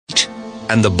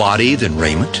and the body than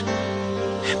raiment?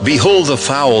 Behold the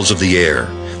fowls of the air,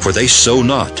 for they sow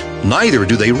not, neither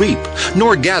do they reap,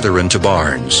 nor gather into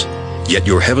barns, yet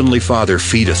your heavenly Father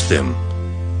feedeth them.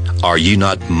 Are ye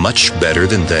not much better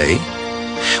than they?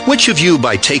 Which of you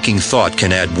by taking thought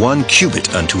can add 1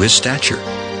 cubit unto his stature?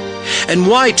 And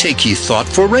why take ye thought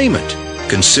for raiment?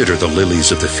 Consider the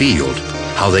lilies of the field,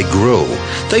 how they grow.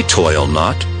 They toil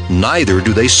not, neither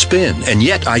do they spin. And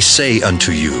yet I say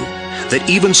unto you, that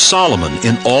even Solomon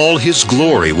in all his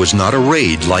glory was not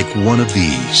arrayed like one of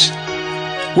these.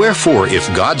 Wherefore,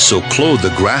 if God so clothe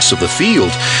the grass of the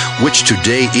field, which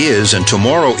today is and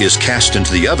tomorrow is cast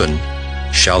into the oven,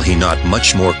 shall he not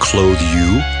much more clothe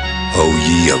you, O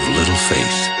ye of little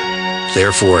faith?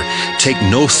 Therefore take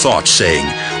no thought, saying,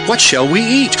 What shall we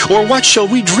eat? Or what shall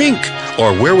we drink?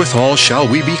 Or wherewithal shall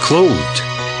we be clothed?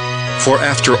 For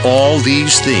after all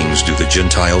these things do the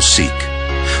Gentiles seek.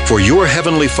 For your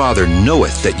heavenly Father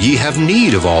knoweth that ye have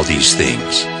need of all these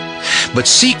things. But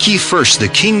seek ye first the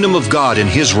kingdom of God and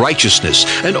his righteousness,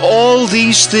 and all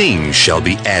these things shall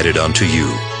be added unto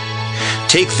you.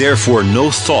 Take therefore no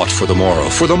thought for the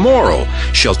morrow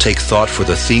shall take thought for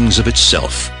the things of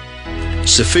itself.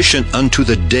 Sufficient unto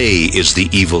the day is the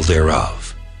evil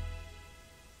thereof.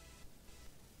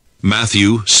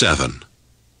 Matthew 7.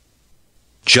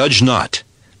 Judge not,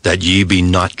 that ye be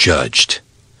not judged.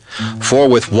 For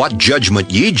with what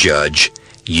judgment ye judge,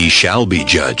 ye shall be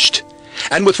judged.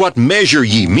 And with what measure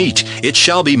ye mete, it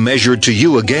shall be measured to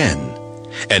you again.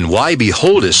 And why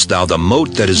beholdest thou the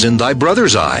mote that is in thy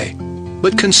brother's eye,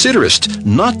 but considerest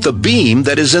not the beam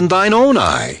that is in thine own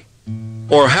eye?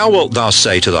 Or how wilt thou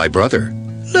say to thy brother,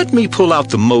 Let me pull out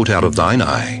the mote out of thine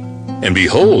eye? And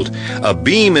behold, a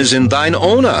beam is in thine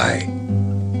own eye.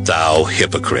 Thou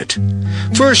hypocrite!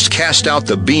 First cast out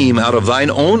the beam out of thine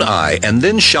own eye, and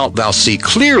then shalt thou see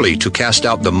clearly to cast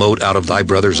out the mote out of thy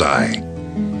brother's eye.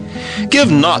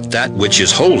 Give not that which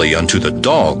is holy unto the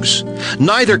dogs,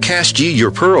 neither cast ye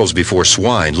your pearls before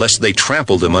swine, lest they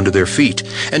trample them under their feet,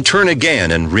 and turn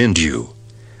again and rend you.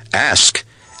 Ask,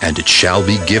 and it shall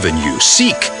be given you.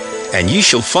 Seek, and ye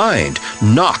shall find.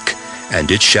 Knock,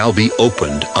 and it shall be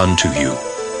opened unto you.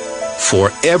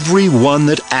 For every one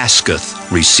that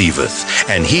asketh receiveth,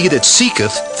 and he that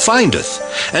seeketh findeth,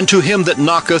 and to him that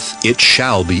knocketh it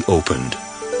shall be opened.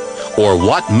 Or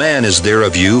what man is there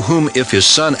of you, whom if his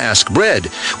son ask bread,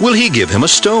 will he give him a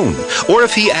stone? Or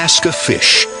if he ask a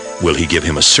fish, will he give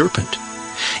him a serpent?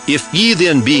 If ye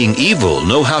then, being evil,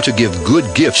 know how to give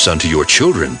good gifts unto your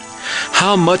children,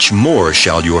 how much more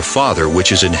shall your Father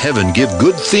which is in heaven give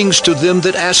good things to them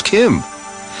that ask him?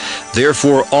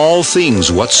 Therefore all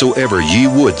things whatsoever ye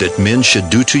would that men should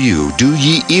do to you, do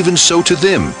ye even so to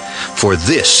them, for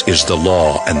this is the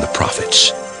law and the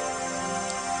prophets.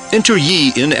 Enter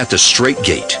ye in at the strait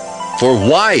gate, for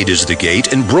wide is the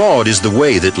gate, and broad is the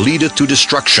way that leadeth to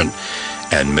destruction,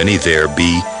 and many there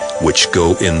be which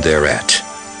go in thereat.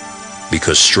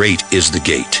 Because strait is the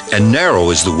gate, and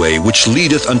narrow is the way which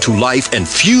leadeth unto life, and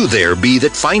few there be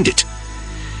that find it.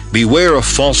 Beware of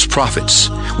false prophets,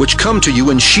 which come to you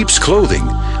in sheep's clothing,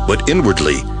 but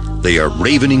inwardly they are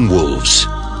ravening wolves.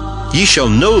 Ye shall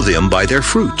know them by their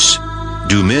fruits.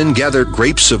 Do men gather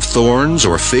grapes of thorns,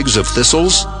 or figs of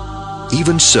thistles?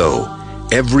 Even so,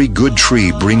 every good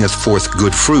tree bringeth forth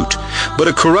good fruit, but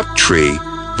a corrupt tree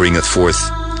bringeth forth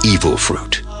evil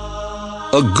fruit.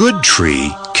 A good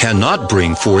tree cannot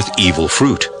bring forth evil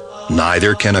fruit,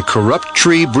 neither can a corrupt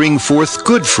tree bring forth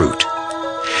good fruit.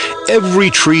 Every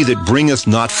tree that bringeth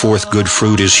not forth good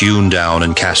fruit is hewn down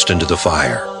and cast into the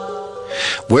fire.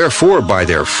 Wherefore by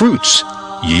their fruits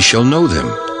ye shall know them.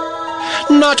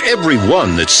 Not every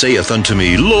one that saith unto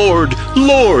me, Lord,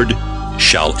 Lord,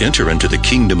 shall enter into the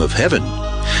kingdom of heaven,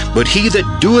 but he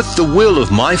that doeth the will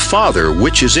of my Father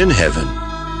which is in heaven.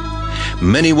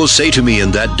 Many will say to me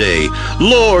in that day,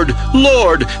 Lord,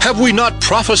 Lord, have we not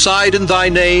prophesied in thy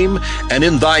name, and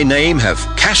in thy name have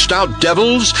cast out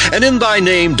devils, and in thy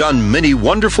name done many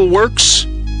wonderful works?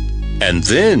 And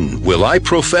then will I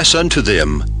profess unto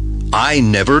them, I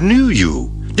never knew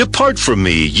you. Depart from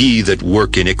me, ye that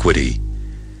work iniquity.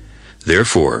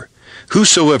 Therefore,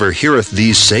 whosoever heareth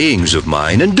these sayings of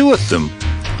mine, and doeth them,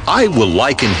 I will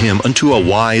liken him unto a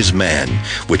wise man,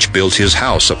 which built his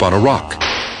house upon a rock.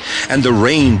 And the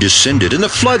rain descended, and the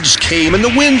floods came, and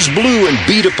the winds blew and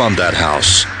beat upon that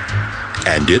house.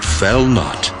 And it fell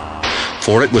not,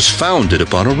 for it was founded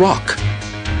upon a rock.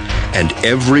 And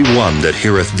every one that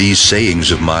heareth these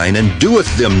sayings of mine, and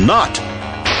doeth them not,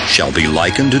 shall be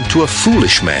likened unto a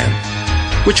foolish man,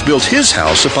 which built his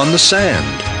house upon the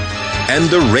sand. And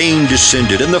the rain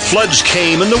descended, and the floods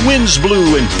came, and the winds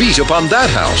blew and beat upon that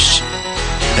house.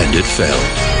 And it fell.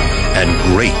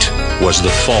 and great was the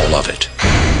fall of it.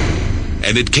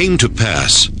 And it came to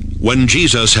pass, when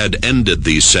Jesus had ended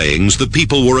these sayings, the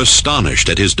people were astonished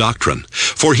at his doctrine,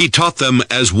 for he taught them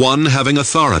as one having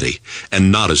authority,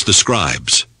 and not as the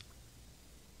scribes.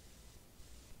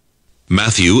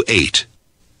 Matthew 8.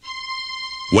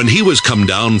 When he was come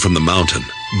down from the mountain,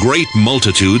 great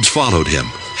multitudes followed him.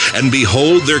 And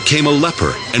behold, there came a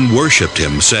leper, and worshipped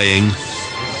him, saying,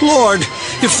 Lord,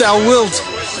 if thou wilt,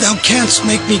 thou canst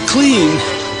make me clean.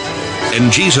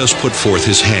 And Jesus put forth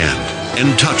his hand,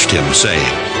 and touched him, saying,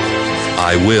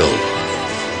 I will.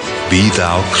 Be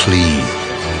thou clean.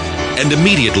 And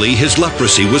immediately his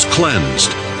leprosy was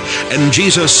cleansed. And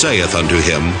Jesus saith unto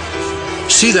him,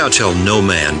 See thou tell no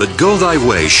man, but go thy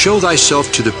way, show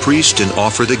thyself to the priest, and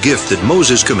offer the gift that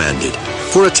Moses commanded,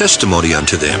 for a testimony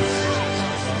unto them.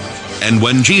 And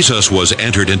when Jesus was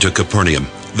entered into Capernaum,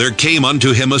 there came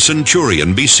unto him a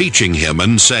centurion, beseeching him,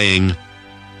 and saying,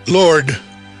 Lord,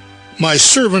 my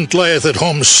servant lieth at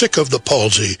home sick of the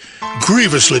palsy,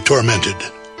 grievously tormented.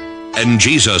 And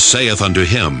Jesus saith unto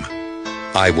him,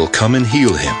 I will come and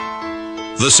heal him.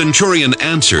 The centurion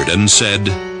answered and said,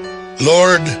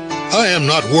 Lord, I am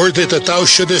not worthy that thou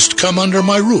shouldest come under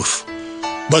my roof,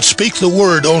 but speak the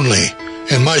word only,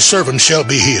 and my servant shall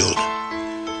be healed.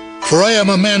 For I am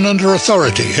a man under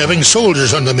authority, having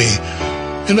soldiers under me.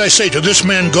 And I say to this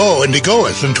man, Go, and he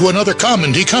goeth, and to another, Come,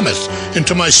 and he cometh, and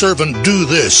to my servant, Do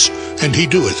this, and he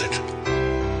doeth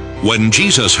it. When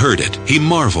Jesus heard it, he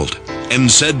marveled, and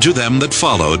said to them that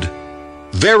followed,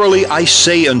 Verily I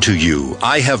say unto you,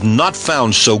 I have not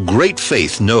found so great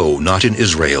faith, no, not in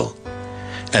Israel.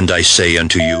 And I say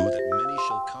unto you, that many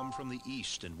shall come from the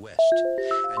east and west,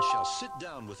 and shall sit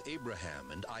down with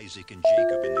Abraham and Isaac and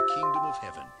Jacob in the kingdom of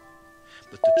heaven.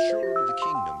 But the children of the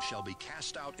kingdom shall be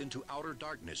cast out into outer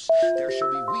darkness. There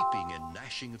shall be weeping and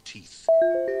gnashing of teeth.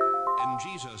 And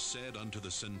Jesus said unto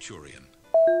the centurion,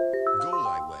 Go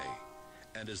thy way,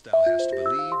 and as thou hast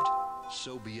believed,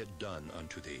 so be it done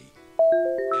unto thee.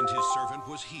 And his servant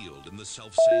was healed in the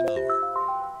selfsame hour.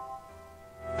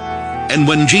 And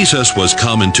when Jesus was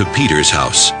come into Peter's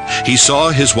house, he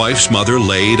saw his wife's mother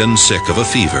laid and sick of a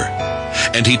fever.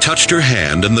 And he touched her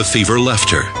hand, and the fever left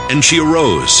her, and she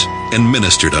arose, and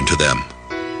ministered unto them.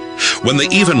 When the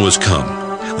even was come,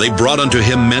 they brought unto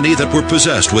him many that were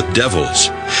possessed with devils,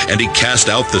 and he cast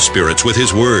out the spirits with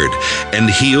his word, and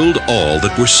healed all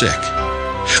that were sick,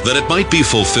 that it might be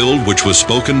fulfilled which was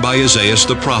spoken by Isaiah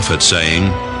the prophet, saying,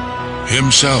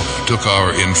 Himself took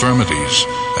our infirmities,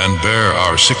 and bare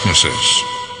our sicknesses.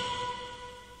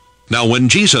 Now when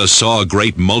Jesus saw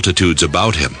great multitudes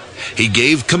about him, he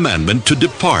gave commandment to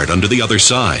depart unto the other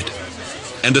side.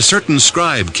 And a certain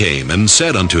scribe came, and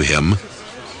said unto him,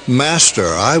 Master,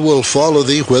 I will follow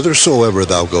thee whithersoever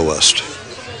thou goest.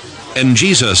 And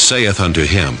Jesus saith unto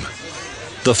him,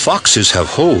 The foxes have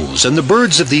holes, and the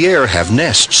birds of the air have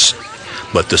nests,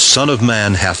 but the Son of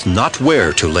Man hath not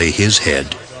where to lay his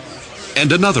head.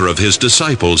 And another of his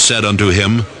disciples said unto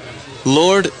him,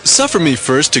 Lord, suffer me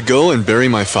first to go and bury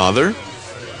my father.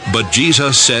 But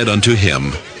Jesus said unto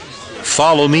him,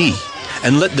 Follow me,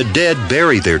 and let the dead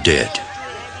bury their dead.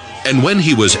 And when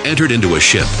he was entered into a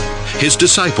ship, his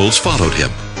disciples followed him.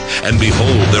 And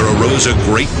behold, there arose a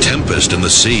great tempest in the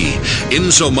sea,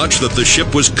 insomuch that the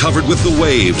ship was covered with the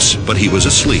waves, but he was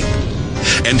asleep.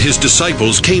 And his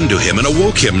disciples came to him, and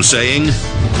awoke him, saying,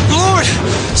 Lord,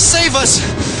 save us!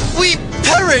 We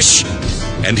perish!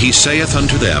 And he saith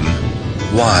unto them,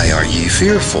 Why are ye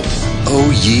fearful,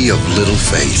 O ye of little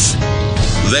faith?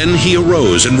 Then he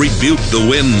arose and rebuked the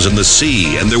winds and the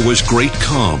sea, and there was great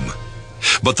calm.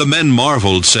 But the men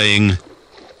marveled, saying,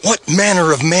 What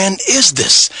manner of man is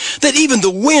this, that even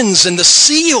the winds and the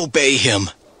sea obey him?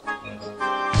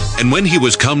 And when he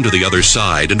was come to the other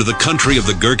side, into the country of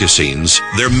the Gergesenes,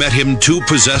 there met him two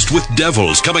possessed with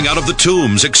devils, coming out of the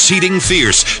tombs, exceeding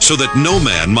fierce, so that no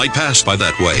man might pass by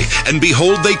that way. And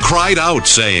behold, they cried out,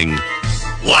 saying,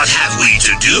 What have we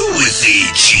to do with thee,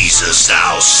 Jesus,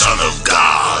 thou Son of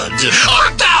God?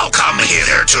 Art thou come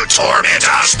hither to torment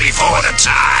us before the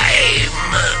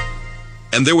time?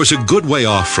 And there was a good way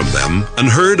off from them an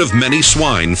herd of many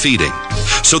swine feeding.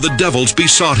 So the devils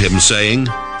besought him, saying,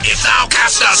 If thou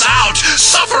cast us out,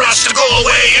 suffer us to go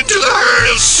away into the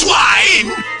herd of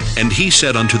swine. And he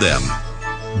said unto them,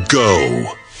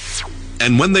 Go.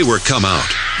 And when they were come out,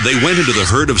 they went into the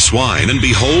herd of swine, and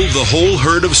behold, the whole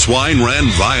herd of swine ran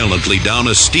violently down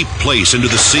a steep place into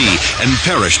the sea, and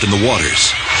perished in the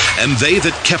waters. And they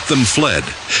that kept them fled,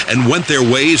 and went their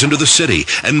ways into the city,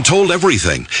 and told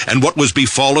everything, and what was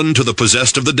befallen to the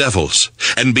possessed of the devils.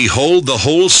 And behold, the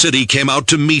whole city came out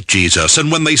to meet Jesus,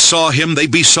 and when they saw him, they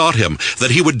besought him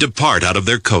that he would depart out of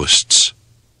their coasts.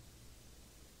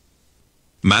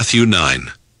 Matthew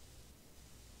 9.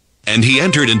 And he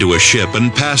entered into a ship,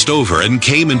 and passed over, and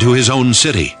came into his own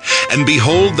city. And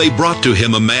behold, they brought to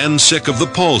him a man sick of the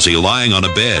palsy, lying on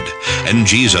a bed. And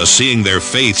Jesus, seeing their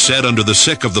faith, said unto the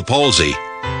sick of the palsy,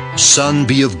 Son,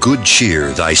 be of good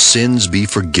cheer, thy sins be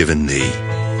forgiven thee.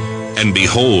 And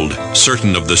behold,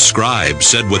 certain of the scribes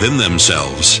said within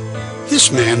themselves,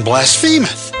 This man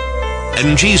blasphemeth.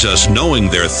 And Jesus, knowing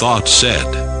their thoughts, said,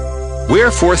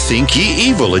 Wherefore think ye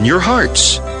evil in your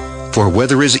hearts? For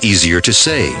whether is easier to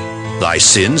say, Thy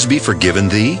sins be forgiven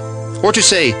thee, or to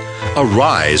say,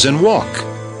 Arise and walk?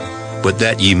 But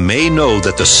that ye may know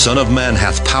that the Son of Man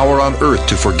hath power on earth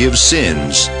to forgive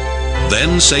sins.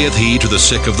 Then saith he to the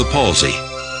sick of the palsy,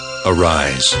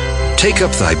 Arise, take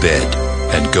up thy bed,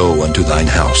 and go unto thine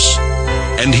house.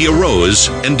 And he arose,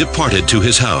 and departed to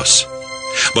his house.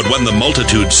 But when the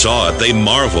multitude saw it, they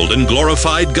marveled, and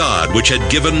glorified God, which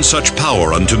had given such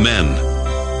power unto men.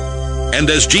 And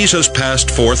as Jesus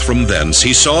passed forth from thence,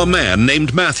 he saw a man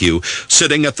named Matthew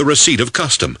sitting at the receipt of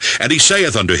custom. And he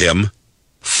saith unto him,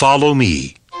 Follow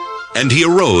me. And he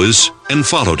arose, and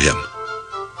followed him.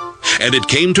 And it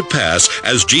came to pass,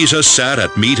 as Jesus sat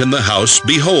at meat in the house,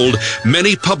 behold,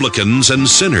 many publicans and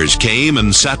sinners came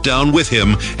and sat down with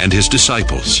him and his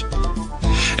disciples.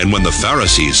 And when the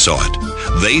Pharisees saw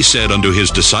it, they said unto his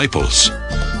disciples,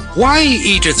 Why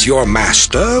eateth your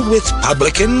master with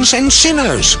publicans and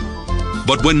sinners?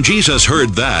 But when Jesus heard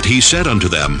that, he said unto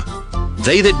them,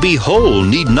 They that be whole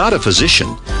need not a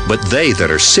physician, but they that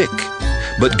are sick.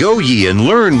 But go ye and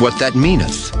learn what that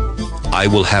meaneth. I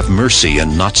will have mercy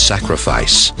and not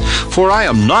sacrifice. For I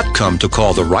am not come to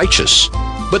call the righteous,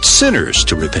 but sinners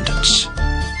to repentance.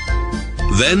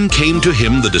 Then came to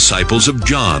him the disciples of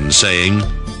John, saying,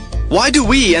 Why do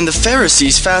we and the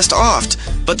Pharisees fast oft,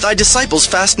 but thy disciples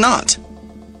fast not?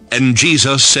 And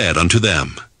Jesus said unto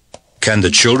them, Can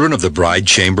the children of the bride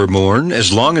chamber mourn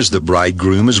as long as the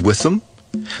bridegroom is with them?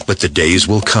 But the days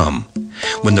will come,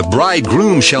 when the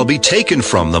bridegroom shall be taken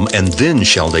from them, and then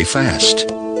shall they fast.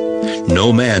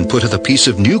 No man putteth a piece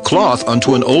of new cloth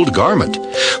unto an old garment,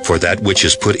 for that which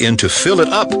is put in to fill it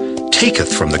up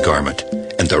taketh from the garment,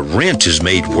 and the rent is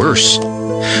made worse.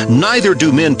 Neither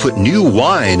do men put new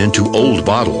wine into old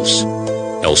bottles,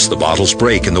 else the bottles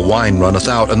break, and the wine runneth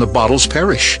out, and the bottles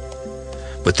perish.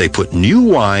 But they put new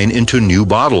wine into new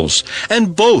bottles,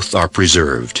 and both are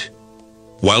preserved.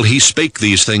 While he spake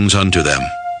these things unto them,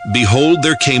 behold,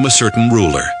 there came a certain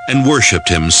ruler, and worshipped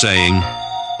him, saying,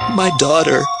 My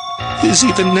daughter is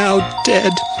even now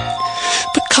dead,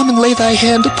 but come and lay thy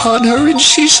hand upon her, and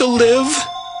she shall live.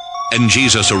 And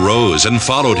Jesus arose and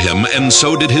followed him, and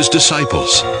so did his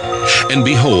disciples. And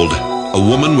behold, a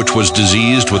woman which was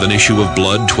diseased with an issue of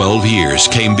blood 12 years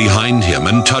came behind him,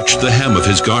 and touched the hem of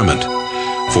his garment.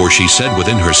 For she said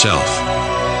within herself,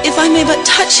 If I may but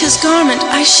touch his garment,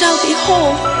 I shall be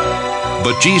whole.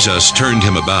 But Jesus turned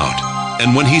him about,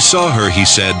 and when he saw her, he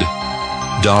said,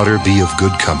 Daughter, be of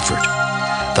good comfort.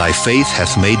 Thy faith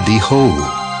hath made thee whole.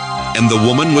 And the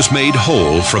woman was made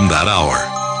whole from that hour.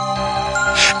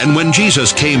 And when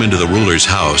Jesus came into the ruler's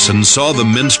house, and saw the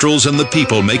minstrels and the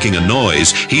people making a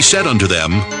noise, he said unto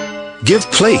them, Give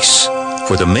place,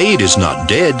 for the maid is not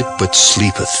dead, but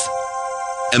sleepeth.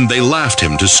 And they laughed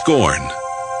him to scorn.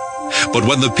 But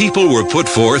when the people were put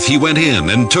forth, he went in,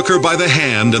 and took her by the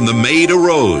hand, and the maid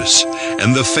arose,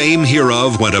 and the fame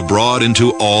hereof went abroad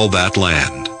into all that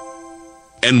land.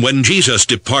 And when Jesus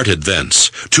departed thence,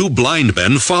 2 blind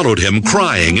men followed him,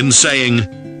 crying and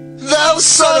saying, Thou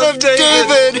Son of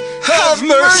David, have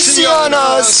mercy on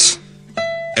us.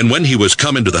 And when he was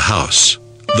come into the house,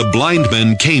 the blind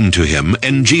men came to him,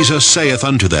 and Jesus saith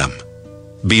unto them,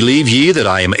 Believe ye that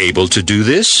I am able to do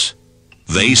this?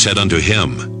 They said unto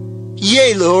him,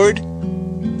 Yea, Lord.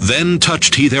 Then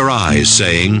touched he their eyes,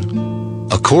 saying,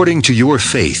 According to your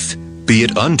faith, be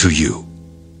it unto you.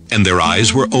 And their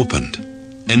eyes were opened.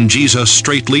 And Jesus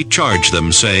straitly charged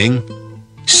them, saying,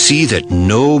 See that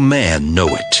no man know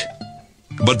it.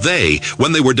 But they,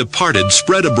 when they were departed,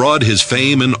 spread abroad his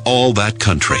fame in all that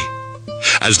country.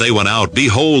 As they went out,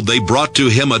 behold, they brought to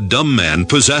him a dumb man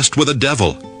possessed with a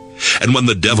devil. And when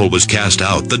the devil was cast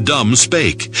out, the dumb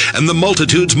spake, and the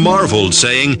multitudes marveled,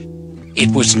 saying,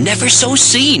 It was never so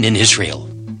seen in Israel.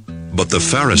 But the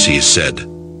Pharisees said,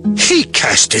 He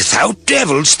casteth out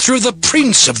devils through the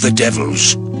prince of the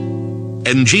devils.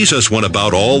 And Jesus went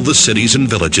about all the cities and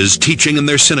villages, teaching in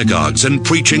their synagogues and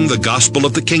preaching the gospel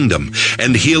of the kingdom,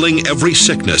 and healing every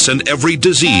sickness and every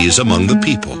disease among the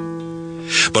people.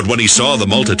 But when he saw the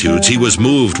multitudes, he was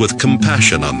moved with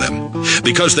compassion on them,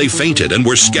 because they fainted and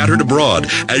were scattered abroad,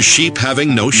 as sheep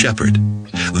having no shepherd.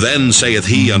 Then saith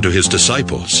he unto his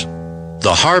disciples,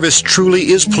 The harvest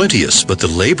truly is plenteous, but the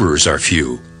laborers are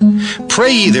few.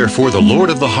 Pray ye therefore the Lord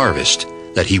of the harvest,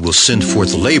 that he will send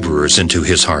forth laborers into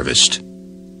his harvest.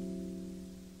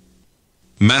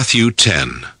 Matthew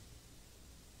 10.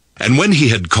 And when he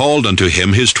had called unto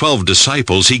him his 12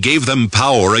 disciples, he gave them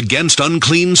power against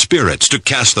unclean spirits to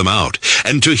cast them out,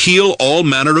 and to heal all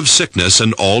manner of sickness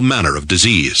and all manner of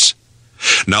disease.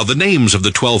 Now the names of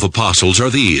the 12 apostles are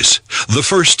these: the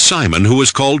first Simon, who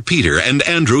was called Peter, and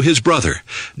Andrew his brother,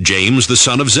 James the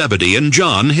son of Zebedee, and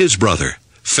John his brother,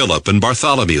 Philip and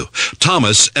Bartholomew,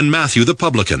 Thomas and Matthew the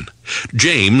publican,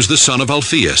 James the son of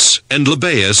Alphaeus, and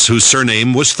Lebbaeus, whose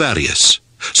surname was Thaddeus,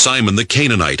 Simon the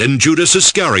Canaanite, and Judas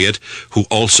Iscariot, who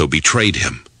also betrayed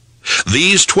him.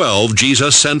 These 12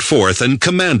 Jesus sent forth, and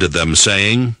commanded them,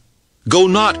 saying, Go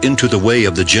not into the way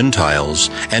of the Gentiles,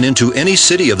 and into any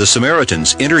city of the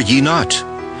Samaritans enter ye not,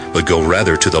 but go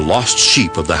rather to the lost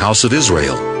sheep of the house of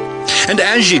Israel. And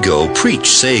as ye go, preach,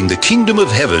 saying, The kingdom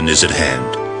of heaven is at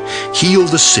hand. Heal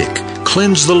the sick,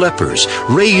 cleanse the lepers,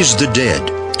 raise the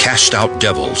dead, cast out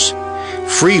devils.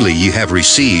 Freely ye have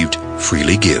received,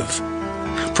 freely give.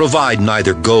 Provide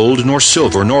neither gold nor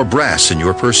silver nor brass in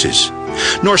your purses,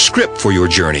 nor scrip for your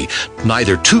journey,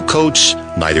 neither 2 coats,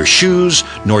 neither shoes,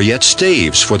 nor yet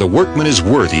staves, for the workman is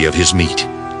worthy of his meat.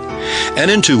 And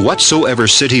into whatsoever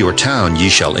city or town ye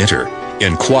shall enter,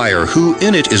 inquire who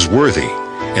in it is worthy,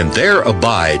 and there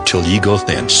abide till ye go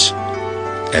thence.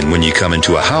 And when ye come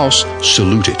into a house,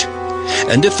 salute it.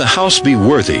 And if the house be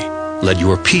worthy, let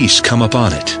your peace come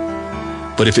upon it.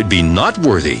 But if it be not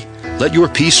worthy, let your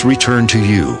peace return to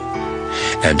you.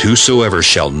 And whosoever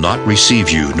shall not receive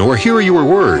you, nor hear your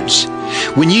words,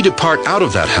 when ye depart out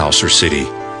of that house or city,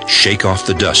 shake off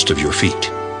the dust of your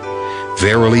feet.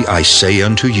 Verily I say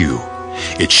unto you,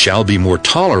 it shall be more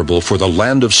tolerable for the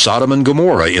land of Sodom and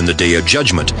Gomorrah in the day of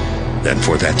judgment than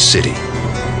for that city.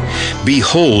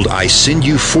 Behold, I send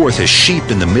you forth as sheep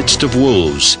in the midst of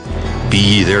wolves. Be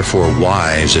ye therefore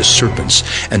wise as serpents,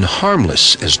 and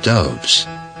harmless as doves.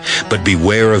 But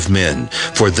beware of men,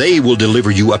 for they will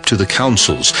deliver you up to the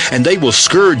councils, and they will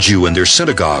scourge you in their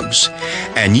synagogues.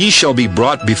 And ye shall be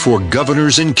brought before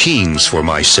governors and kings for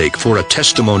my sake, for a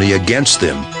testimony against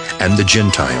them and the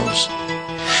Gentiles.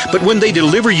 But when they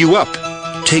deliver you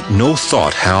up, take no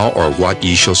thought how or what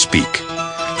ye shall speak.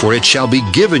 For it shall be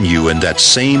given you in that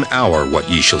same hour what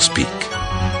ye shall speak.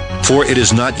 For it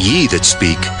is not ye that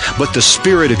speak, but the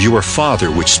Spirit of your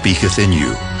Father which speaketh in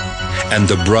you. And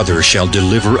the brother shall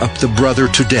deliver up the brother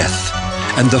to death,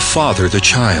 and the father the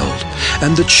child,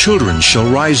 and the children shall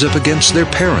rise up against their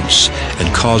parents,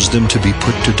 and cause them to be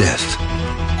put to death.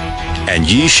 And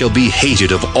ye shall be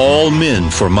hated of all men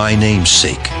for my name's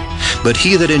sake, but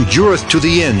he that endureth to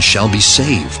the end shall be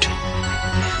saved.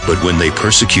 But when they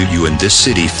persecute you in this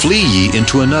city, flee ye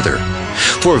into another.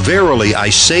 For verily I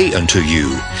say unto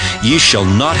you, ye shall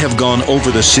not have gone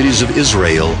over the cities of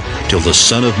Israel till the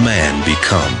Son of Man be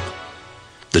come.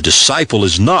 The disciple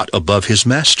is not above his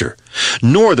master,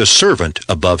 nor the servant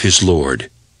above his Lord.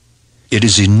 It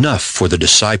is enough for the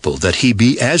disciple that he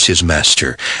be as his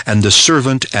master, and the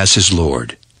servant as his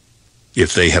Lord.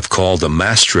 If they have called the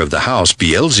master of the house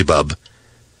Beelzebub,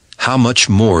 how much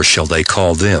more shall they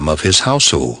call them of his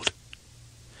household?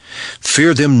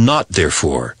 Fear them not,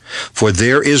 therefore, for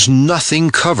there is nothing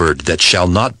covered that shall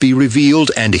not be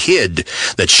revealed, and hid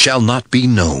that shall not be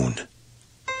known.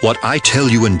 What I tell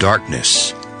you in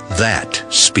darkness, that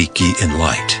speak ye in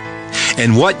light.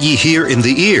 And what ye hear in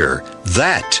the ear,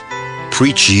 that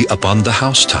preach ye upon the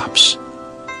housetops.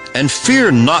 And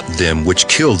fear not them which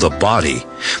kill the body,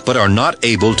 but are not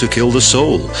able to kill the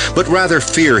soul, but rather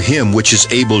fear him which is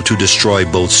able to destroy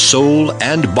both soul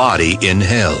and body in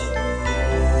hell.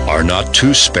 Are not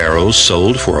 2 sparrows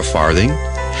sold for a farthing?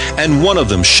 And one of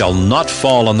them shall not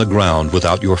fall on the ground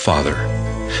without your Father.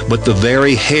 But the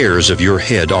very hairs of your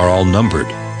head are all numbered.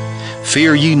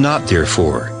 Fear ye not,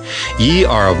 therefore. Ye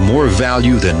are of more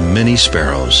value than many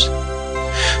sparrows.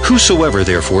 Whosoever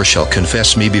therefore shall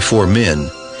confess me before men,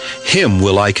 him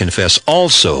will I confess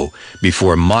also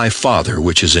before my Father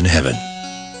which is in heaven.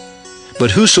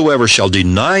 But whosoever shall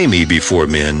deny me before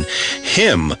men,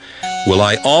 him will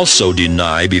I also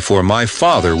deny before my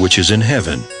Father which is in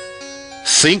heaven.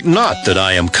 Think not that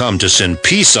I am come to send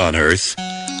peace on earth.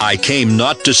 I came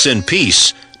not to send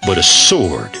peace, but a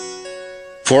sword.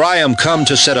 For I am come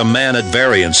to set a man at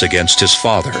variance against his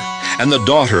father, and the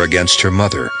daughter against her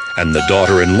mother, and the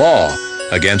daughter-in-law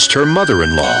against her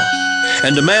mother-in-law.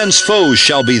 And a man's foes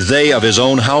shall be they of his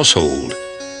own household.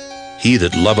 He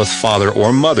that loveth father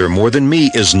or mother more than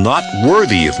me is not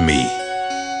worthy of me.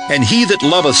 And he that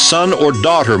loveth son or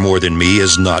daughter more than me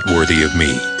is not worthy of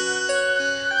me.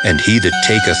 And he that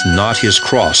taketh not his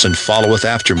cross and followeth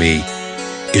after me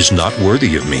is not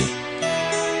worthy of me.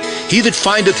 He that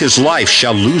findeth his life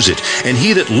shall lose it, and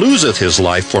he that loseth his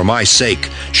life for my sake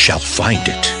shall find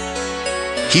it.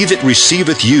 He that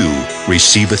receiveth you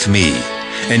receiveth me,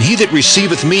 and he that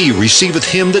receiveth me receiveth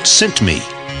him that sent me.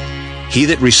 He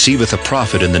that receiveth a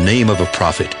prophet in the name of a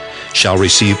prophet shall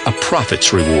receive a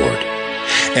prophet's reward.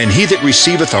 And he that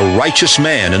receiveth a righteous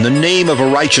man in the name of a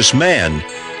righteous man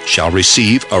shall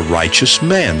receive a righteous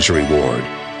man's reward.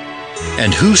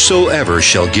 And whosoever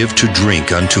shall give to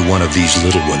drink unto one of these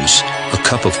little ones a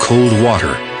cup of cold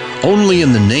water, only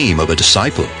in the name of a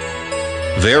disciple,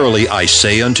 verily I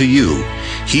say unto you,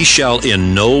 he shall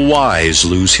in no wise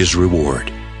lose his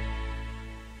reward.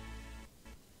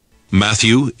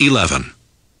 Matthew 11.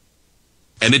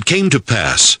 And it came to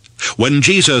pass, when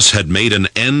Jesus had made an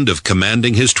end of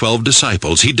commanding his 12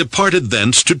 disciples, he departed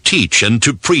thence to teach and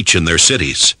to preach in their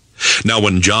cities. Now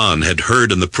when John had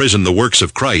heard in the prison the works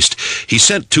of Christ, he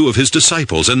sent 2 of his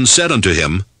disciples, and said unto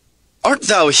him, Art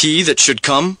thou he that should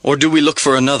come, or do we look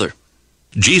for another?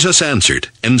 Jesus answered,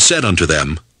 and said unto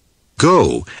them,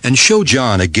 Go, and show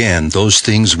John again those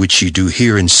things which ye do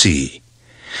hear and see.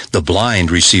 The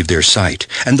blind receive their sight,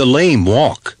 and the lame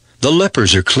walk, the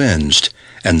lepers are cleansed,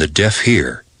 and the deaf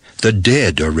hear, the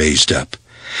dead are raised up,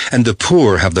 and the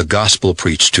poor have the gospel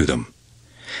preached to them.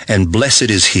 And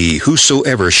blessed is he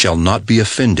whosoever shall not be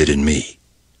offended in me.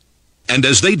 And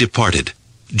as they departed,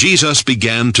 Jesus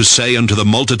began to say unto the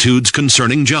multitudes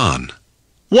concerning John,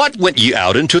 What went ye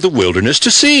out into the wilderness to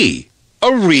see?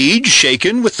 A reed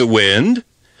shaken with the wind?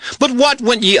 But what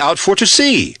went ye out for to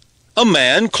see? A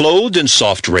man clothed in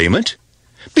soft raiment?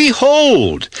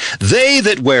 Behold, they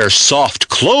that wear soft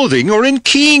clothing are in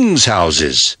kings'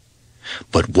 houses.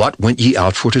 But what went ye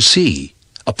out for to see?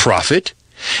 A prophet?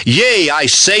 Yea, I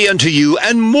say unto you,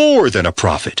 and more than a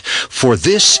prophet. For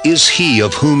this is he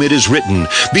of whom it is written,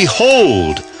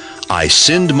 Behold, I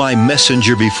send my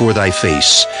messenger before thy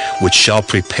face, which shall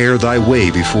prepare thy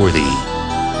way before thee.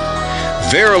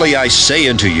 Verily I say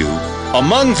unto you,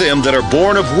 among them that are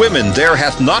born of women there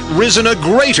hath not risen a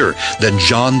greater than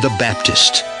John the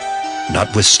Baptist.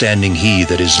 Notwithstanding he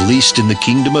that is least in the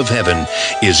kingdom of heaven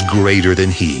is greater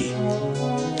than he.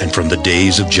 And from the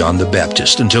days of John the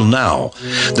Baptist until now,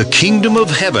 the kingdom of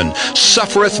heaven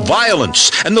suffereth violence,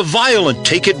 and the violent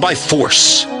take it by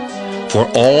force. For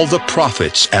all the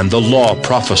prophets and the law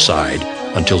prophesied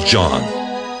until John.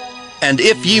 And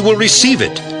if ye will receive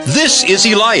it, this is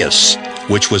Elias,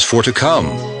 which was for to come.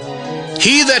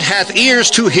 He that hath ears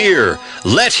to hear,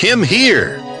 let him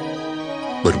hear.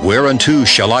 But whereunto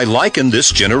shall I liken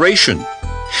this generation?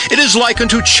 It is like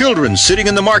unto children sitting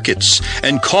in the markets,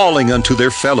 and calling unto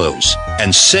their fellows,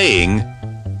 and saying,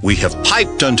 We have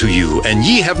piped unto you, and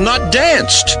ye have not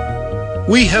danced.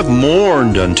 We have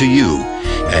mourned unto you,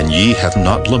 and ye have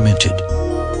not lamented.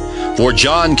 For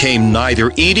John came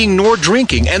neither eating nor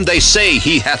drinking, and they say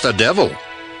he hath a devil.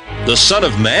 The Son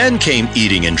of Man came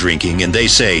eating and drinking, and they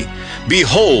say,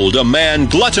 Behold, a man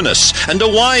gluttonous, and a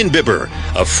winebibber,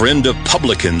 a friend of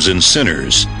publicans and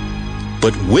sinners.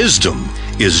 But wisdom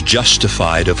is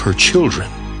justified of her children.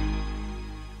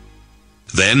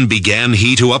 Then began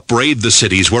he to upbraid the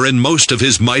cities wherein most of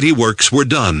his mighty works were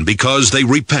done, because they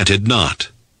repented not.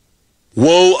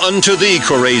 Woe unto thee,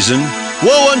 Chorazin!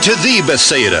 Woe unto thee,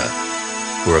 Bethsaida!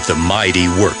 For if the mighty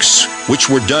works which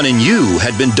were done in you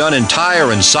had been done in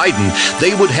Tyre and Sidon,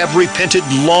 they would have repented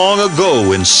long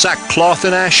ago in sackcloth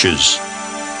and ashes.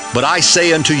 But I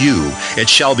say unto you, it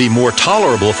shall be more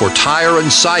tolerable for Tyre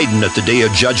and Sidon at the day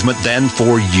of judgment than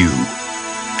for you.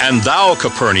 And thou,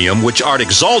 Capernaum, which art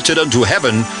exalted unto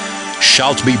heaven,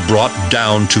 shalt be brought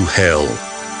down to hell.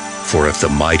 For if the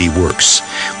mighty works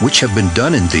which have been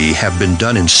done in thee have been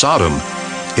done in Sodom,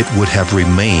 it would have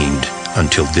remained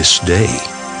until this day.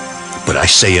 But I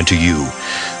say unto you,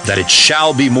 that it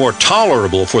shall be more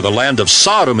tolerable for the land of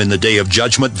Sodom in the day of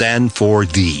judgment than for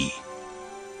thee.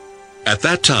 At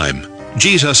that time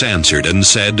Jesus answered and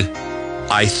said,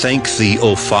 I thank thee,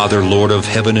 O Father, Lord of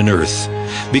heaven and earth,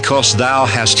 because thou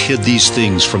hast hid these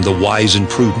things from the wise and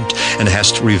prudent, and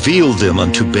hast revealed them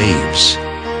unto babes.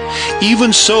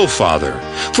 Even so, Father,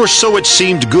 for so it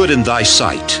seemed good in thy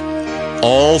sight.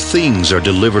 All things are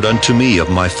delivered unto me of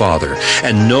my Father,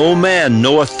 and no man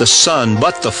knoweth the Son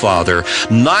but the Father,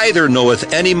 neither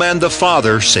knoweth any man the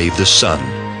Father save the Son,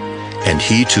 and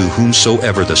he to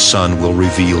whomsoever the Son will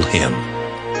reveal him.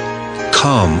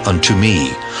 Come unto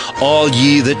me, all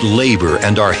ye that labor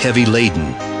and are heavy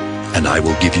laden, and I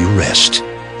will give you rest.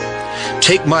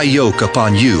 Take my yoke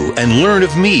upon you, and learn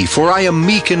of me, for I am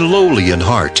meek and lowly in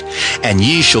heart, and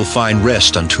ye shall find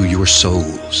rest unto your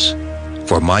souls.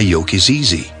 For my yoke is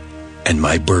easy, and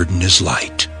my burden is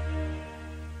light.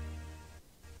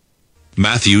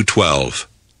 Matthew 12.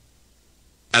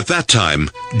 At that time,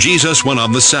 Jesus went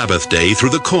on the Sabbath day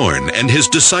through the corn, and his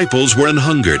disciples were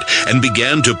an-hungered, and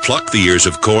began to pluck the ears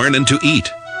of corn and to eat.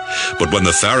 But when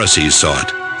the Pharisees saw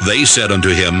it, they said unto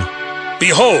him,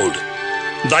 Behold,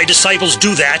 thy disciples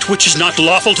do that which is not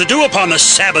lawful to do upon the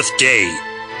Sabbath day.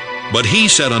 But he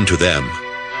said unto them,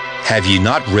 Have ye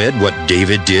not read what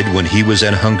David did when he was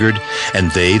an-hungered,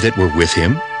 and they that were with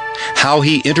him? How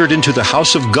he entered into the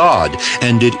house of God,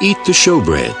 and did eat the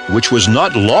showbread, which was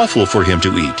not lawful for him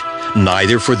to eat,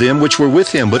 neither for them which were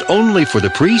with him, but only for the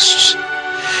priests?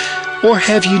 Or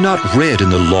have ye not read in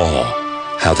the law,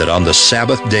 how that on the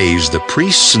Sabbath days the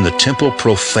priests in the temple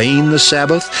profane the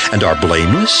Sabbath, and are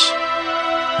blameless?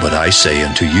 But I say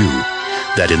unto you,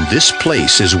 that in this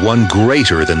place is one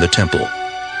greater than the temple.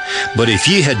 But if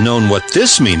ye had known what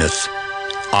this meaneth,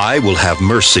 I will have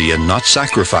mercy and not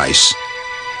sacrifice,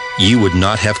 ye would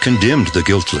not have condemned the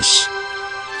guiltless.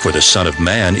 For the Son of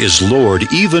Man is Lord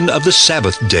even of the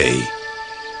Sabbath day.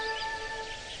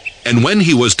 And when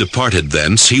he was departed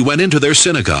thence, he went into their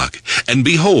synagogue. And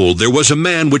behold, there was a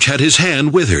man which had his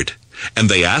hand withered. And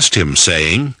they asked him,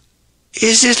 saying,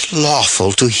 Is it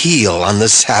lawful to heal on the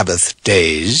Sabbath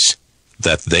days?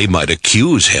 That they might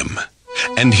accuse him.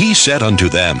 And he said unto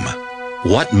them,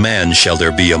 What man shall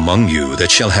there be among you that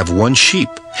shall have one sheep,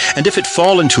 and if it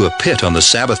fall into a pit on the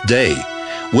Sabbath day,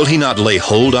 will he not lay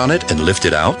hold on it and lift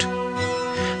it out?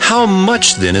 How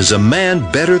much then is a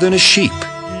man better than a sheep?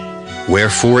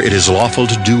 Wherefore it is lawful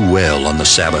to do well on the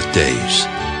Sabbath days.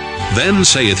 Then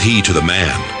saith he to the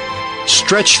man,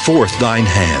 Stretch forth thine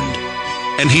hand.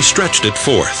 And he stretched it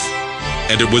forth,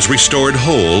 and it was restored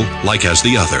whole, like as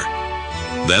the other.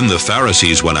 Then the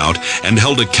Pharisees went out and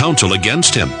held a council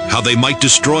against him, how they might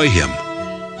destroy him.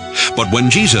 But when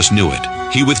Jesus knew it,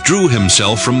 he withdrew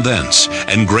himself from thence,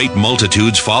 and great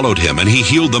multitudes followed him, and he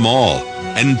healed them all,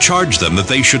 and charged them that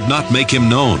they should not make him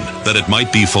known, that it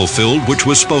might be fulfilled which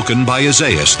was spoken by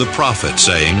Isaiah the prophet,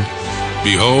 saying,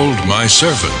 Behold my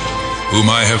servant, whom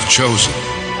I have chosen,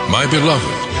 my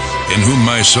beloved, in whom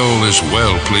my soul is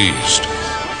well pleased.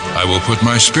 I will put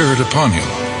my spirit upon him,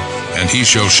 and he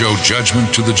shall show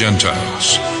judgment to the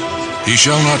Gentiles. He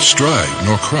shall not strive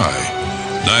nor cry,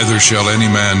 neither shall any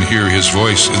man hear his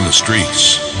voice in the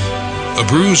streets. A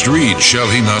bruised reed shall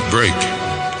he not break,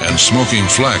 and smoking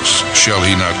flax shall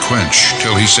he not quench,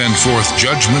 till he send forth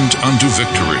judgment unto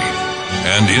victory.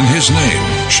 And in his name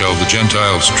shall the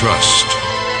Gentiles trust.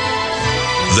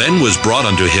 Then was brought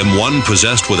unto him one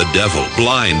possessed with a devil,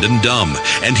 blind and dumb,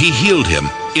 and he healed him,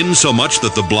 insomuch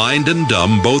that the blind and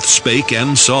dumb both spake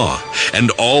and saw.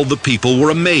 And all the people were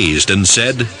amazed, and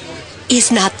said,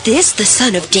 Is not this the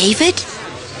son of David?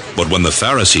 But when the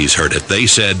Pharisees heard it, they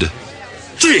said,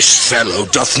 This fellow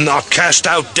doth not cast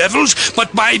out devils,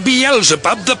 but by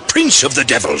Beelzebub, the prince of the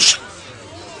devils.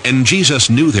 And Jesus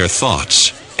knew their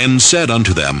thoughts, and said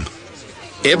unto them,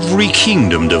 Every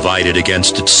kingdom divided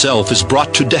against itself is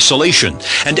brought to desolation,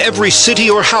 and every city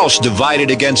or house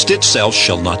divided against itself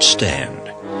shall not stand.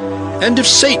 And if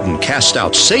Satan cast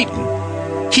out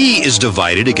Satan, he is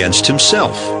divided against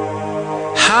himself.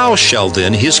 How shall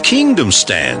then his kingdom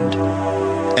stand?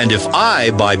 And if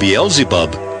I, by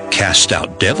Beelzebub, cast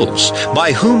out devils,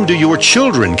 by whom do your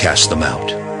children cast them out?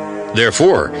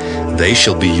 Therefore, they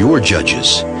shall be your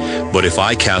judges. But if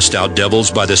I cast out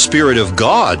devils by the Spirit of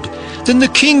God, then the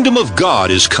kingdom of God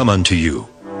is come unto you.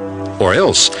 Or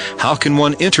else, how can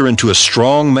one enter into a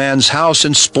strong man's house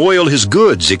and spoil his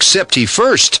goods, except he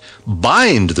first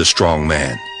bind the strong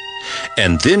man?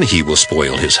 And then he will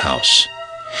spoil his house.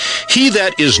 He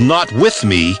that is not with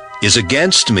me is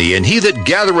against me, and he that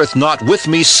gathereth not with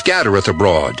me scattereth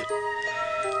abroad.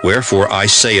 Wherefore I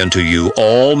say unto you,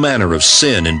 all manner of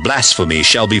sin and blasphemy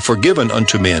shall be forgiven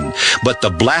unto men, but the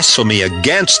blasphemy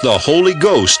against the Holy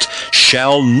Ghost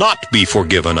shall not be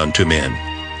forgiven unto men.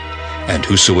 And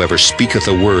whosoever speaketh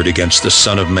a word against the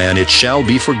Son of Man, it shall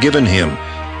be forgiven him.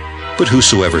 But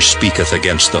whosoever speaketh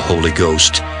against the Holy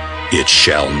Ghost, it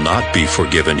shall not be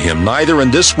forgiven him, neither in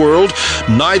this world,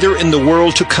 neither in the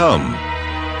world to come.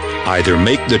 Either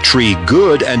make the tree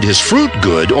good and his fruit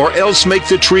good, or else make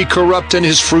the tree corrupt and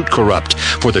his fruit corrupt.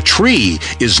 For the tree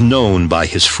is known by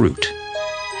his fruit.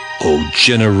 O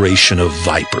generation of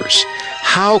vipers,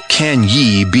 how can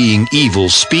ye, being evil,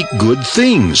 speak good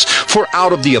things? For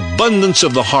out of the abundance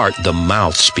of the heart the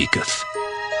mouth speaketh.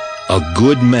 A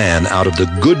good man out of the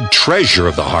good treasure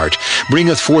of the heart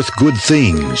bringeth forth good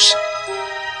things,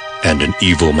 and an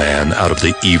evil man out of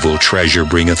the evil treasure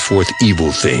bringeth forth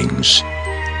evil things.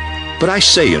 But I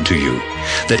say unto you,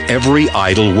 that every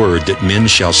idle word that men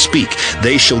shall speak,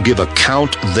 they shall give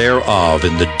account thereof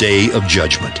in the day of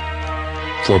judgment.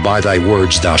 For by thy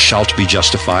words thou shalt be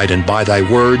justified, and by thy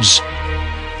words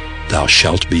thou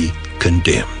shalt be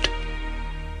condemned.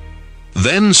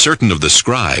 Then certain of the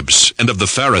scribes and of the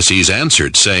Pharisees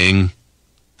answered, saying,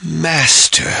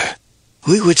 Master,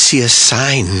 we would see a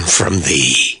sign from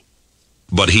thee.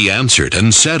 But he answered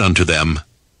and said unto them,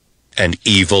 An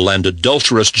evil and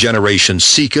adulterous generation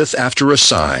seeketh after a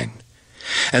sign,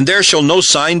 and there shall no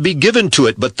sign be given to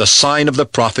it but the sign of the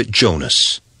prophet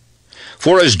Jonas.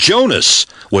 For as Jonas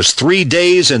was 3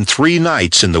 days and 3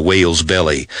 nights in the whale's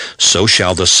belly, so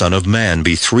shall the Son of Man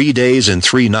be 3 days and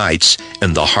 3 nights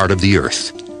in the heart of the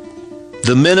earth.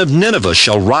 The men of Nineveh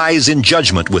shall rise in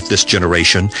judgment with this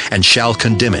generation, and shall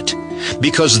condemn it,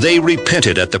 because they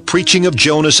repented at the preaching of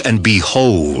Jonas, and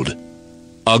behold,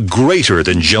 a greater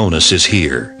than Jonas is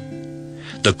here.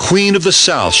 The queen of the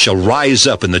south shall rise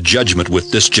up in the judgment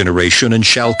with this generation, and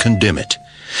shall condemn it.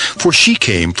 For she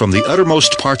came from the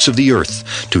uttermost parts of the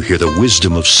earth to hear the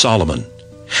wisdom of Solomon.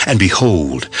 And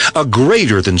behold, a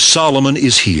greater than Solomon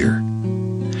is here.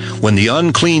 When the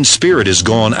unclean spirit is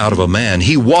gone out of a man,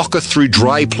 he walketh through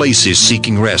dry places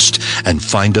seeking rest, and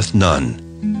findeth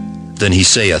none. Then he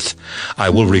saith, I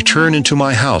will return into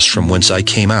my house from whence I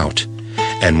came out.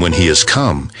 And when he is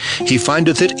come, he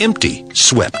findeth it empty,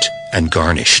 swept, and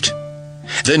garnished.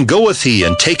 Then goeth he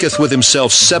and taketh with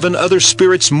himself 7 other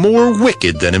spirits more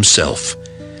wicked than himself.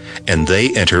 And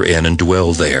they enter in and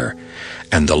dwell there.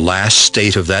 And the last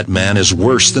state of that man is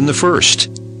worse than the first.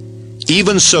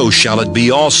 Even so shall it be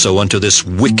also unto this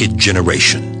wicked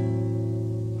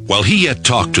generation. While he yet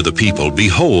talked to the people,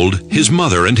 behold, his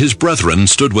mother and his brethren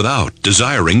stood without,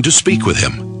 desiring to speak with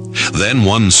him. Then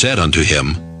one said unto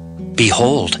him,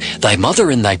 Behold, thy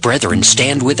mother and thy brethren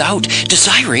stand without,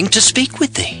 desiring to speak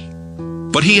with thee.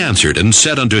 But he answered and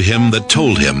said unto him that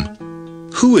told him,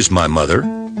 Who is my mother,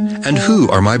 and who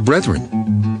are my brethren?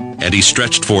 And he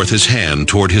stretched forth his hand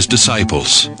toward his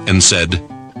disciples, and said,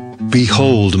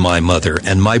 Behold my mother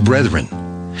and my brethren.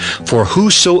 For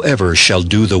whosoever shall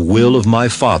do the will of my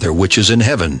Father which is in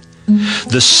heaven,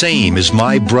 the same is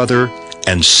my brother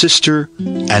and sister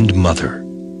and mother.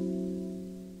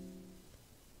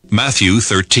 Matthew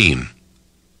 13.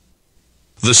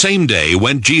 The same day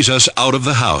went Jesus out of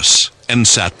the house, and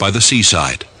sat by the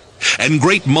seaside. And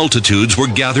great multitudes were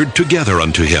gathered together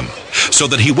unto him, so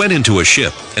that he went into a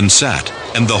ship, and sat,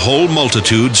 and the whole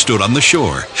multitude stood on the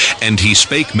shore. And he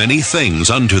spake many things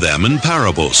unto them in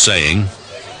parables, saying,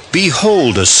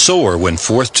 Behold, a sower went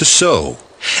forth to sow.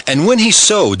 And when he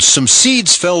sowed, some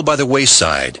seeds fell by the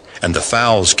wayside, and the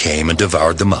fowls came and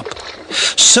devoured them up.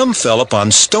 Some fell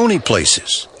upon stony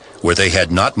places, where they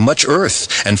had not much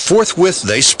earth, and forthwith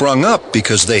they sprung up,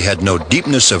 because they had no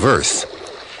deepness of earth.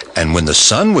 And when the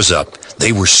sun was up,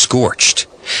 they were scorched,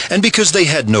 and because they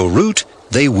had no root,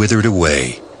 they withered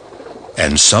away.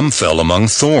 And some fell among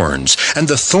thorns, and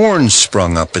the thorns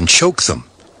sprung up and choked them.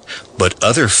 But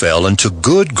other fell into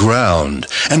good ground,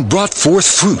 and brought forth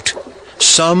fruit,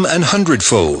 some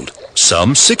 100-fold,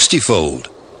 some 60-fold,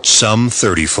 some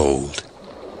 30-fold.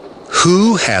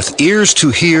 Who hath ears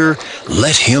to hear,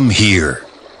 let him hear.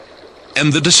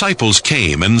 And the disciples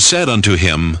came and said unto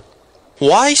him,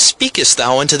 Why speakest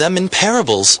thou unto them in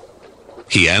parables?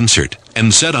 He answered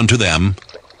and said unto them,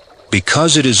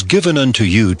 Because it is given unto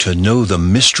you to know the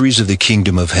mysteries of the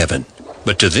kingdom of heaven,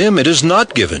 but to them it is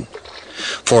not given.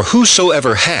 For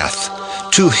whosoever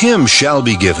hath, to him shall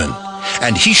be given,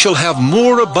 and he shall have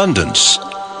more abundance.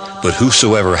 But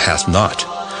whosoever hath not,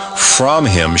 from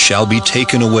him shall be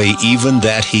taken away even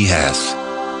that he hath.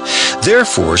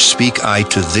 Therefore speak I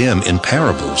to them in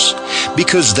parables,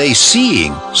 because they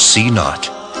seeing see not,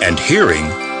 and hearing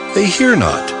they hear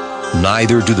not,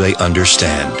 neither do they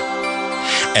understand.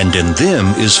 And in them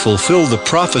is fulfilled the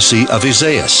prophecy of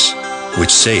Isaiah,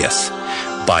 which saith,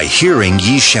 By hearing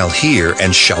ye shall hear,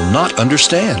 and shall not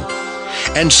understand,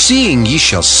 and seeing ye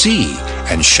shall see,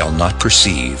 and shall not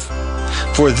perceive.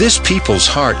 For this people's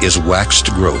heart is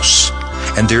waxed gross,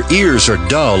 and their ears are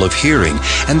dull of hearing,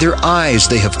 and their eyes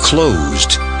they have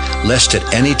closed, lest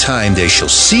at any time they shall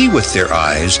see with their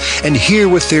eyes, and hear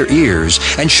with their ears,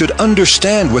 and should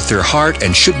understand with their heart,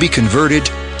 and should be converted,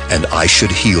 and I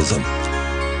should heal them.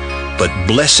 But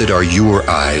blessed are your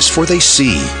eyes, for they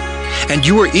see, and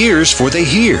your ears, for they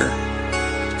hear.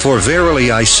 For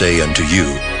verily I say unto you,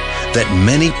 that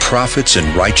many prophets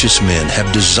and righteous men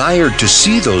have desired to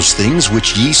see those things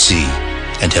which ye see,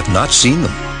 and have not seen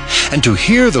them, and to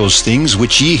hear those things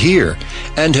which ye hear,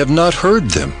 and have not heard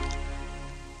them.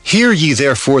 Hear ye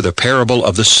therefore the parable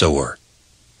of the sower.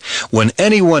 When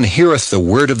anyone heareth the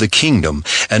word of the kingdom,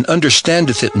 and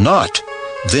understandeth it not,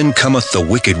 then cometh the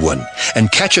wicked one,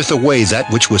 and catcheth away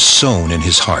that which was sown in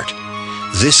his heart.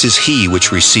 This is he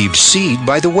which received seed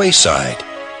by the wayside.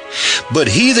 But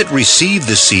he that received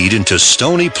the seed into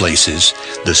stony places,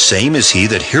 the same is he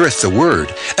that heareth the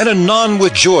word, and anon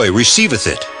with joy receiveth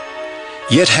it.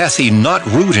 Yet hath he not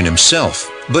root in himself,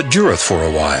 but dureth for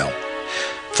a while.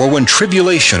 For when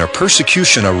tribulation or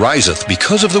persecution ariseth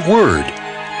because of the word,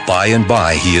 by and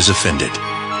by he is offended.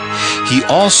 He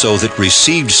also that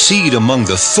received seed among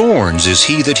the thorns is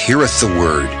he that heareth the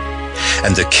word.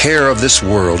 And the care of this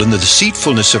world and the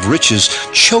deceitfulness of riches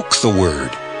choke the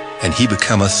word, and he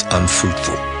becometh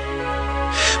unfruitful.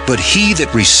 But he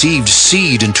that received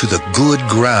seed into the good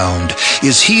ground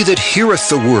is he that heareth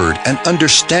the word, and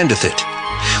understandeth it,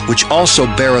 which also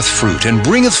beareth fruit, and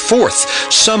bringeth forth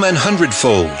some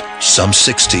 100-fold, some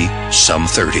 60, some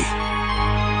 30.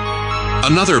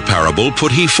 Another parable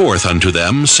put he forth unto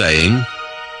them, saying,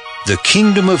 The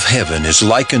kingdom of heaven is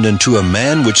likened unto a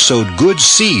man which sowed good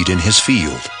seed in his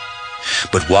field.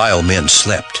 But while men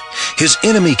slept, his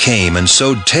enemy came and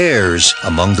sowed tares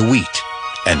among the wheat,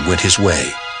 and went his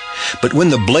way. But when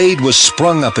the blade was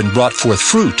sprung up and brought forth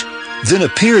fruit, then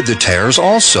appeared the tares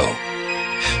also.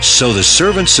 So the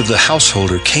servants of the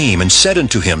householder came and said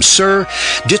unto him, Sir,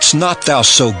 didst not thou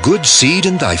sow good seed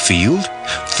in thy field?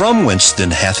 From whence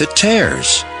then hath it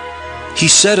tares? He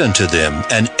said unto them,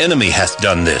 An enemy hath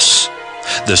done this.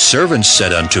 The servants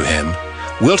said unto him,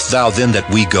 Wilt thou then that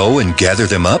we go and gather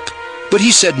them up? But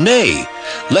he said, Nay,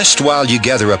 lest while ye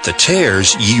gather up the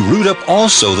tares, ye root up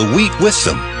also the wheat with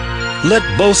them.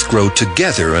 Let both grow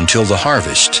together until the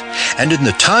harvest. And in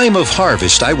the time of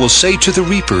harvest I will say to the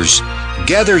reapers,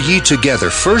 Gather ye together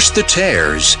first the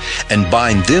tares, and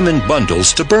bind them in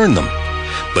bundles to burn them,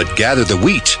 but gather the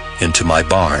wheat into my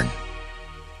barn.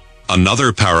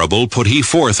 Another parable put he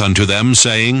forth unto them,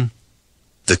 saying,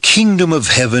 The kingdom of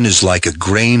heaven is like a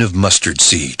grain of mustard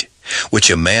seed, which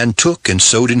a man took and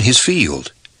sowed in his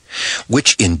field,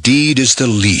 which indeed is the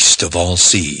least of all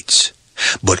seeds.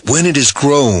 But when it is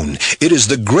grown, it is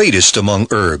the greatest among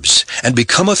herbs, and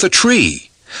becometh a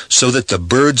tree, so that the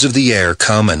birds of the air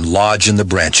come and lodge in the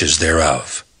branches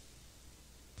thereof.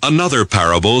 Another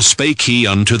parable spake he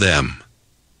unto them.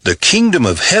 The kingdom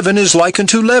of heaven is like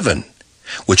unto leaven,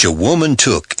 which a woman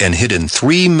took and hid in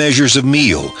 3 measures of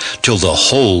meal, till the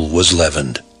whole was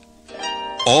leavened.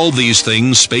 All these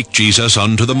things spake Jesus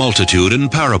unto the multitude in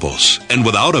parables, and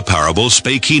without a parable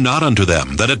spake he not unto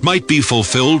them, that it might be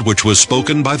fulfilled which was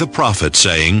spoken by the prophet,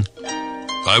 saying,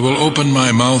 I will open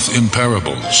my mouth in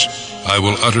parables. I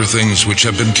will utter things which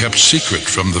have been kept secret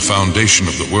from the foundation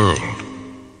of the world.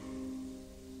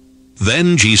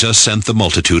 Then Jesus sent the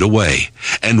multitude away,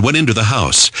 and went into the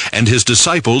house, and his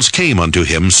disciples came unto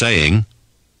him, saying,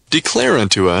 Declare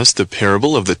unto us the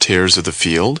parable of the tares of the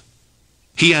field.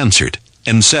 He answered,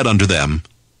 and said unto them,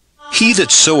 He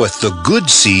that soweth the good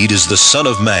seed is the Son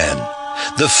of Man.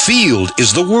 The field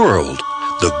is the world.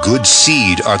 The good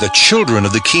seed are the children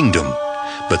of the kingdom,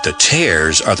 but the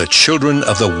tares are the children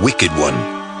of the wicked one.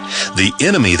 The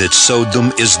enemy that sowed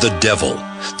them is the devil.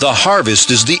 The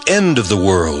harvest is the end of the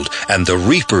world, and the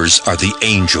reapers are the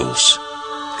angels.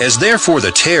 As therefore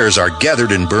the tares are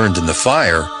gathered and burned in the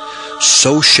fire,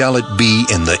 so shall it be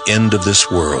in the end of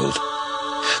this world.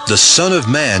 The Son of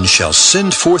Man shall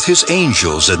send forth his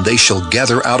angels, and they shall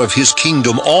gather out of his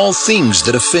kingdom all things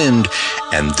that offend,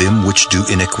 and them which do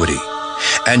iniquity,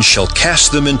 and shall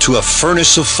cast them into a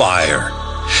furnace of fire.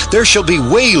 There shall be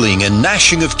wailing and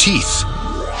gnashing of teeth.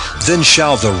 Then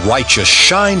shall the righteous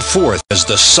shine forth as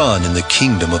the sun in the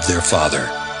kingdom of their Father.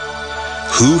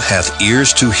 Who hath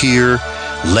ears to hear,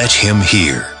 let him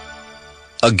hear.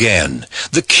 Again,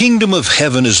 the kingdom of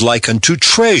heaven is like unto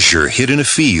treasure hid in a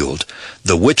field,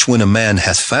 the which when a man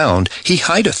hath found, he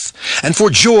hideth, and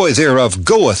for joy thereof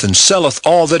goeth and selleth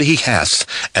all that he hath,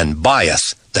 and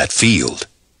buyeth that field.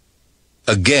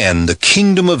 Again, the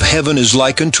kingdom of heaven is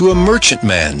like unto a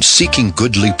merchantman seeking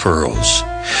goodly pearls,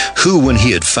 who, when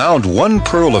he had found one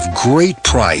pearl of great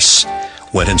price,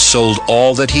 went and sold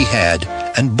all that he had,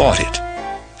 and bought it.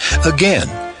 Again,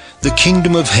 The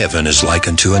kingdom of heaven is like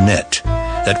unto a net,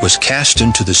 that was cast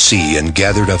into the sea, and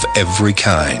gathered of every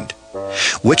kind,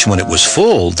 which when it was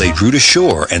full, they drew to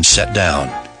shore, and set down,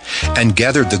 and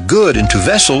gathered the good into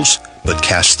vessels, but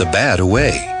cast the bad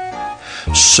away.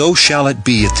 So shall it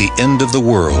be at the end of the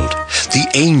world. The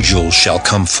angels shall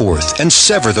come forth, and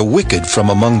sever the wicked from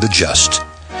among the just,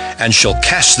 and shall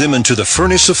cast them into the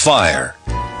furnace of fire.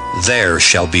 There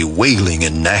shall be wailing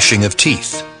and gnashing of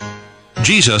teeth.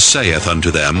 Jesus saith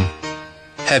unto them,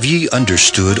 Have ye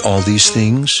understood all these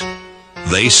things?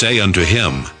 They say unto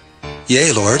him,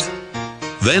 Yea, Lord.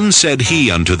 Then said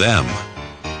he unto them,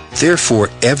 Therefore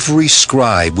every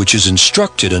scribe which is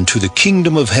instructed unto the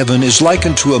kingdom of heaven is like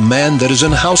unto a man that is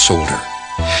an householder,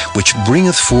 which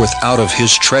bringeth forth out of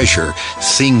his treasure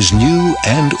things new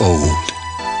and old.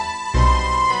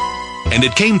 And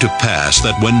it came to pass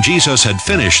that when Jesus had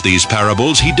finished these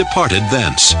parables, he departed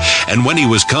thence. And when he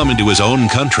was come into his own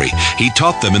country, he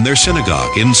taught them in their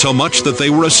synagogue, insomuch that they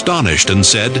were astonished, and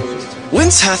said,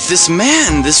 Whence hath this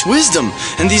man this wisdom,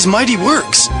 and these mighty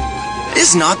works?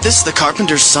 Is not this the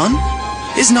carpenter's son?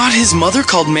 Is not his mother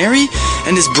called Mary,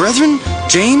 and his brethren,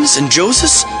 James and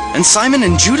Joseph, and Simon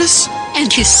and Judas?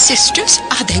 And his sisters,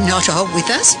 are they not all with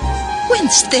us?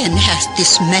 Whence then hath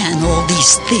this man all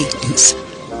these things?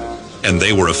 And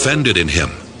they were offended in him.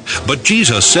 But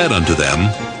Jesus said unto them,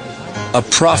 A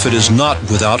prophet is not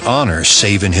without honor,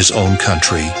 save in his own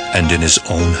country and in his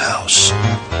own house.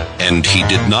 And he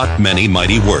did not many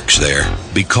mighty works there,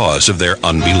 because of their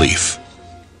unbelief.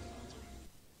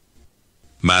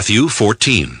 Matthew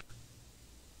 14.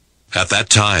 At that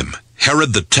time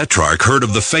Herod the Tetrarch heard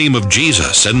of the fame of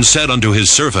Jesus, and said unto his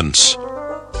servants,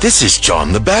 This is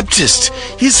John the Baptist.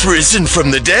 He is risen from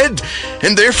the dead,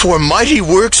 and therefore mighty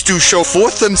works do show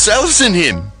forth themselves in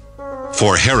him.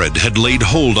 For Herod had laid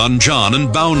hold on John,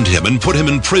 and bound him, and put him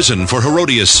in prison for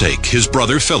Herodias' sake, his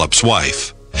brother Philip's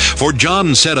wife. For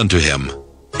John said unto him,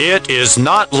 It is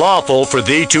not lawful for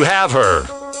thee to have her.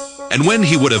 And when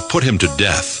he would have put him to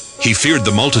death, he feared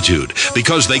the multitude,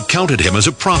 because they counted him as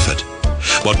a prophet.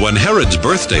 But when Herod's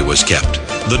birthday was kept,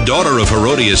 the daughter of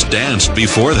Herodias danced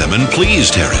before them, and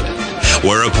pleased Herod.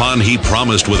 Whereupon he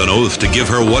promised with an oath to give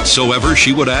her whatsoever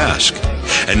she would ask.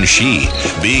 And she,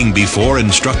 being before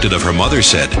instructed of her mother,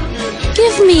 said,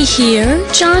 Give me here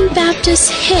John Baptist's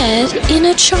head in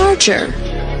a charger.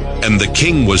 And the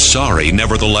king was sorry,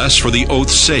 nevertheless, for the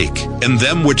oath's sake. And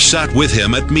them which sat with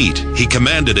him at meat, he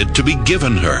commanded it to be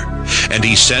given her. And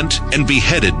he sent and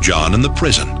beheaded John in the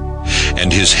prison.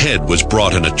 And his head was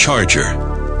brought in a charger,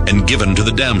 and given to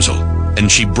the damsel,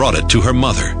 and she brought it to her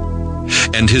mother.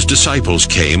 And his disciples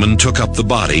came, and took up the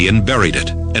body, and buried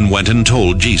it, and went and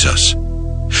told Jesus.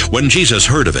 When Jesus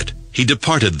heard of it, he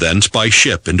departed thence by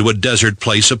ship into a desert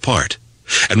place apart.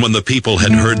 And when the people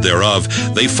had heard thereof,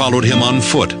 they followed him on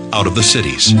foot out of the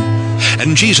cities.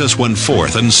 And Jesus went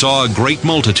forth, and saw a great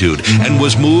multitude, and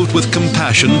was moved with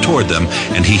compassion toward them,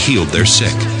 and he healed their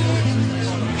sick.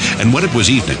 And when it was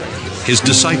evening, his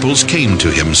disciples came to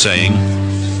him, saying,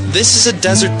 This is a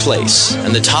desert place,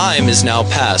 and the time is now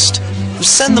past.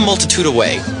 Send the multitude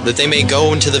away, that they may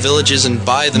go into the villages and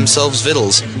buy themselves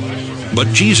victuals. But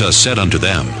Jesus said unto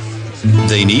them,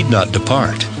 They need not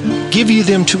depart. Give ye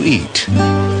them to eat.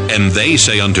 And they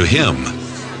say unto him,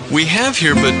 We have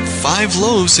here but 5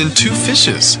 loaves and 2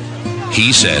 fishes.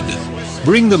 He said,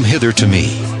 Bring them hither to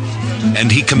me.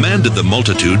 And he commanded the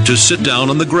multitude to sit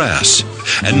down on the grass,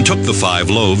 and took the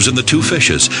 5 loaves and the 2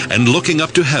 fishes, and looking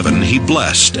up to heaven, he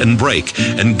blessed, and brake,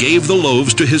 and gave the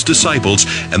loaves to his disciples,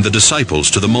 and the disciples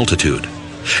to the multitude.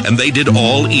 And they did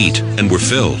all eat, and were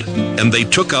filled. And they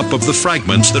took up of the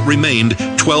fragments that remained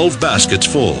 12 baskets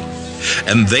full.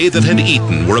 And they that had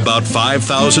eaten were about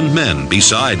 5,000 men,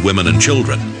 beside women and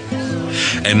children.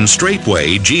 And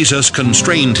straightway Jesus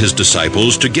constrained his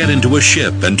disciples to get into a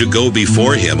ship, and to go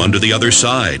before him unto the other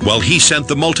side, while he sent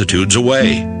the multitudes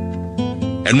away.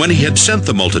 And when he had sent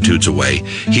the multitudes away,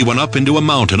 he went up into a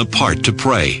mountain apart to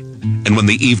pray. And when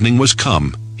the evening was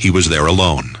come, he was there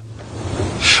alone.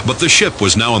 But the ship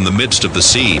was now in the midst of the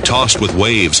sea, tossed with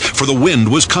waves, for the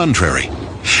wind was contrary.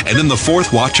 And in the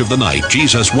 4th watch of the night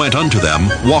Jesus went unto them,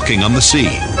 walking on the sea.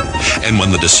 And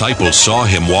when the disciples saw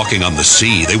him walking on the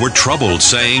sea, they were troubled,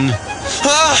 saying,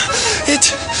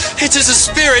 It is a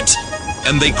spirit!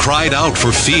 And they cried out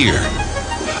for fear.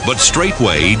 But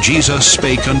straightway Jesus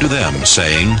spake unto them,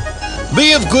 saying,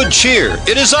 Be of good cheer,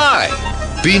 it is I.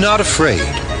 Be not afraid.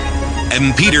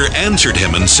 And Peter answered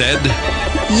him and said,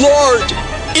 Lord,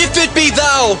 if it be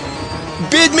thou,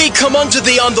 bid me come unto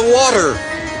thee on the water.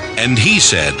 And he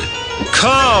said,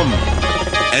 Come.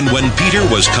 And when Peter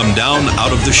was come down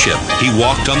out of the ship, he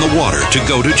walked on the water to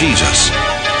go to Jesus.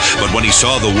 But when he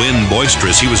saw the wind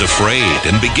boisterous, he was afraid,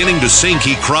 and beginning to sink,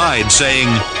 he cried, saying,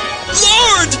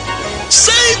 Lord,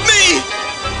 save me!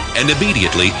 And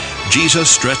immediately Jesus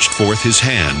stretched forth his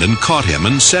hand, and caught him,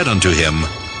 and said unto him,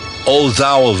 O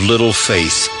thou of little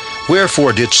faith,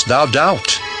 wherefore didst thou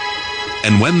doubt?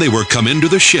 And when they were come into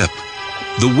the ship,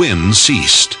 the wind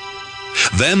ceased.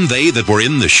 Then they that were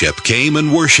in the ship came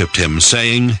and worshipped him,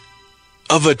 saying,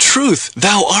 Of a truth,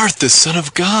 thou art the Son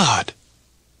of God.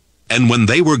 And when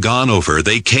they were gone over,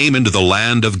 they came into the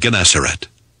land of Gennesaret.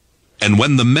 And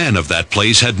when the men of that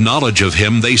place had knowledge of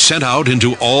him, they sent out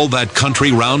into all that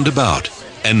country round about,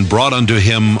 and brought unto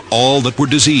him all that were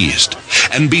diseased,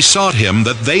 and besought him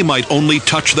that they might only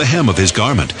touch the hem of his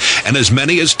garment, and as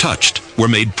many as touched were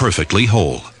made perfectly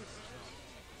whole.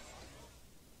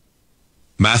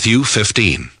 Matthew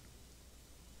 15.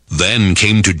 Then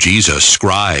came to Jesus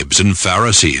scribes and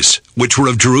Pharisees, which were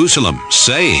of Jerusalem,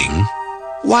 saying,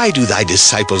 Why do thy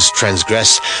disciples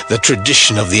transgress the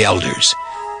tradition of the elders?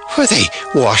 For they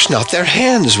wash not their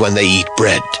hands when they eat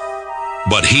bread.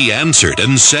 But he answered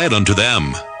and said unto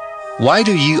them, Why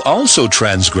do ye also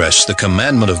transgress the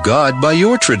commandment of God by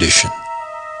your tradition?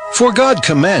 For God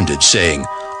commanded, saying,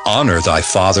 Honor thy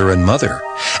father and mother,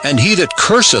 and he that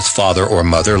curseth father or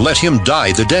mother, let him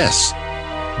die the death.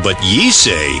 But ye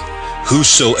say,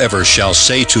 Whosoever shall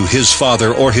say to his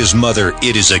father or his mother,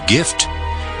 It is a gift,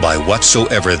 by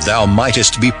whatsoever thou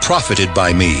mightest be profited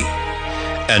by me,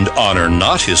 and honor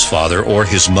not his father or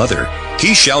his mother,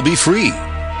 he shall be free.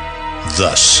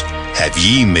 Thus have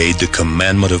ye made the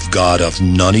commandment of God of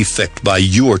none effect by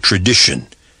your tradition.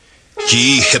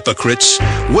 Ye hypocrites,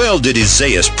 well did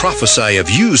Isaiah prophesy of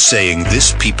you, saying,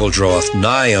 This people draweth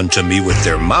nigh unto me with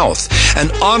their mouth, and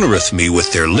honoreth me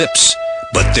with their lips,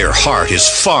 but their heart is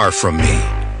far from me.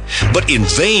 But in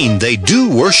vain they do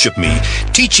worship me,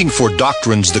 teaching for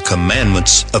doctrines the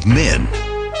commandments of men.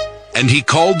 And he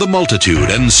called the multitude,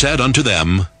 and said unto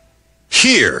them,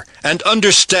 Hear and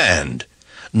understand.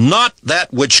 Not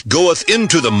that which goeth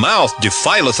into the mouth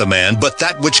defileth a man, but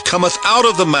that which cometh out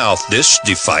of the mouth, this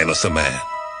defileth a man.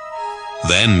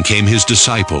 Then came his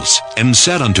disciples, and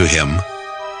said unto him,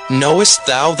 Knowest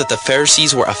thou that the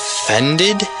Pharisees were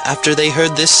offended after they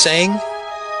heard this saying?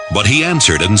 But he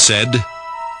answered and said,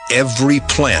 Every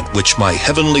plant which my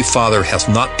heavenly Father hath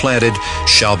not planted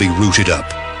shall be rooted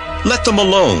up. Let them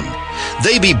alone.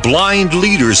 They be blind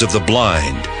leaders of the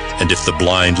blind, and if the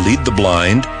blind lead the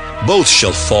blind, both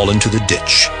shall fall into the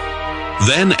ditch.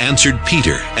 Then answered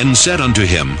Peter, and said unto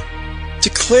him,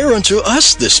 Declare unto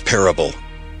us this parable.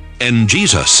 And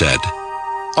Jesus said,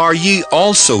 Are ye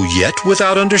also yet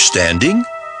without understanding?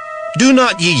 Do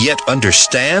not ye yet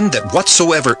understand that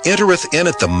whatsoever entereth in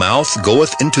at the mouth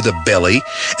goeth into the belly,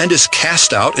 and is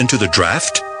cast out into the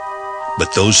draught?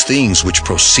 But those things which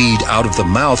proceed out of the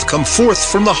mouth come forth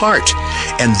from the heart,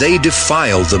 and they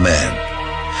defile the man.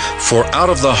 For out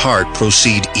of the heart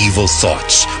proceed evil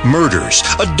thoughts, murders,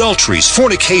 adulteries,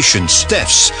 fornications,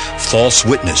 thefts, false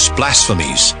witness,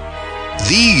 blasphemies.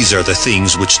 These are the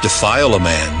things which defile a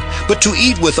man, but to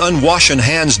eat with unwashen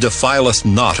hands defileth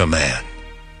not a man.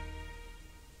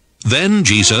 Then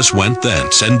Jesus went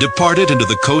thence, and departed into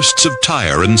the coasts of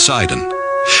Tyre and Sidon.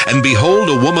 And behold,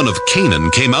 a woman of Canaan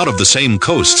came out of the same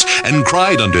coasts, and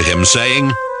cried unto him,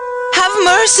 saying, Have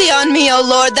mercy on me, O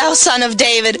Lord, thou Son of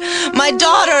David. My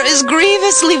daughter is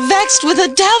grievously vexed with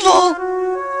a devil.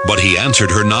 But he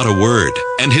answered her not a word.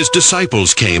 And his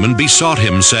disciples came and besought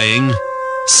him, saying,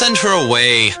 Send her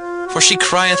away, for she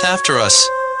crieth after us.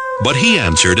 But he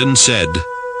answered and said,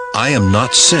 I am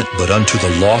not sent but unto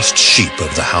the lost sheep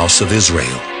of the house of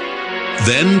Israel.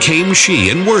 Then came she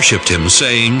and worshipped him,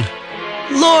 saying,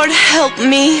 Lord, help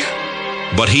me.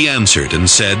 But he answered and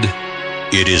said,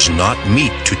 It is not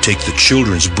meet to take the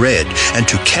children's bread and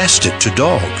to cast it to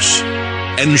dogs.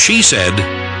 And she said,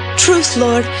 Truth,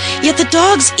 Lord, yet the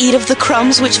dogs eat of the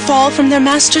crumbs which fall from their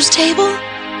master's table.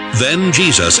 Then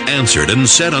Jesus answered and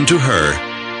said unto her,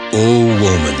 O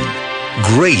woman,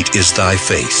 great is thy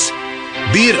faith.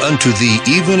 Be it unto thee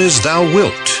even as thou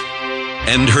wilt.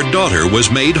 And her daughter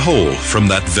was made whole from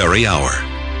that very hour.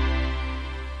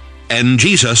 And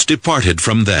Jesus departed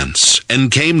from thence,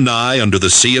 and came nigh unto the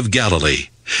Sea of Galilee,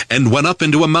 and went up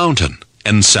into a mountain,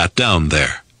 and sat down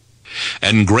there.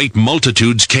 And great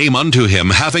multitudes came unto him,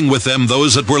 having with them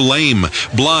those that were lame,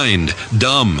 blind,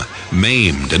 dumb,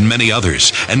 maimed, and many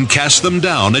others, and cast them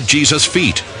down at Jesus'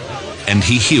 feet. And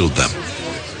he healed them.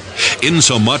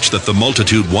 Insomuch that the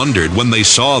multitude wondered when they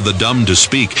saw the dumb to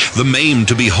speak, the maimed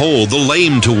to be whole, the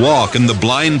lame to walk, and the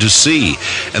blind to see,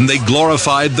 and they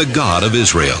glorified the God of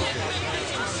Israel.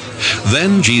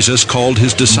 Then Jesus called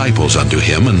his disciples unto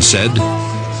him, and said,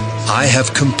 I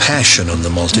have compassion on the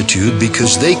multitude,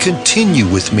 because they continue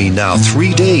with me now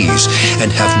 3 days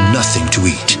and have nothing to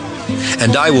eat.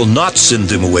 And I will not send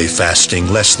them away fasting,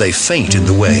 lest they faint in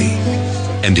the way.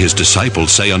 And his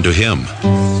disciples say unto him,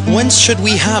 Whence should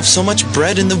we have so much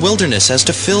bread in the wilderness as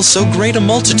to fill so great a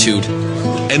multitude?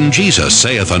 And Jesus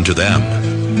saith unto them,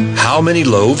 How many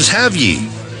loaves have ye?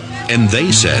 And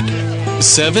they said,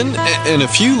 7, and a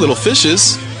few little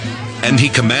fishes. And he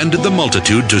commanded the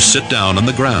multitude to sit down on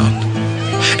the ground.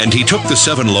 And he took the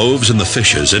 7 loaves and the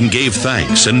fishes, and gave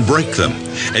thanks, and brake them,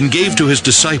 and gave to his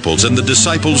disciples, and the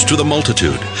disciples to the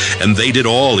multitude. And they did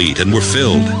all eat, and were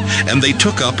filled. And they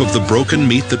took up of the broken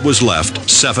meat that was left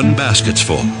 7 baskets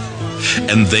full.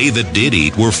 And they that did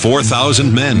eat were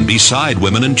 4,000 men, beside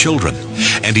women and children.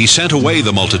 And he sent away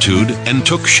the multitude, and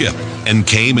took ship, and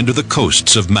came into the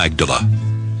coasts of Magdala.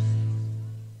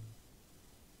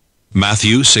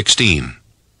 Matthew 16.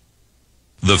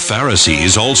 The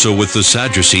Pharisees also with the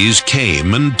Sadducees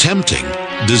came, and tempting,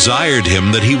 desired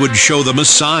him that he would show them a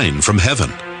sign from heaven.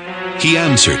 He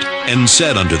answered, and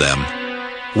said unto them,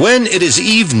 When it is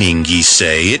evening, ye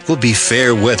say, it will be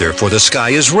fair weather, for the sky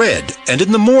is red. And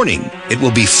in the morning it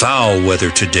will be foul weather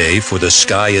today, for the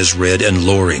sky is red and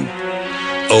lowering.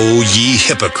 O ye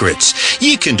hypocrites,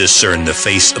 ye can discern the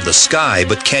face of the sky,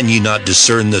 but can ye not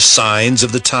discern the signs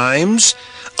of the times?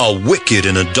 A wicked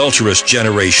and adulterous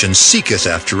generation seeketh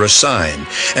after a sign,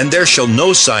 and there shall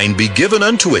no sign be given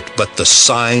unto it, but the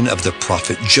sign of the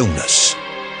prophet Jonas.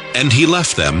 And he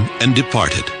left them, and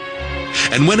departed.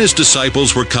 And when his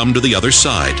disciples were come to the other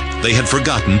side, they had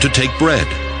forgotten to take bread.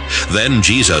 Then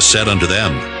Jesus said unto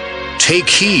them, Take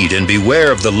heed, and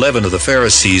beware of the leaven of the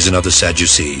Pharisees and of the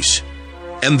Sadducees.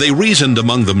 And they reasoned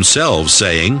among themselves,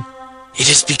 saying, It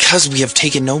is because we have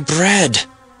taken no bread.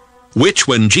 Which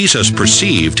when Jesus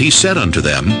perceived, he said unto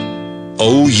them,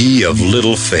 O ye of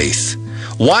little faith,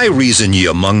 why reason ye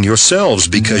among yourselves,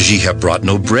 because ye have brought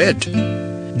no bread?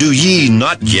 Do ye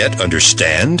not yet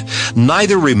understand,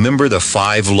 neither remember the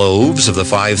 5 loaves of the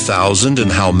 5,000, and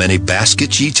how many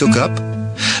baskets ye took up?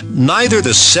 Neither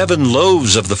the 7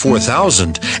 loaves of the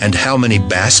 4,000, and how many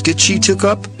baskets ye took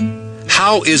up?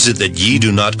 How is it that ye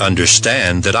do not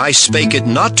understand that I spake it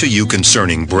not to you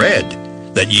concerning bread,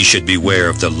 that ye should beware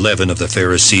of the leaven of the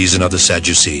Pharisees and of the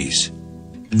Sadducees?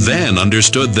 Then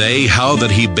understood they how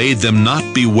that he bade them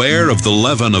not beware of the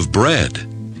leaven of bread,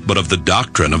 but of the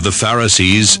doctrine of the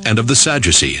Pharisees and of the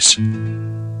Sadducees.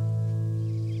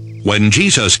 When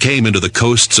Jesus came into the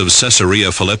coasts of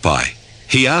Caesarea Philippi,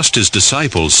 he asked his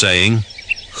disciples, saying,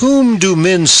 Whom do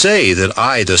men say that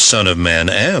I, the Son of Man,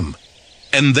 am?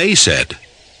 And they said,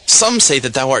 Some say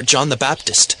that thou art John the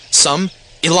Baptist, some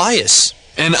Elias,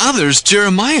 and others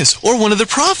Jeremias, or one of the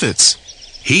prophets.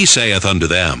 He saith unto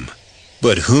them,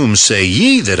 But whom say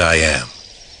ye that I am?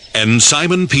 And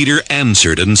Simon Peter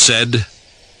answered and said,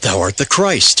 Thou art the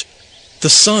Christ, the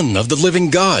Son of the living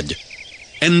God.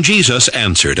 And Jesus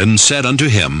answered and said unto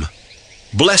him,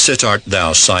 Blessed art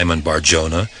thou, Simon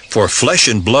Bar-Jonah, for flesh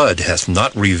and blood hath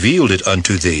not revealed it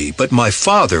unto thee, but my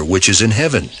Father which is in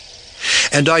heaven.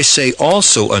 And I say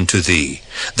also unto thee,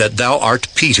 that thou art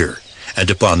Peter, and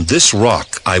upon this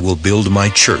rock I will build my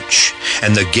church,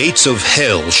 and the gates of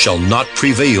hell shall not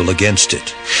prevail against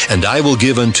it. And I will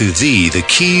give unto thee the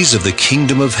keys of the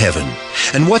kingdom of heaven.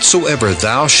 And whatsoever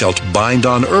thou shalt bind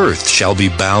on earth shall be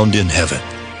bound in heaven.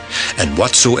 And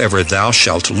whatsoever thou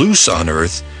shalt loose on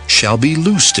earth shall be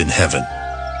loosed in heaven.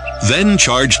 Then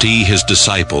charged he his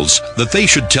disciples that they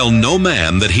should tell no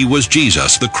man that he was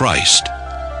Jesus the Christ.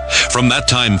 From that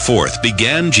time forth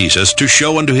began Jesus to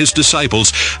show unto his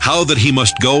disciples how that he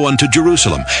must go unto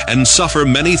Jerusalem, and suffer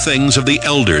many things of the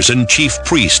elders and chief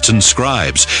priests and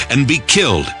scribes, and be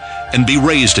killed, and be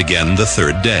raised again the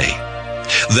 3rd day.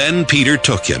 Then Peter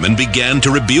took him, and began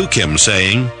to rebuke him,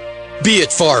 saying, Be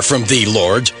it far from thee,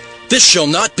 Lord. This shall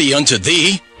not be unto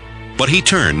thee. But he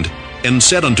turned, and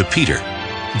said unto Peter,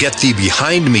 Get thee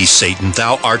behind me, Satan,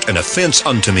 thou art an offense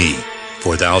unto me.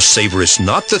 For thou savorest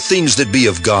not the things that be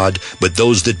of God, but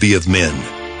those that be of men.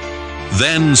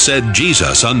 Then said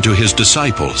Jesus unto his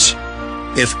disciples,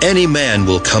 If any man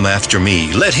will come after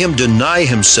me, let him deny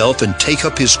himself, and take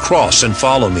up his cross, and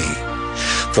follow me.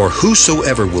 For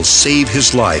whosoever will save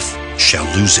his life shall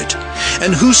lose it,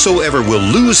 and whosoever will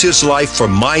lose his life for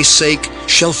my sake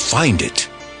shall find it.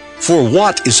 For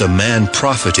what is a man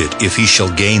profited if he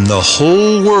shall gain the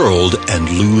whole world and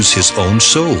lose his own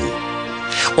soul?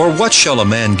 Or what shall a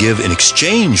man give in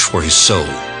exchange for his soul?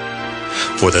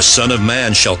 For the Son of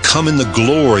Man shall come in the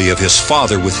glory of his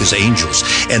Father with his angels,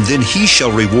 and then he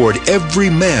shall reward every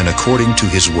man according to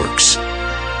his works.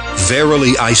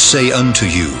 Verily I say unto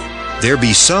you, there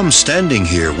be some standing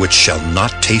here which shall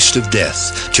not taste of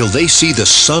death, till they see the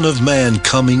Son of Man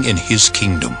coming in his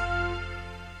kingdom.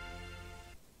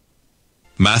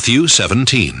 Matthew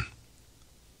 17.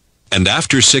 And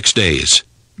after 6 days,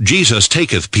 Jesus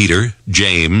taketh Peter,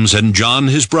 James, and John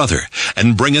his brother,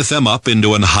 and bringeth them up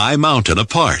into an high mountain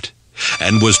apart,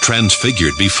 and was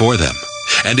transfigured before them.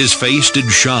 And his face did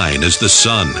shine as the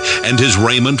sun, and his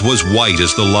raiment was white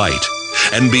as the light.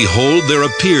 And behold, there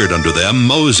appeared unto them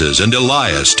Moses and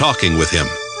Elias talking with him.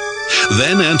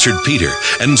 Then answered Peter,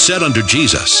 and said unto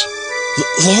Jesus,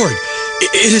 Lord,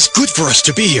 it is good for us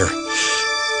to be here.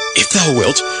 If thou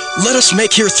wilt, let us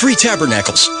make here 3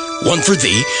 tabernacles, one for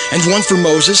thee, and one for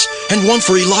Moses, and one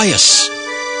for Elias.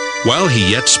 While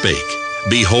he yet spake,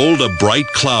 behold, a bright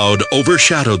cloud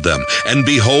overshadowed them, and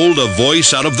behold, a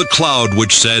voice out of the cloud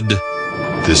which said,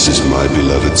 This is my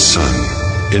beloved Son,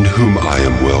 in whom I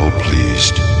am well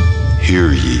pleased.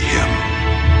 Hear ye him.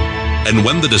 And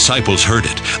when the disciples heard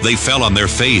it, they fell on their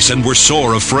face and were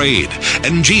sore afraid.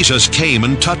 And Jesus came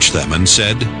and touched them, and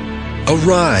said,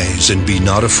 Arise, and be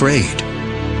not afraid.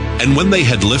 And when they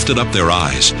had lifted up their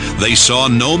eyes, they saw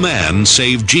no man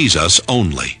save Jesus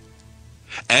only.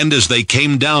 And as they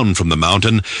came down from the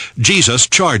mountain, Jesus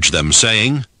charged them,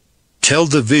 saying, Tell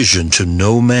the vision to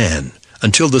no man,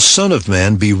 until the Son of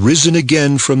Man be risen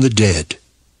again from the dead.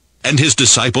 And his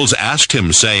disciples asked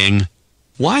him, saying,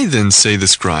 Why then say the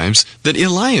scribes that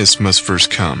Elias must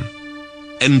first come?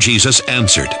 And Jesus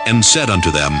answered and said unto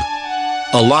them,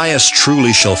 Elias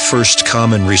truly shall first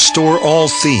come and restore all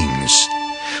things.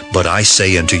 But I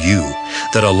say unto you,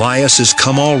 that Elias is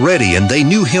come already, and they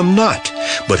knew him not,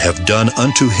 but have done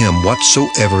unto him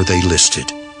whatsoever they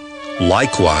listed.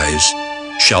 Likewise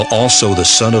shall also the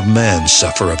Son of Man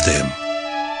suffer of them.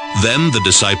 Then the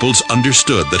disciples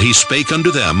understood that he spake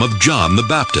unto them of John the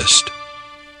Baptist.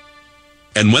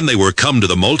 And when they were come to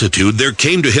the multitude, there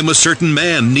came to him a certain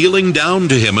man, kneeling down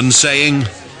to him, and saying,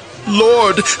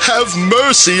 Lord, have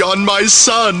mercy on my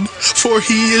son, for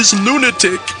he is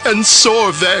lunatic and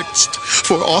sore vexed.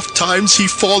 For oft times he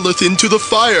falleth into the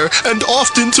fire, and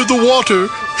oft into the water.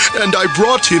 And I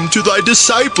brought him to thy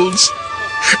disciples,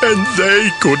 and they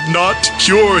could not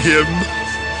cure him.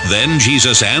 Then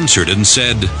Jesus answered and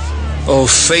said, O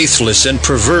faithless and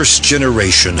perverse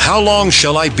generation, how long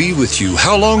shall I be with you?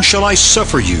 How long shall I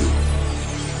suffer you?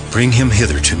 Bring him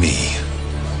hither to me.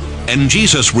 And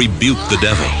Jesus rebuked the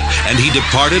devil, and he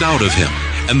departed out of him,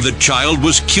 and the child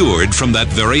was cured from that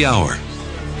very hour.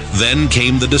 Then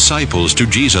came the disciples to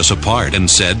Jesus apart, and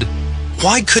said,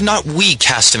 Why could not we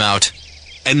cast him out?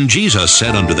 And Jesus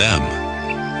said unto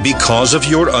them, Because of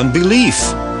your unbelief.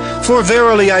 For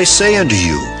verily I say unto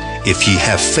you, if ye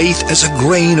have faith as a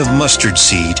grain of mustard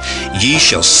seed, ye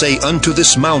shall say unto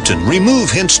this mountain,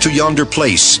 Remove hence to yonder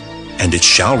place, and it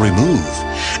shall remove,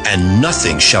 and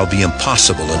nothing shall be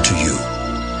impossible unto you.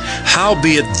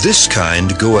 Howbeit this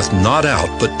kind goeth not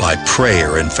out but by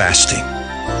prayer and fasting.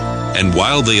 And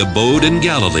while they abode in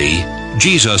Galilee,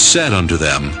 Jesus said unto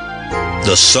them,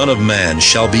 The Son of Man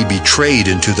shall be betrayed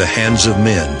into the hands of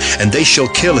men, and they shall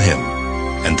kill him,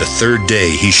 and the 3rd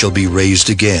day he shall be raised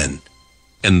again.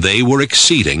 And they were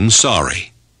exceeding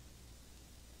sorry.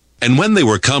 And when they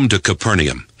were come to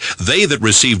Capernaum, they that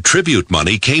received tribute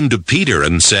money came to Peter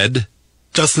and said,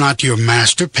 Doth not your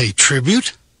master pay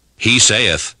tribute? He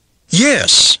saith,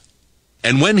 Yes.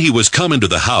 And when he was come into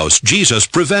the house, Jesus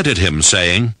prevented him,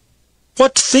 saying,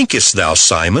 What thinkest thou,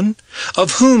 Simon?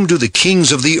 Of whom do the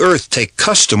kings of the earth take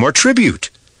custom or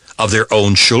tribute? Of their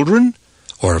own children,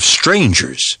 or of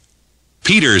strangers?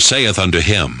 Peter saith unto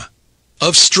him,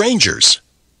 Of strangers.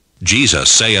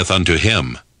 Jesus saith unto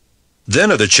him,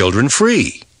 Then are the children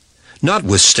free.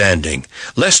 Notwithstanding,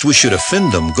 lest we should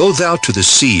offend them, go thou to the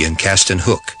sea and cast an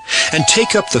hook, and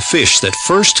take up the fish that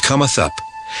first cometh up.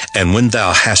 And when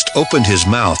thou hast opened his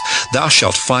mouth, thou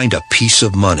shalt find a piece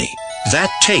of money. That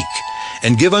take,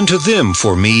 and give unto them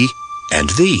for me and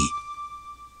thee.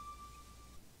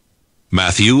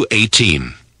 Matthew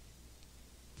 18.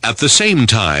 At the same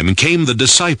time came the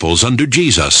disciples unto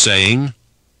Jesus, saying,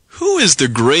 Who is the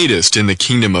greatest in the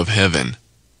kingdom of heaven?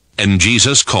 And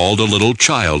Jesus called a little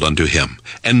child unto him,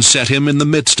 and set him in the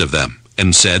midst of them,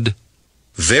 and said,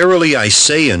 Verily I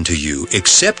say unto you,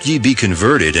 except ye be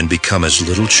converted and become as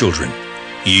little children,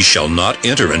 ye shall not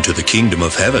enter into the kingdom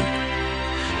of heaven.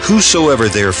 Whosoever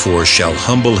therefore shall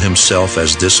humble himself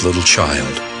as this little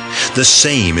child, the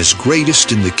same is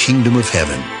greatest in the kingdom of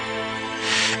heaven.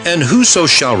 And whoso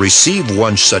shall receive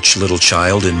one such little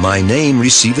child in my name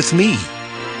receiveth me.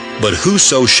 But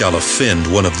whoso shall offend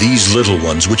one of these little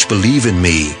ones which believe in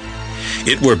me,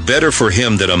 It were better for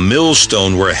him that a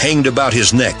millstone were hanged about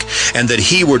his neck, and that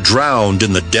he were drowned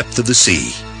in the depth of the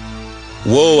sea.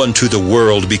 Woe unto the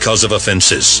world because of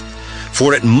offenses!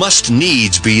 For it must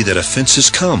needs be that offenses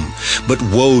come, but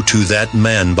woe to that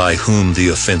man by whom the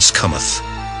offense cometh.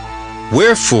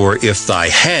 Wherefore, if thy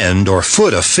hand or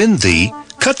foot offend thee,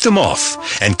 cut them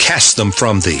off, and cast them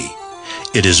from thee.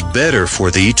 It is better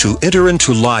for thee to enter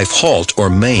into life halt or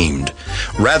maimed,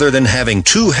 rather than having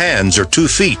 2 hands or 2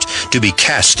 feet to be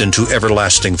cast into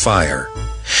everlasting fire.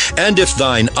 And if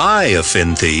thine eye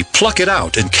offend thee, pluck it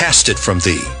out and cast it from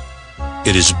thee.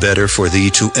 It is better for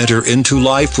thee to enter into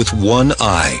life with 1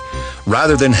 eye,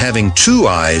 rather than having 2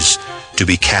 eyes to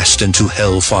be cast into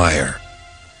hell fire.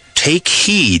 Take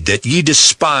heed that ye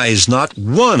despise not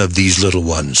one of these little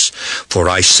ones. For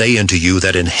I say unto you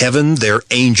that in heaven their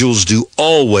angels do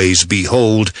always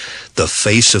behold the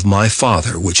face of my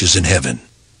Father which is in heaven.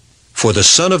 For the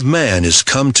Son of Man is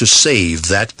come to save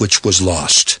that which was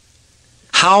lost.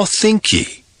 How think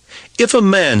ye? If a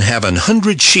man have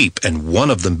 100 sheep, and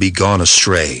one of them be gone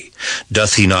astray,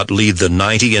 doth he not leave the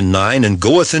 99 and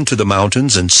goeth into the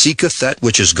mountains, and seeketh that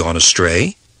which is gone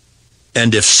astray?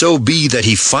 And if so be that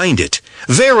he find it,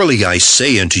 verily I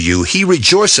say unto you, he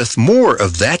rejoiceth more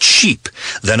of that sheep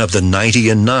than of the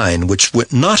 99 which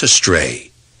went not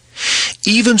astray.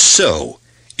 Even so,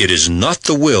 it is not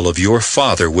the will of your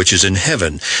Father which is in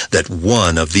heaven that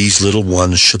one of these little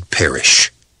ones should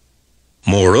perish.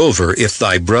 Moreover, if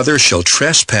thy brother shall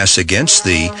trespass against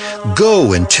thee,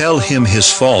 go and tell him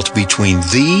his fault between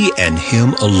thee and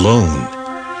him alone.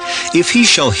 If he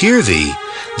shall hear thee,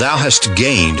 thou hast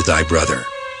gained thy brother.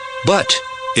 But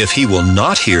if he will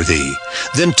not hear thee,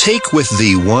 then take with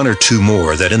thee 1 or 2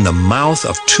 more, that in the mouth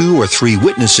of 2 or 3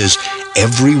 witnesses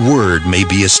every word may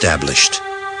be established.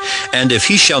 And if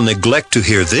he shall neglect to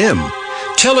hear them,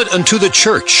 tell it unto the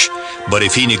church. But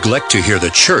if he neglect to hear the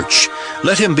church,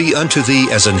 let him be unto thee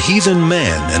as an heathen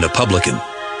man and a publican.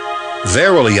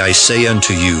 Verily I say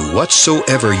unto you,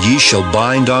 whatsoever ye shall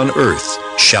bind on earth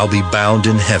shall be bound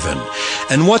in heaven,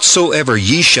 and whatsoever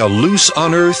ye shall loose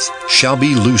on earth shall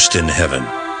be loosed in heaven.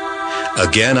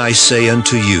 Again I say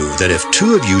unto you, that if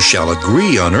 2 of you shall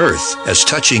agree on earth as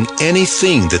touching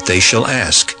anything that they shall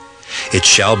ask, it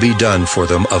shall be done for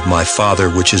them of my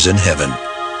Father which is in heaven.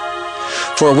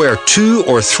 For where 2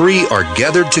 or 3 are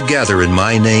gathered together in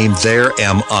my name, there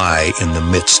am I in the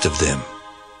midst of them.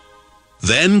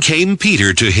 Then came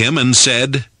Peter to him and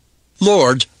said,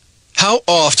 Lord, how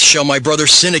oft shall my brother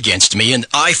sin against me, and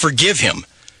I forgive him?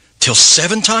 Till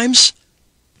 7 times?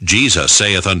 Jesus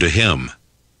saith unto him,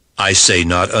 I say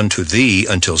not unto thee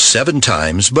until 7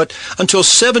 times, but until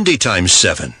 70 times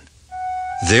 7.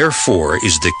 Therefore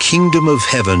is the kingdom of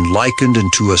heaven likened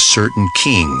unto a certain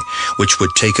king, which would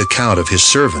take account of his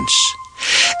servants.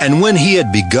 And when he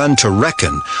had begun to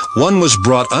reckon, one was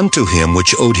brought unto him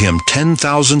which owed him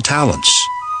 10,000 talents.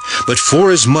 But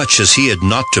forasmuch as he had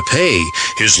not to pay,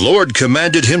 his Lord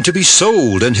commanded him to be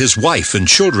sold, and his wife and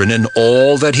children, and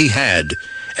all that he had,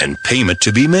 and payment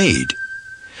to be made.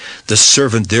 The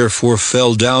servant therefore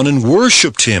fell down and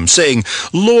worshipped him, saying,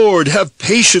 Lord, have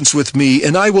patience with me,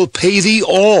 and I will pay thee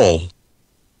all.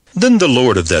 Then the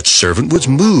Lord of that servant was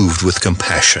moved with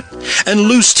compassion, and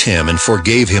loosed him, and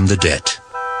forgave him the debt.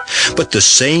 But the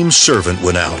same servant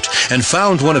went out, and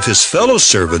found one of his fellow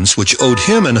servants, which owed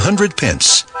him 100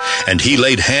 pence. And he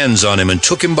laid hands on him, and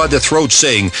took him by the throat,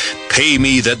 saying, Pay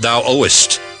me that thou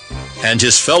owest. And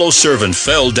his fellow servant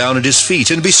fell down at his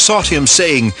feet, and besought him,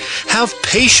 saying, Have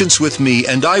patience with me,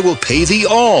 and I will pay thee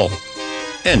all.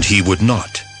 And he would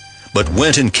not, but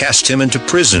went and cast him into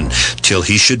prison, till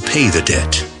he should pay the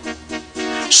debt.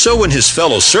 So when his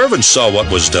fellow servants saw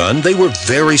what was done, they were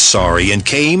very sorry, and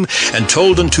came and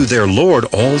told unto their Lord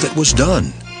all that was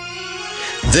done.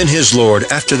 Then his Lord,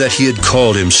 after that he had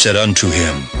called him, said unto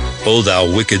him, O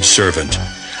thou wicked servant,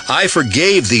 I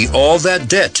forgave thee all that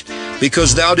debt,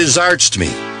 because thou desiredst me.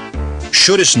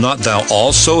 Shouldest not thou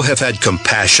also have had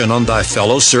compassion on thy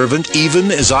fellow servant, even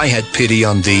as I had pity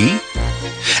on thee?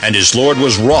 And his Lord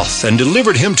was wroth, and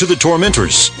delivered him to the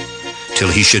tormentors, till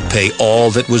he should pay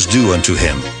all that was due unto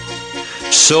him.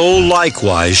 So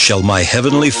likewise shall my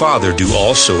heavenly Father do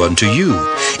also unto you,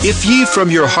 if ye from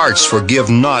your hearts forgive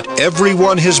not every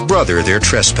one his brother their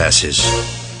trespasses.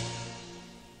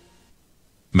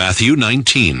 Matthew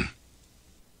 19.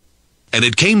 And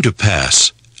it came to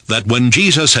pass, that when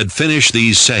Jesus had finished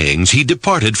these sayings, he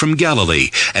departed from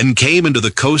Galilee, and came into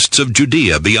the coasts of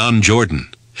Judea beyond Jordan.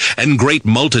 And great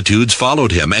multitudes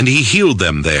followed him, and he healed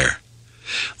them there.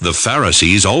 The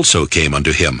Pharisees also came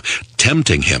unto him,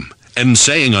 tempting him, and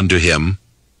saying unto him,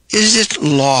 Is it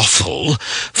lawful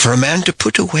for a man to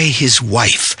put away his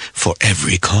wife for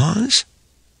every cause?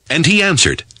 And he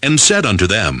answered and said unto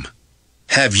them,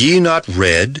 Have ye not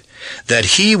read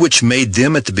that he which made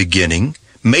them at the beginning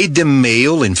made them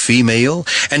male and female,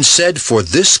 and said, For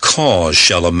this cause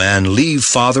shall a man leave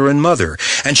father and mother,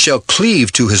 and shall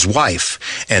cleave to his wife,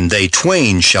 and they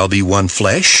twain shall be one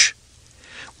flesh?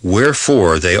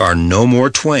 Wherefore they are no more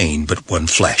twain, but one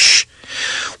flesh.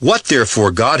 What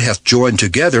therefore God hath joined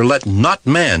together, let not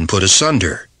man put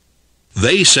asunder.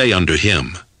 They say unto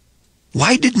him,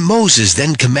 Why did Moses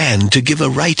then command to give a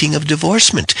writing of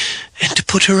divorcement, and to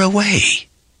put her away?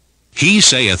 He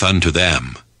saith unto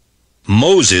them,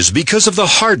 Moses, because of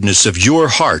the hardness of your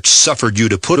hearts, suffered you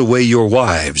to put away your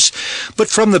wives. But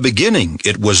from the beginning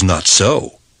it was not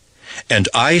so. And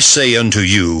I say unto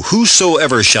you,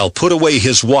 whosoever shall put away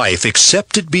his wife,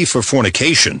 except it be for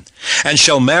fornication, and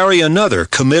shall marry another,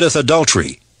 committeth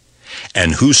adultery.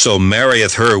 And whoso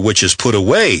marrieth her which is put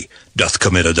away, doth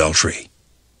commit adultery.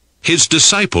 His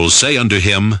disciples say unto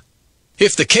him,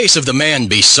 If the case of the man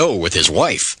be so with his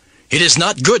wife, it is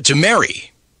not good to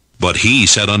marry. But he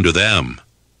said unto them,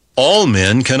 All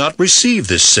men cannot receive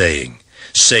this saying,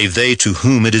 save they to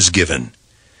whom it is given.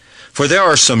 For there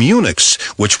are some eunuchs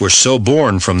which were so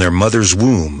born from their mother's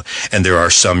womb, and there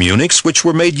are some eunuchs which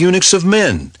were made eunuchs of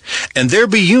men, and there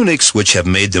be eunuchs which have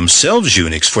made themselves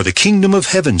eunuchs for the kingdom of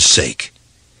heaven's sake.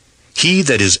 He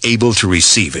that is able to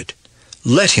receive it,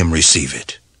 let him receive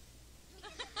it.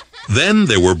 Then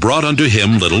there were brought unto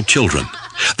him little children,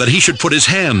 that he should put his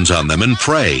hands on them and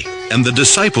pray. And the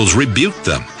disciples rebuked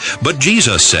them. But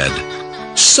Jesus said,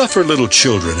 Suffer little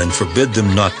children, and forbid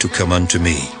them not to come unto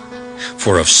me,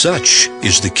 for of such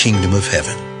is the kingdom of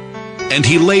heaven. And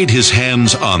he laid his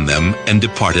hands on them, and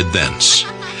departed thence.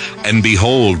 And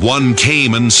behold, one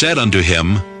came and said unto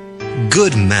him,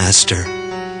 Good Master,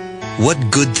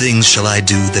 what good things shall I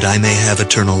do that I may have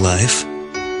eternal life?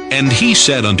 And he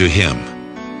said unto him,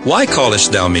 Why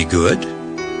callest thou me good?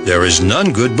 There is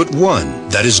none good but one,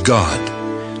 that is God.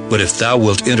 But if thou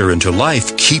wilt enter into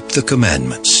life, keep the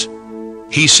commandments.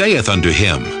 He saith unto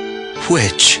him,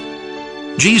 Which?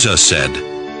 Jesus said,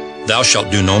 Thou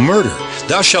shalt do no murder.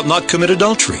 Thou shalt not commit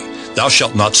adultery. Thou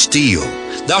shalt not steal.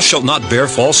 Thou shalt not bear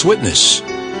false witness.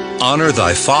 Honor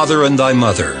thy father and thy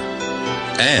mother.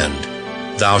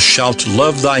 And thou shalt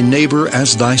love thy neighbor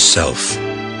as thyself.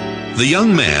 The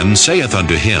young man saith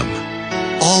unto him,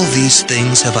 All these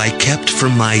things have I kept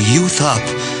from my youth up.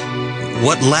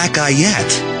 What lack I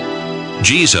yet?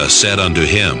 Jesus said unto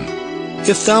him,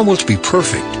 If thou wilt be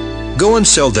perfect, go and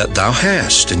sell that thou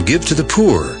hast, and give to the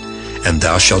poor, and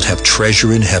thou shalt have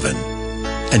treasure in heaven.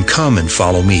 And come and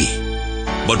follow me.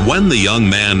 But when the young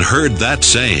man heard that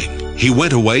saying, he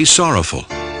went away sorrowful,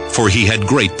 for he had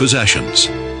great possessions.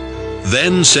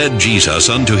 Then said Jesus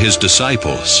unto his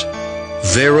disciples,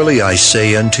 Verily I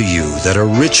say unto you, that a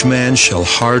rich man shall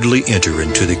hardly enter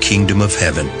into the kingdom of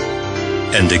heaven.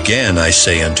 And again I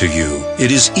say unto you,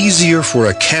 it is easier for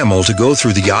a camel to go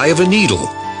through the eye of a needle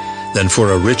than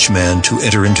for a rich man to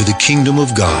enter into the kingdom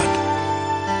of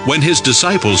God. When his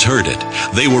disciples heard it,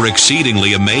 they were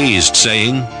exceedingly amazed,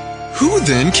 saying, Who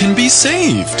then can be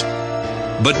saved?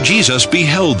 But Jesus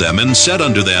beheld them and said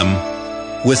unto them,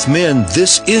 With men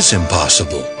this is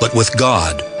impossible, but with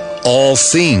God all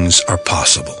things are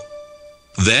possible.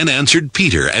 Then answered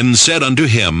Peter and said unto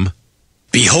him,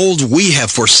 Behold, we have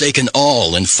forsaken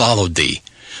all and followed thee.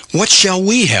 What shall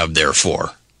we have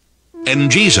therefore?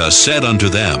 And Jesus said unto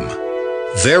them,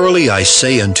 Verily I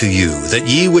say unto you, that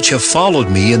ye which have followed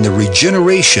me in the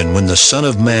regeneration when the Son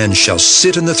of Man shall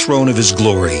sit in the throne of his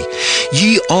glory,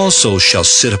 ye also shall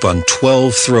sit upon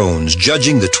 12 thrones,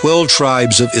 judging the 12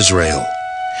 tribes of Israel.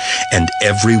 And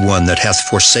every one that hath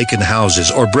forsaken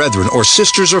houses, or brethren, or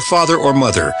sisters, or father, or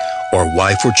mother, or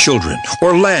wife, or children,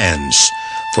 or lands,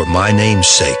 for my name's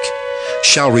sake,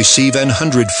 shall receive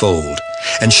 100-fold,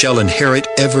 and shall inherit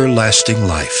everlasting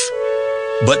life.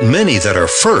 But many that are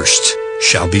first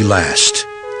shall be last,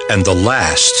 and the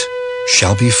last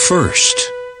shall be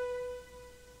first.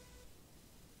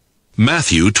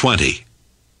 Matthew 20.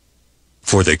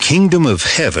 For the kingdom of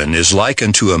heaven is like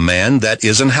unto a man that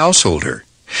is an householder,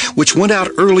 which went out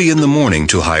early in the morning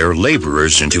to hire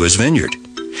laborers into his vineyard.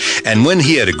 And when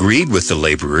he had agreed with the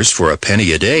laborers for a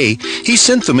penny a day, he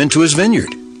sent them into his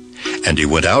vineyard. And he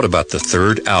went out about the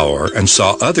 3rd hour, and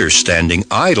saw others standing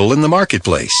idle in the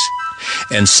marketplace,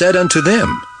 and said unto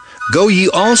them, Go ye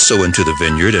also into the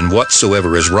vineyard, and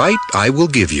whatsoever is right I will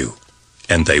give you.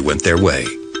 And they went their way.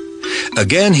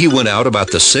 Again he went out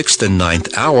about the 6th and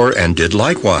 9th hour, and did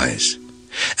likewise.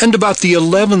 And about the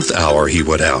 11th hour he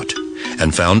went out,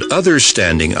 and found others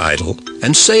standing idle,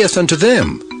 and saith unto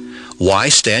them, Why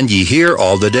stand ye here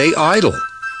all the day idle?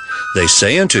 They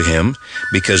say unto him,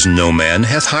 Because no man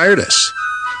hath hired us.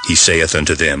 He saith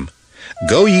unto them,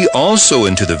 Go ye also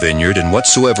into the vineyard, and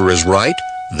whatsoever is right,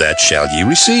 that shall ye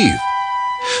receive.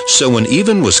 So when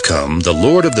even was come, the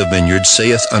Lord of the vineyard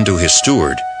saith unto his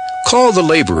steward, Call the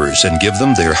laborers, and give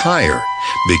them their hire,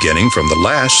 beginning from the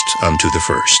last unto the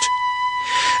first.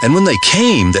 And when they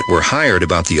came that were hired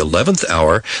about the 11th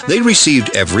hour, they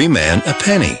received every man a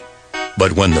penny.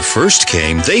 But when the first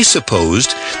came, they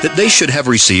supposed that they should have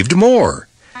received more,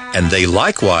 and they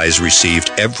likewise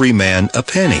received every man a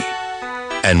penny.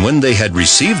 And when they had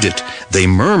received it, they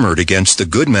murmured against the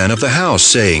good man of the house,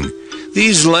 saying,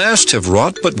 These last have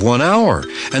wrought but 1 hour,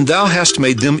 and thou hast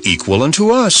made them equal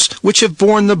unto us, which have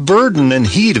borne the burden and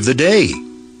heat of the day.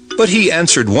 But he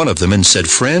answered one of them, and said,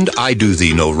 Friend, I do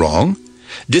thee no wrong.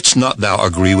 Didst not thou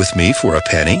agree with me for a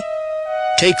penny?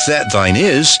 Take that thine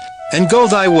is, and go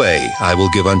thy way. I will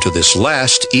give unto this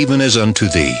last, even as unto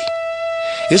thee.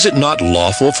 Is it not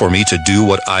lawful for me to do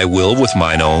what I will with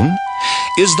mine own?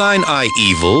 Is thine eye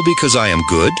evil, because I am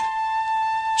good?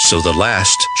 So the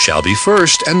last shall be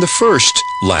first, and the first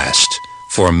last.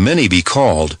 For many be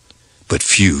called, but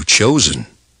few chosen.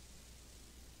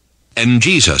 And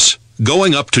Jesus,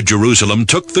 going up to Jerusalem,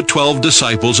 took the 12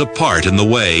 disciples apart in the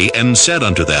way, and said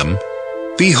unto them,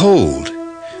 Behold,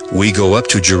 we go up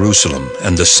to Jerusalem,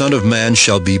 and the Son of Man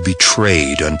shall be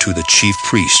betrayed unto the chief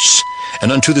priests,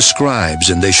 and unto the scribes,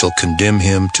 and they shall condemn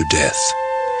him to death,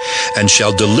 and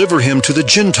shall deliver him to the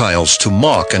Gentiles to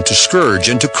mock, and to scourge,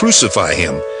 and to crucify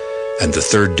him. And the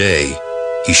third day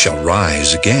he shall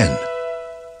rise again.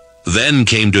 Then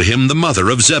came to him the mother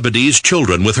of Zebedee's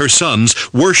children with her sons,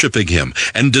 worshipping him,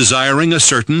 and desiring a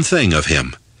certain thing of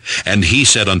him. And he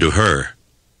said unto her,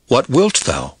 What wilt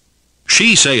thou?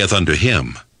 She saith unto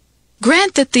him,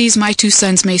 Grant that these my 2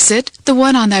 sons may sit, the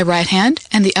one on thy right hand,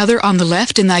 and the other on the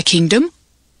left in thy kingdom.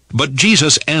 But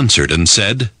Jesus answered and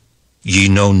said, Ye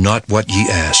know not what ye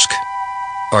ask.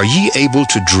 Are ye able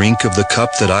to drink of the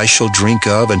cup that I shall drink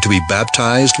of, and to be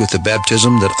baptized with the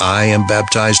baptism that I am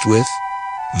baptized with?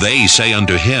 They say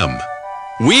unto him,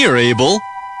 We are able.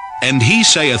 And he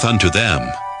saith unto them,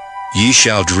 Ye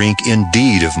shall drink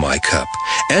indeed of my cup,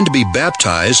 and be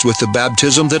baptized with the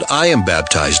baptism that I am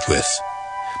baptized with.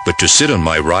 But to sit on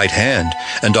my right hand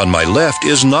and on my left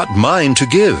is not mine to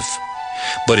give,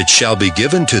 but it shall be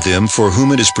given to them for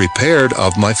whom it is prepared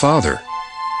of my Father.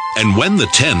 And when the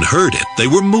 10 heard it, they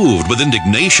were moved with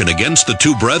indignation against the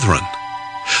 2 brethren.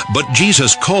 But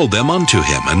Jesus called them unto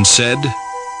him, and said,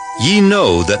 Ye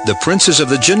know that the princes of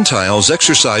the Gentiles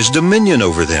exercise dominion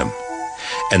over them,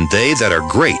 and they that are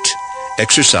great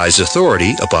exercise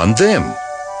authority upon them.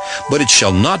 But it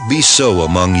shall not be so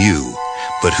among you.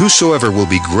 But whosoever will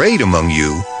be great among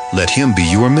you, let him be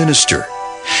your minister.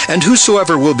 And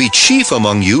whosoever will be chief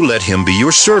among you, let him be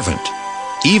your servant.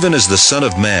 Even as the Son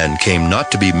of Man came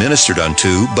not to be ministered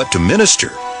unto, but to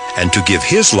minister, and to give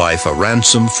his life a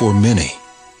ransom for many.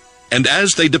 And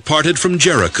as they departed from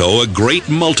Jericho, a great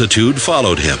multitude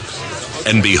followed him.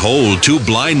 And behold, 2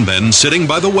 blind men sitting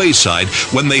by the wayside,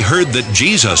 when they heard that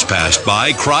Jesus passed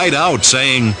by, cried out,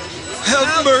 saying,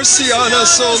 Have mercy on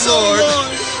us, O Lord,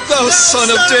 thou Son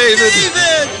of David.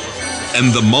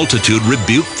 And the multitude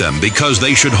rebuked them, because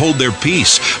they should hold their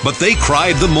peace. But they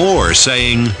cried the more,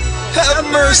 saying, Have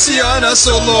mercy on us,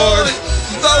 O Lord,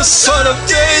 thou Son of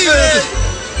David.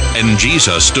 And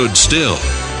Jesus stood still,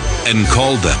 and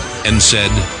called them, and said,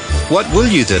 What will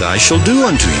ye that I shall do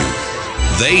unto you?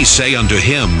 They say unto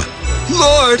him,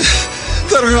 Lord,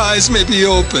 that our eyes may be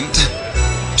opened.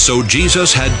 So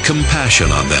Jesus had compassion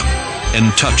on them,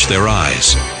 and touched their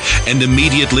eyes. And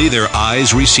immediately their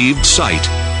eyes received sight,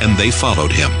 and they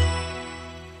followed him.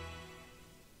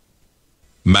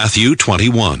 Matthew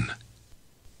 21.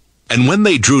 And when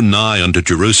they drew nigh unto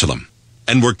Jerusalem,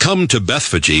 and were come to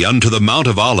Bethphage unto the Mount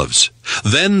of Olives,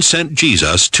 then sent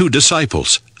Jesus 2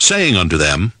 disciples, saying unto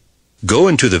them, Go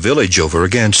into the village over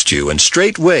against you, and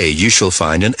straightway ye shall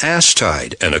find an ass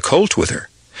tied, and a colt with her.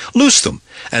 Loose them,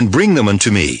 and bring them unto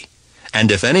me.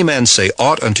 And if any man say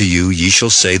aught unto you, ye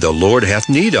shall say, The Lord hath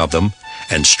need of them,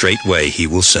 and straightway he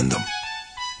will send them.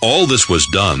 All this was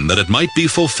done, that it might be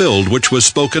fulfilled which was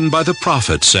spoken by the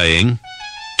prophet, saying,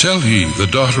 Tell ye the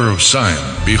daughter of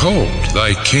Zion, Behold,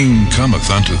 thy king cometh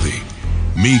unto thee,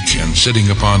 meek and sitting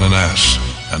upon an ass,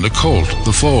 and a colt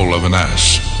the foal of an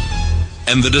ass.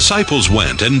 And the disciples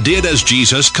went, and did as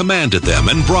Jesus commanded them,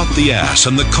 and brought the ass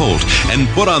and the colt, and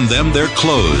put on them their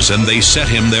clothes, and they set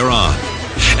him thereon.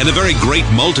 And a very great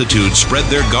multitude spread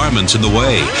their garments in the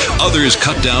way. Others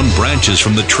cut down branches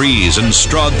from the trees, and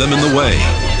strawed them in the way.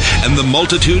 And the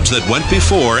multitudes that went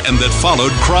before and that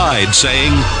followed cried,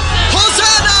 saying,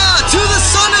 Hosanna to the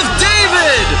Son of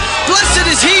David! Blessed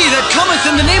is he that cometh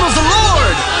in the name of the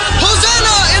Lord!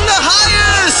 Hosanna in the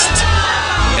highest!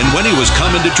 And when he was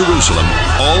come into Jerusalem,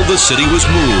 all the city was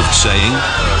moved, saying,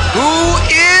 Who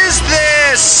is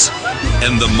this?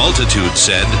 And the multitude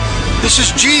said, This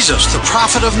is Jesus, the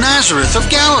prophet of Nazareth of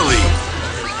Galilee.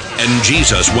 And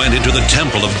Jesus went into the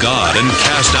temple of God, and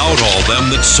cast out all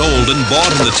them that sold and bought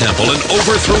in the temple, and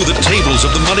overthrew the tables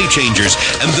of the money changers,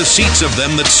 and the seats of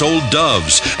them that sold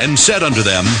doves, and said unto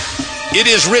them, It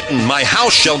is written, My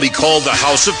house shall be called the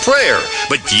house of prayer,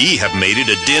 but ye have made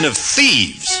it a den of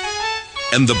thieves.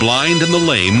 And the blind and the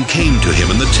lame came to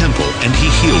him in the temple, and he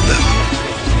healed them.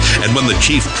 And when the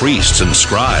chief priests and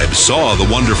scribes saw the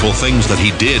wonderful things that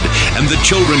he did, and the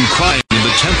children crying in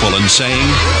the temple and saying,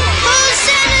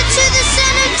 Hosanna to the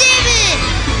Son of David!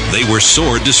 They were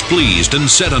sore displeased, and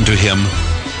said unto him,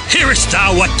 Hearest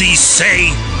thou what these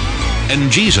say?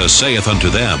 And Jesus saith unto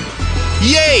them,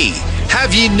 Yea,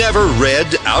 have ye never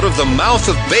read, Out of the mouth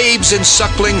of babes and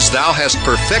sucklings thou hast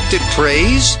perfected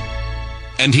praise?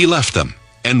 And he left them,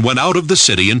 and went out of the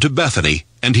city into Bethany,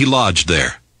 and he lodged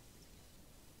there.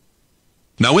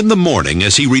 Now in the morning,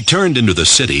 as he returned into the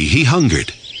city, he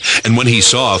hungered. And when he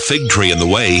saw a fig tree in the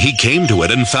way, he came to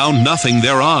it, and found nothing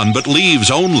thereon, but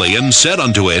leaves only, and said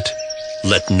unto it,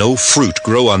 Let no fruit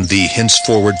grow on thee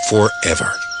henceforward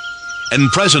forever.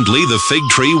 And presently the fig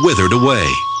tree withered away.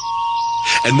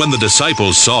 And when the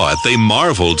disciples saw it, they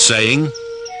marveled, saying,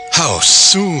 How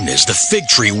soon is the fig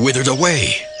tree withered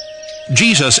away?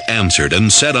 Jesus answered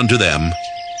and said unto them,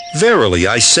 Verily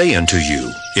I say unto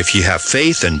you, if ye have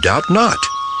faith and doubt not,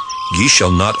 ye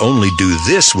shall not only do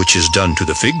this which is done to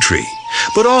the fig tree,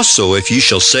 but also if ye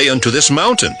shall say unto this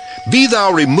mountain, Be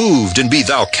thou removed, and be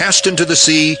thou cast into the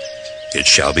sea, it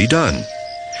shall be done.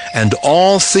 And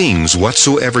all things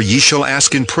whatsoever ye shall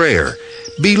ask in prayer,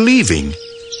 believing,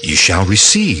 ye shall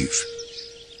receive.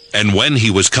 And when he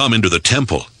was come into the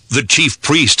temple, the chief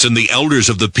priests and the elders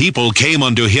of the people came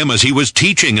unto him as he was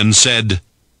teaching, and said,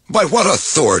 By what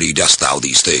authority dost thou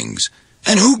these things?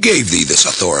 And who gave thee this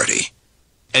authority?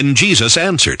 And Jesus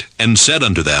answered and said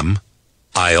unto them,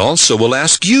 I also will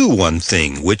ask you one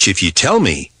thing, which if ye tell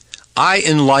me, I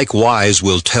in like wise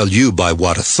will tell you by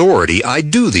what authority I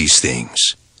do these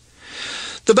things.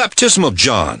 The baptism of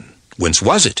John, whence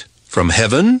was it? From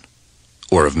heaven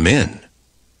or of men?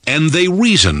 And they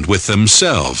reasoned with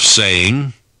themselves,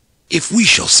 saying, If we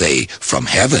shall say, From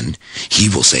heaven, he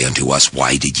will say unto us,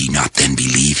 Why did ye not then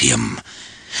believe him?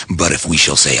 But if we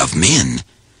shall say, Of men,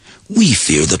 we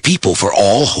fear the people, for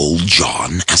all hold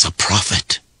John as a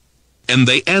prophet. And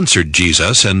they answered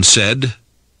Jesus, and said,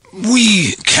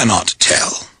 We cannot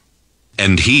tell.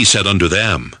 And he said unto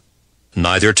them,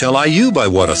 Neither tell I you by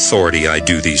what authority I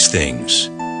do these things.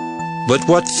 But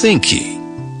what think ye?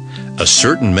 A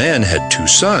certain man had 2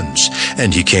 sons,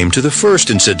 and he came to the first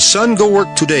and said, Son, go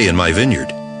work today in my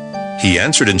vineyard. He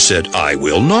answered and said, I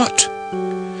will not.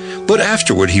 But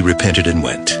afterward he repented and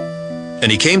went.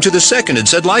 And he came to the second and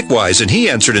said likewise, and he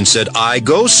answered and said, I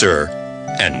go, sir,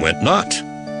 and went not.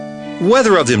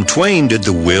 Whether of them twain did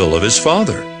the will of his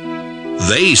father?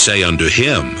 They say unto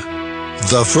him,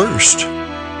 The first.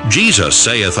 Jesus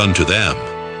saith unto them,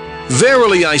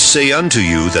 Verily I say unto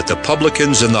you, that the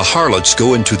publicans and the harlots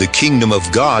go into the kingdom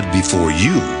of God before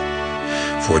you.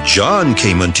 For John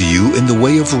came unto you in the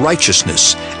way of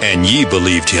righteousness, and ye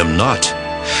believed him not.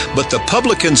 But the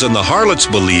publicans and the harlots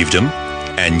believed him,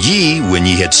 and ye, when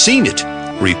ye had seen it,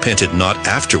 repented not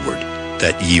afterward,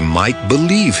 that ye might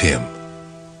believe him.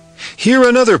 Hear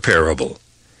another parable.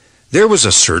 There was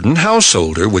a certain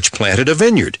householder which planted a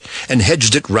vineyard, and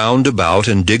hedged it round about,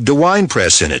 and digged a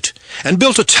winepress in it, and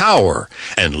built a tower,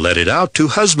 and let it out to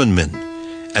husbandmen,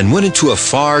 and went into a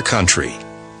far country.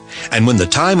 And when the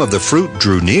time of the fruit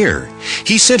drew near,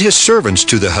 he sent his servants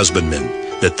to the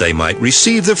husbandmen, that they might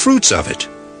receive the fruits of it.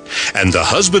 And the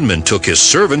husbandman took his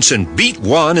servants, and beat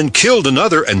one, and killed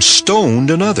another, and stoned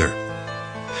another.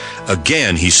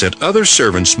 Again he sent other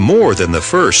servants more than the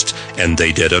first, and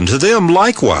they did unto them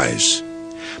likewise.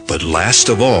 But last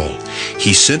of all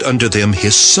he sent unto them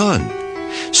his son,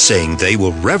 saying, They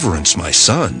will reverence my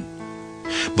son.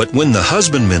 But when the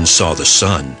husbandmen saw the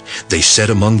son, they said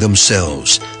among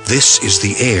themselves, This is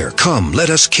the heir. Come, let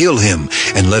us kill him,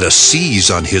 and let us seize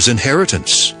on his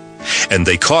inheritance. And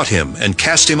they caught him, and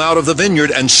cast him out of the vineyard,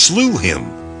 and slew him.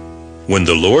 When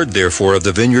the Lord therefore of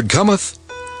the vineyard cometh,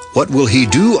 what will he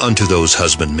do unto those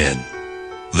husbandmen?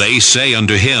 They say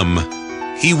unto him,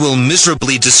 He will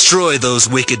miserably destroy those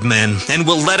wicked men, and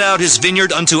will let out his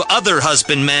vineyard unto other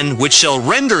husbandmen, which shall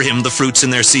render him the fruits in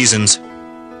their seasons.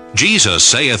 Jesus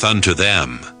saith unto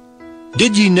them,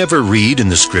 Did ye never read in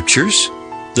the Scriptures?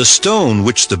 The stone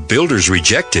which the builders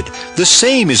rejected, the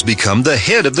same is become the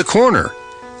head of the corner.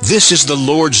 This is the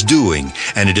Lord's doing,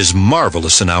 and it is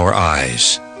marvelous in our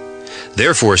eyes.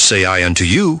 Therefore say I unto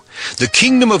you, the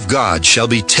kingdom of God shall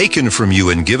be taken from you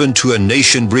and given to a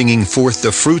nation bringing forth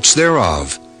the fruits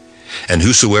thereof. And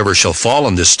whosoever shall fall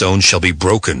on this stone shall be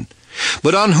broken,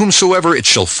 but on whomsoever it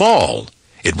shall fall,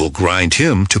 it will grind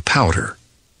him to powder.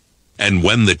 And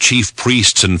when the chief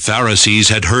priests and Pharisees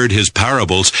had heard his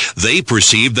parables, they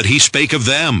perceived that he spake of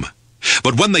them.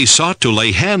 But when they sought to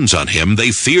lay hands on him,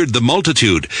 they feared the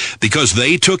multitude, because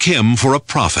they took him for a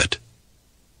prophet.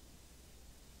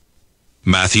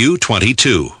 Matthew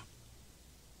 22.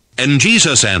 And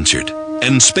Jesus answered,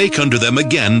 and spake unto them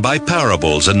again by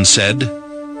parables, and said,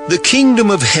 The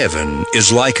kingdom of heaven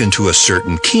is like unto a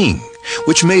certain king,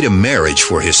 which made a marriage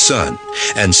for his son,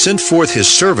 and sent forth his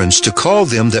servants to call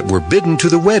them that were bidden to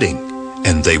the wedding,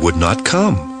 and they would not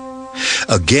come.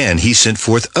 Again he sent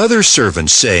forth other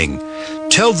servants, saying,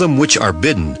 Tell them which are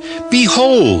bidden,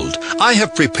 Behold, I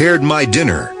have prepared my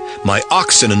dinner. My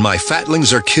oxen and my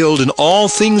fatlings are killed, and all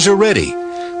things are ready.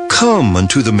 Come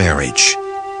unto the marriage.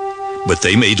 But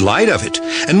they made light of it,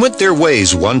 and went their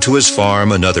ways, one to his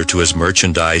farm, another to his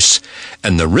merchandise.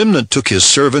 And the remnant took his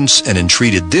servants, and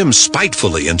entreated them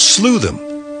spitefully, and slew them.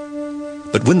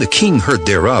 But when the king heard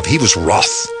thereof, he was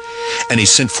wroth. And he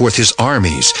sent forth his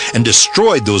armies, and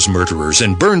destroyed those murderers,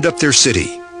 and burned up their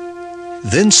city.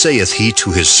 Then saith he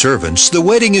to his servants, The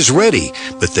wedding is ready,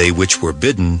 but they which were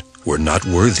bidden were not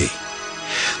worthy.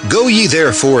 Go ye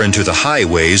therefore into the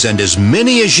highways, and as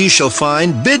many as ye shall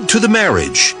find, bid to the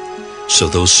marriage. So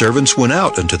those servants went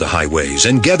out unto the highways,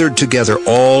 and gathered together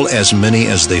all as many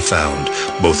as they found,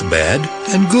 both bad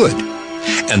and good.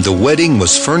 And the wedding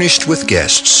was furnished with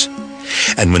guests.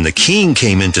 And when the king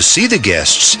came in to see the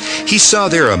guests, he saw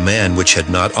there a man which had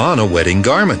not on a wedding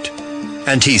garment.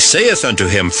 And he saith unto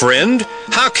him, Friend,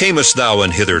 how camest thou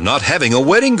in hither, not having a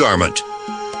wedding garment?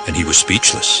 And he was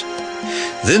speechless.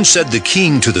 Then said the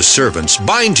king to the servants,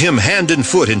 Bind him hand and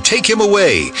foot, and take him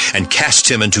away, and cast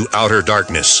him into outer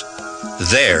darkness.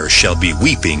 There shall be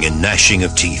weeping and gnashing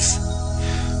of teeth.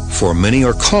 For many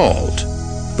are called,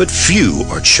 but few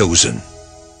are chosen.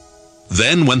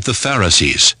 Then went the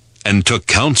Pharisees, and took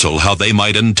counsel how they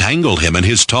might entangle him in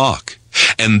his talk.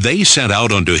 And they sent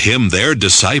out unto him their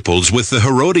disciples with the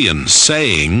Herodians,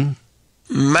 saying,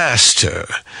 Master,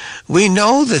 we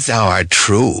know that thou art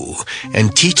true,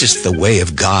 and teachest the way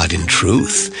of God in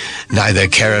truth. Neither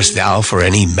carest thou for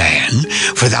any man,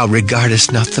 for thou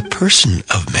regardest not the person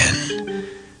of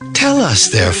men. Tell us,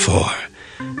 therefore,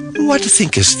 what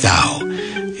thinkest thou?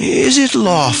 Is it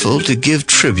lawful to give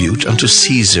tribute unto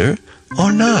Caesar,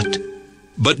 or not?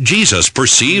 But Jesus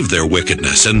perceived their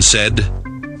wickedness, and said,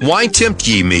 Why tempt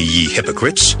ye me, ye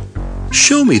hypocrites?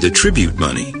 Show me the tribute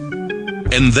money.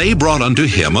 And they brought unto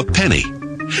him a penny.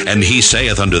 And he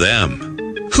saith unto them,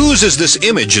 Whose is this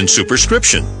image and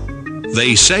superscription?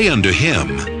 They say unto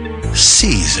him,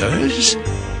 Caesar's.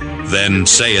 Then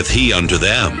saith he unto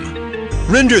them,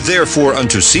 Render therefore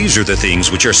unto Caesar the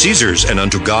things which are Caesar's, and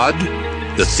unto God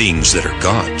the things that are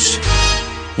God's.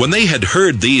 When they had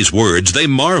heard these words, they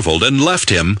marveled, and left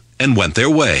him, and went their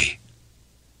way.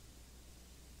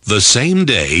 The same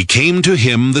day came to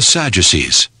him the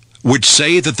Sadducees, which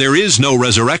say that there is no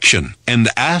resurrection, and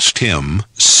asked him,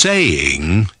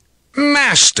 saying,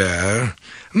 Master,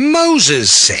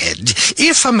 Moses said,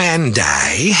 If a man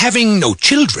die, having no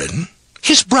children,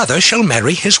 his brother shall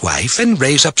marry his wife, and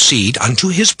raise up seed unto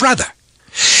his brother.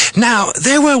 Now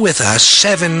there were with us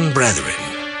 7 brethren,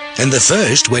 and the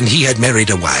first, when he had married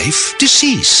a wife,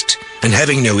 deceased, and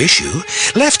having no issue,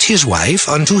 left his wife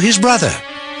unto his brother.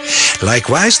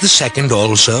 Likewise the second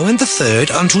also, and the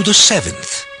third unto the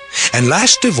 7th. And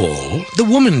last of all, the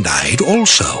woman died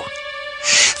also.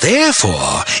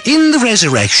 Therefore, in the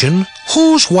resurrection,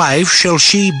 whose wife shall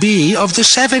she be of the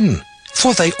 7?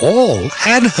 For they all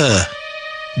had her.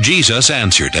 Jesus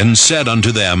answered and said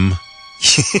unto them,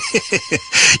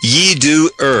 Ye do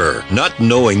err, not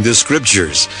knowing the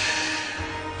Scriptures,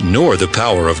 nor the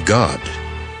power of God.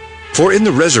 For in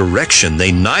the resurrection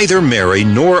they neither marry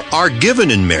nor are given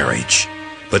in marriage,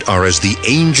 but are as the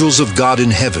angels of God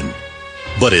in heaven.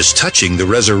 But as touching the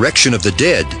resurrection of the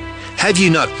dead, have ye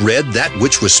not read that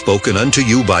which was spoken unto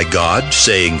you by God,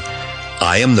 saying,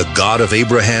 I am the God of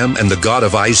Abraham, and the God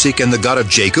of Isaac, and the God of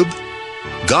Jacob?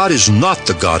 God is not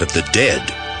the God of the dead,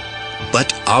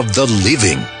 but of the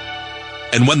living.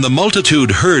 And when the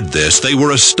multitude heard this, they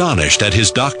were astonished at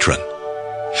his doctrine.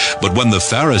 But when the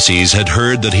Pharisees had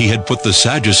heard that he had put the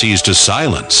Sadducees to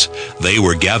silence, they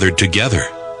were gathered together.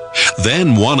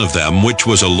 Then one of them, which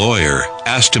was a lawyer,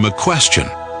 asked him a question,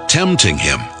 tempting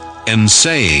him, and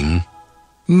saying,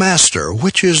 Master,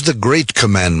 which is the great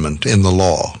commandment in the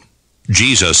law?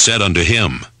 Jesus said unto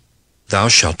him, Thou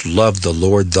shalt love the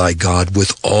Lord thy God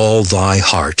with all thy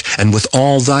heart, and with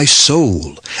all thy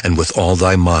soul, and with all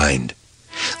thy mind.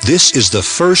 This is the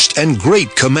first and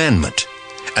great commandment,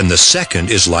 and the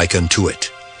second is like unto it.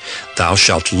 Thou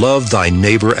shalt love thy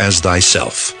neighbor as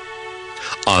thyself.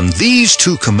 On these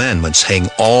two commandments hang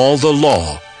all the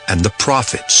law and the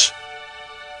prophets.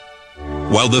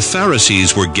 While the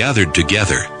Pharisees were gathered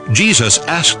together, Jesus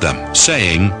asked them,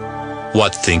 saying,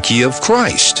 What think ye of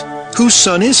Christ? Whose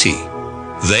son is he?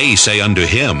 They say unto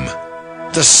him,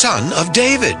 The son of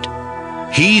David.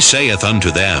 He saith unto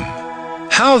them,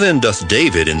 How then doth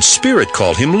David in spirit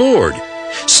call him Lord?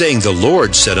 Saying, The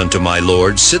Lord said unto my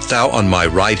Lord, Sit thou on my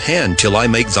right hand, till I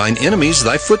make thine enemies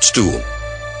thy footstool.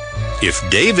 If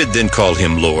David then call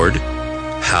him Lord,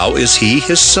 how is he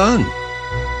his son?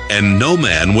 And no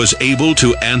man was able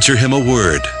to answer him a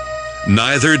word.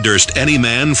 Neither durst any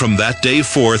man from that day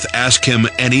forth ask him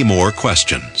any more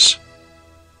questions.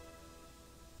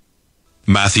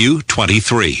 Matthew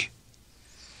 23.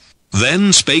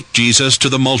 Then spake Jesus to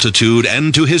the multitude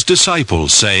and to his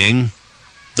disciples, saying,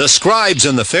 The scribes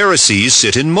and the Pharisees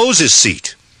sit in Moses'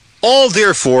 seat. All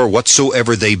therefore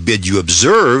whatsoever they bid you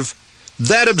observe,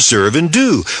 that observe and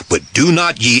do, but do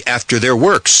not ye after their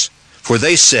works, for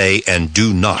they say and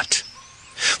do not.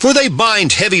 For they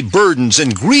bind heavy burdens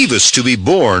and grievous to be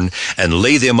borne, and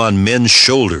lay them on men's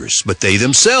shoulders, but they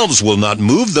themselves will not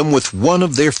move them with one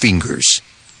of their fingers.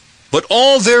 But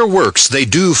all their works they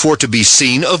do for to be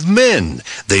seen of men.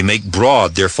 They make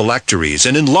broad their phylacteries,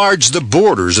 and enlarge the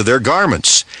borders of their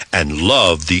garments, and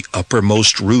love the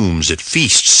uppermost rooms at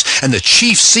feasts, and the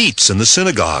chief seats in the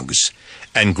synagogues,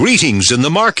 and greetings in the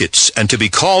markets, and to be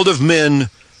called of men,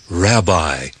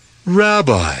 Rabbi,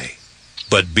 Rabbi.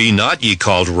 But be not ye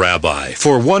called Rabbi,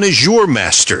 for one is your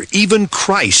master, even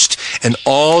Christ, and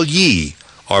all ye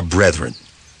are brethren.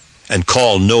 And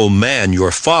call no man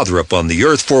your father upon the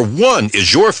earth, for one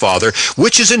is your Father,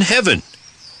 which is in heaven.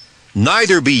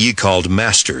 Neither be ye called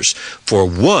masters, for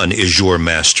one is your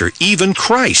master, even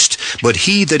Christ. But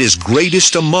he that is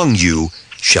greatest among you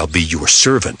shall be your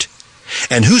servant.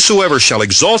 And whosoever shall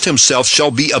exalt himself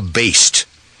shall be abased,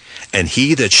 and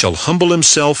he that shall humble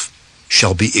himself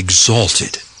shall be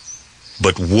exalted.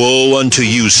 But woe unto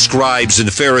you, scribes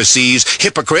and Pharisees,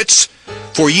 hypocrites!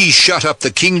 For ye shut up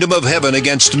the kingdom of heaven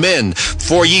against men.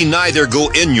 For ye neither go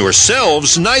in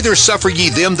yourselves, neither suffer ye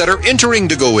them that are entering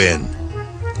to go in.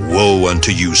 Woe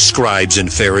unto you, scribes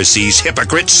and Pharisees,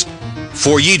 hypocrites!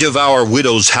 For ye devour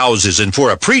widows' houses, and for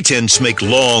a pretense make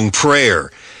long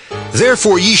prayer.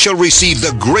 Therefore ye shall receive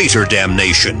the greater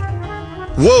damnation.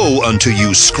 Woe unto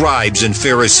you, scribes and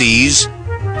Pharisees,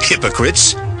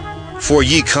 hypocrites! For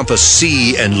ye compass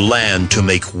sea and land to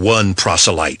make one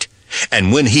proselyte.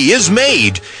 And when he is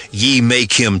made, ye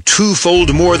make him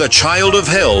twofold more the child of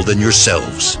hell than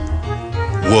yourselves.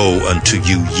 Woe unto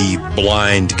you, ye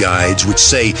blind guides, which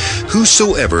say,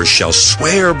 Whosoever shall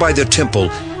swear by the temple,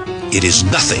 it is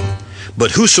nothing.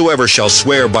 But whosoever shall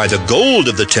swear by the gold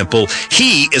of the temple,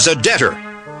 he is a debtor.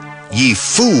 Ye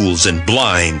fools and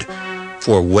blind,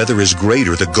 for whether is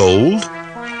greater, the gold,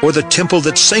 or the temple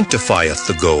that sanctifieth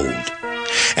the gold?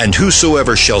 And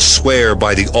whosoever shall swear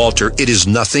by the altar, it is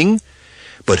nothing.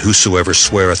 But whosoever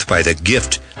sweareth by the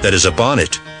gift that is upon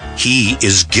it, he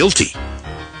is guilty.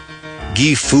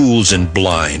 Ye fools and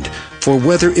blind, for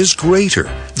whether is greater,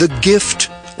 the gift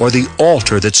or the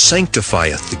altar that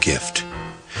sanctifieth the gift?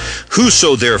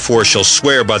 Whoso therefore shall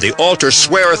swear by the altar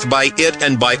sweareth by it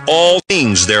and by all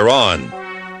things thereon.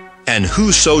 And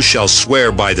whoso shall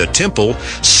swear by the temple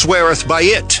sweareth by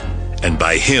it, and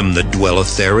by him that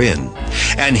dwelleth therein.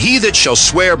 And he that shall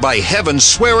swear by heaven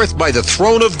sweareth by the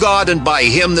throne of God, and by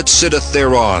him that sitteth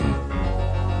thereon.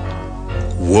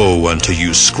 Woe unto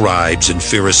you, scribes and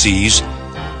Pharisees,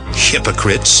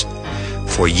 hypocrites!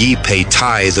 For ye pay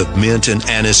tithe of mint and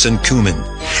anise and cumin,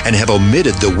 and have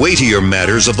omitted the weightier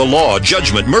matters of the law,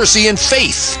 judgment, mercy, and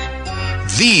faith.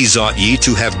 These ought ye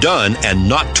to have done, and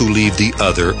not to leave the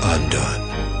other undone.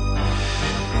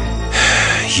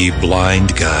 Ye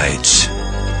blind guides,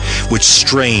 which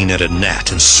strain at a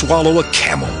gnat and swallow a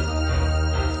camel.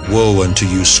 Woe unto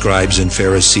you, scribes and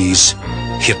Pharisees,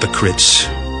 hypocrites!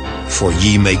 For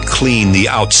ye make clean the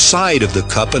outside of the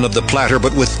cup and of the platter,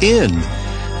 but within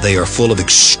they are full of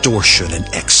extortion and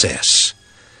excess.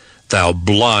 Thou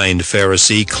blind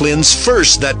Pharisee, cleanse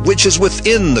first that which is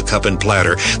within the cup and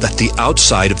platter, that the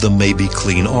outside of them may be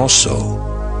clean also.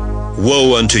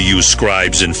 Woe unto you,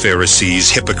 scribes and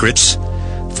Pharisees, hypocrites!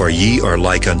 For ye are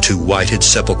like unto whited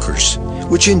sepulchres,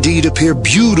 which indeed appear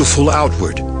beautiful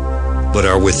outward, but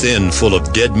are within full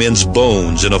of dead men's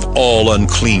bones and of all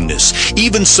uncleanness.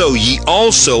 Even so ye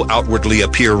also outwardly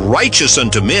appear righteous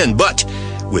unto men, but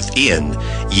within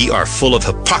ye are full of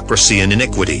hypocrisy and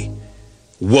iniquity.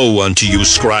 Woe unto you,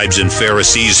 scribes and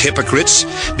Pharisees, hypocrites,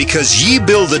 because ye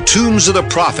build the tombs of the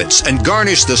prophets, and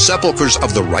garnish the sepulchres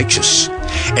of the righteous,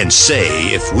 and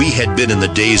say, if we had been in the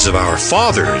days of our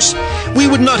fathers, we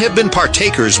would not have been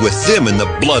partakers with them in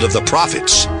the blood of the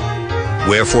prophets.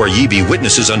 Wherefore ye be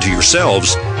witnesses unto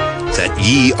yourselves, that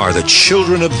ye are the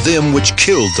children of them which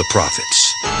killed the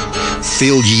prophets.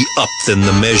 Fill ye up then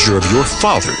the measure of your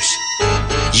fathers.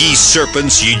 Ye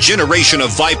serpents, ye generation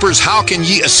of vipers, how can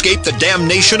ye escape the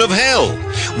damnation of hell?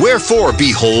 Wherefore,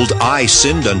 behold, I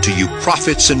send unto you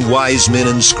prophets and wise men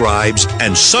and scribes,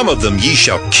 and some of them ye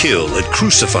shall kill and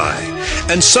crucify,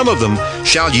 and some of them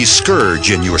shall ye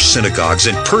scourge in your synagogues,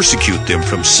 and persecute them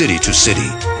from city to city,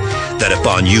 that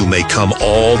upon you may come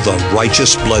all the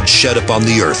righteous blood shed upon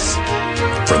the earth,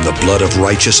 from the blood of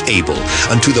righteous Abel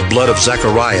unto the blood of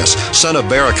Zacharias, son of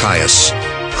Barachias,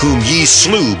 whom ye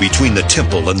slew between the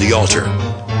temple and the altar.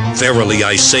 Verily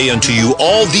I say unto you,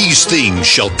 all these things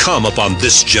shall come upon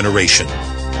this generation.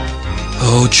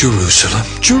 O Jerusalem,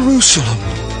 Jerusalem,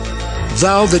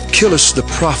 thou that killest the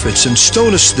prophets, and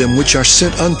stonest them which are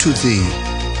sent unto thee,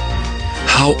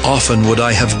 how often would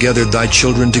I have gathered thy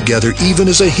children together, even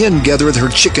as a hen gathereth her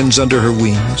chickens under her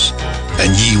wings,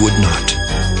 and ye would not.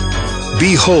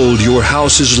 Behold, your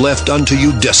house is left unto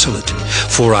you desolate.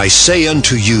 For I say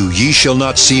unto you, ye shall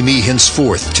not see me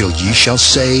henceforth, till ye shall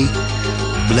say,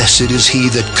 Blessed is he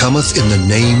that cometh in the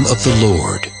name of the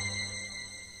Lord.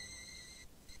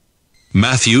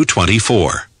 Matthew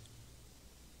 24.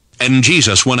 And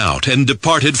Jesus went out and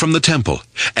departed from the temple,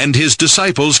 and his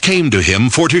disciples came to him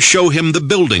for to show him the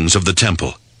buildings of the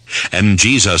temple. And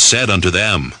Jesus said unto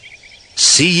them,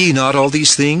 See ye not all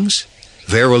these things?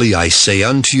 Verily I say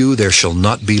unto you, there shall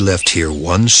not be left here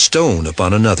one stone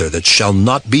upon another that shall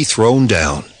not be thrown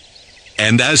down.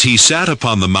 And as he sat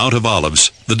upon the Mount of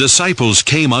Olives, the disciples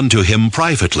came unto him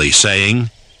privately, saying,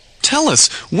 Tell us,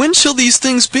 when shall these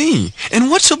things be? And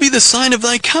what shall be the sign of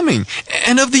thy coming,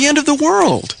 and of the end of the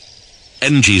world?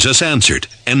 And Jesus answered,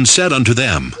 and said unto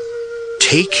them,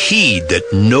 Take heed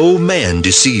that no man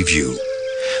deceive you.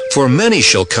 For many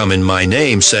shall come in my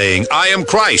name, saying, I am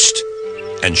Christ,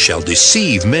 and shall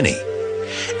deceive many.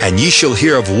 And ye shall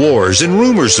hear of wars and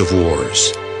rumors of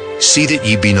wars. See that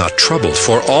ye be not troubled,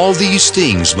 for all these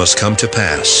things must come to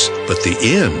pass, but the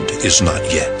end is not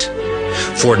yet.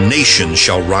 For nation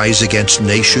shall rise against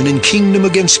nation, and kingdom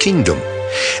against kingdom.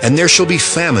 And there shall be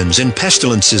famines and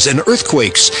pestilences and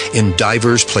earthquakes in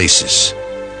divers places.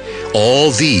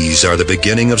 All these are the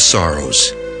beginning of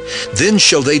sorrows. Then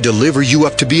shall they deliver you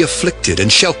up to be afflicted,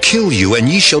 and shall kill you, and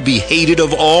ye shall be hated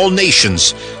of all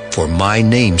nations for my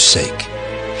name's sake.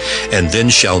 And then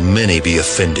shall many be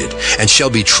offended, and shall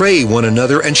betray one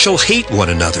another, and shall hate one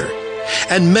another.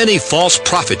 And many false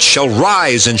prophets shall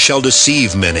rise, and shall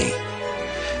deceive many.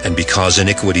 And because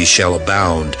iniquity shall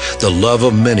abound, the love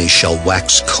of many shall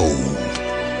wax cold.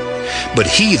 But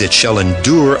he that shall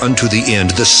endure unto the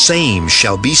end, the same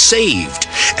shall be saved.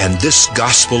 And this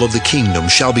gospel of the kingdom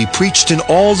shall be preached in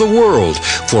all the world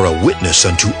for a witness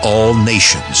unto all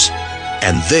nations.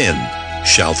 And then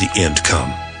shall the end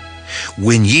come.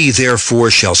 When ye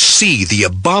therefore shall see the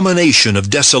abomination of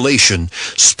desolation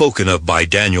spoken of by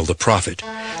Daniel the prophet,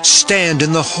 stand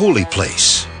in the holy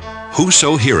place.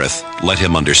 Whoso heareth, let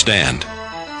him understand.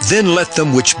 Then let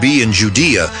them which be in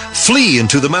Judea flee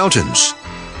into the mountains.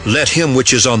 Let him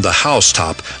which is on the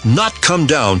housetop not come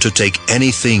down to take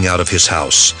anything out of his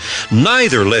house.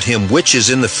 Neither let him which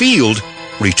is in the field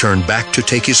return back to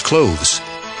take his clothes.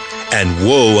 And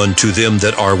woe unto them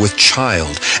that are with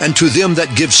child, and to them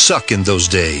that give suck in those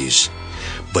days.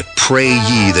 But pray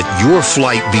ye that your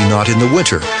flight be not in the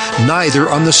winter, neither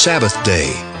on the Sabbath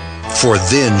day. For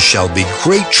then shall be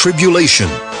great tribulation,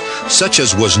 such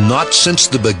as was not since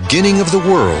the beginning of the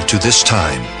world to this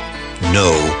time,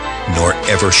 no, nor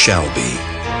ever shall be.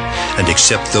 And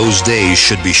except those days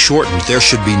should be shortened, there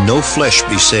should be no flesh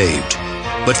be saved.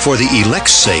 But for the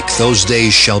elect's sake those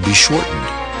days shall be shortened.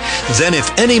 Then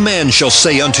if any man shall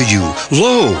say unto you,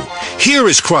 Lo, here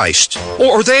is Christ,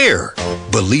 or there,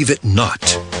 believe it not.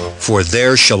 For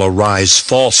there shall arise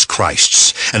false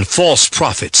Christs and false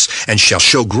prophets, and shall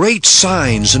show great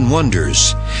signs and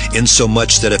wonders,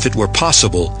 insomuch that if it were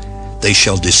possible, they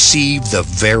shall deceive the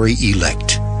very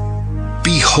elect.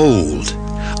 Behold,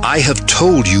 I have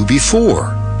told you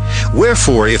before.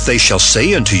 Wherefore, if they shall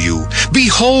say unto you,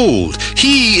 Behold,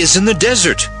 he is in the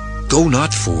desert, go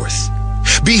not forth.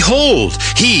 Behold,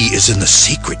 he is in the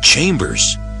secret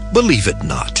chambers, believe it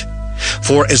not.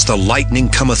 For as the lightning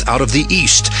cometh out of the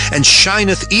east, and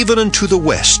shineth even unto the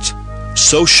west,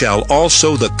 so shall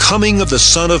also the coming of the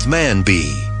Son of Man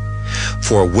be.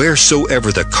 For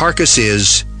wheresoever the carcass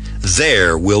is,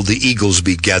 there will the eagles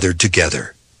be gathered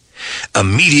together.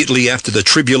 Immediately after the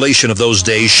tribulation of those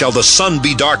days shall the sun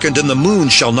be darkened, and the moon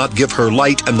shall not give her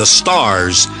light, and the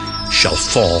stars shall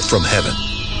fall from heaven,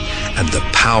 and the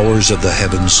powers of the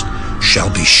heavens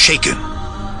shall be shaken.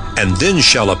 And then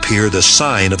shall appear the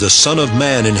sign of the Son of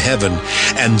Man in heaven,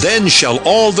 and then shall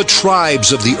all the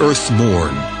tribes of the earth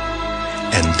mourn.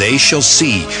 And they shall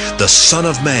see the Son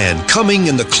of Man coming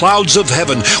in the clouds of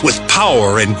heaven with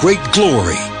power and great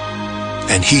glory.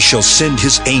 And he shall send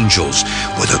his angels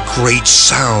with a great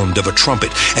sound of a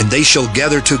trumpet, and they shall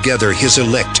gather together his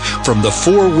elect from the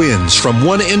four winds, from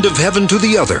one end of heaven to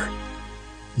the other.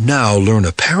 Now learn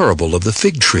a parable of the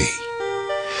fig tree.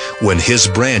 When his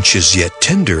branch is yet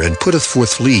tender and putteth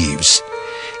forth leaves,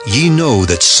 ye know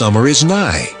that summer is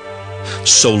nigh.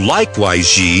 So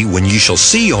likewise ye, when ye shall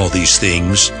see all these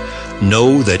things,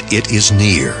 know that it is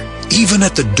near, even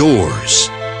at the doors.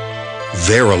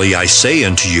 Verily I say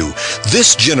unto you,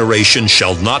 this generation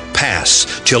shall not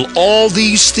pass till all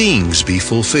these things be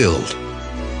fulfilled.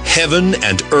 Heaven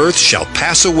and earth shall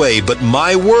pass away, but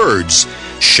my words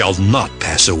shall not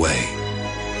pass away.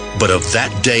 But of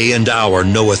that day and hour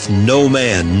knoweth no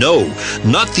man, no,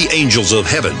 not the angels of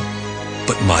heaven,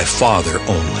 but my Father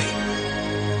only.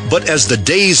 But as the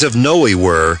days of Noe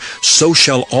were, so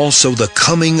shall also the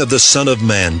coming of the Son of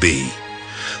Man be.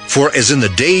 For as in the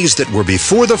days that were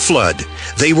before the flood,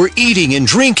 they were eating and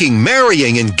drinking,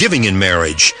 marrying and giving in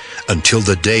marriage, until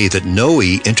the day that Noe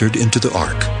entered into the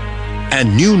ark,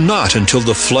 and knew not until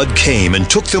the flood came and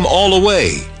took them all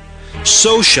away.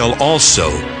 So shall also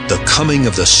the coming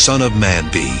of the Son of Man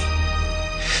be.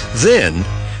 Then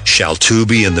shall two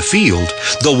be in the field,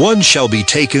 the one shall be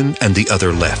taken and the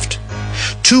other left.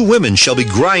 2 women shall be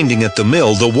grinding at the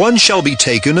mill, the one shall be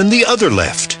taken and the other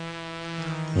left.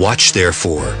 Watch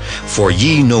therefore, for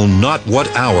ye know not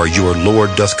what hour your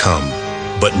Lord doth come.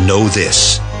 But know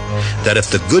this, that if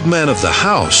the good man of the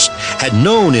house had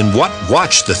known in what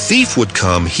watch the thief would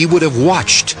come, he would have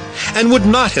watched, and would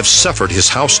not have suffered his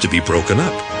house to be broken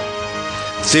up.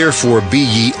 Therefore be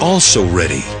ye also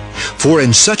ready, for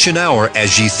in such an hour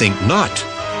as ye think not,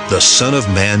 the Son of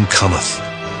Man cometh.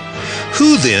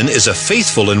 Who then is a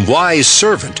faithful and wise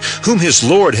servant, whom his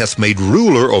Lord hath made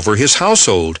ruler over his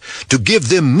household, to give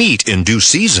them meat in due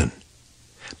season?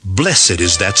 Blessed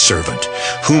is that servant,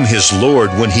 whom his Lord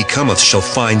when he cometh shall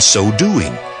find so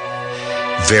doing.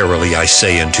 Verily I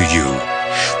say unto you,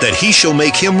 that he shall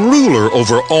make him ruler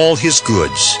over all his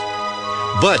goods.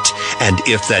 But, and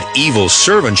if that evil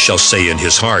servant shall say in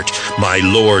his heart, My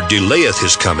Lord delayeth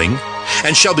his coming,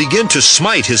 and shall begin to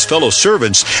smite his fellow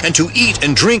servants, and to eat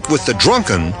and drink with the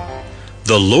drunken,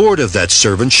 the Lord of that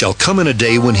servant shall come in a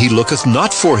day when he looketh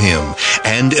not for him,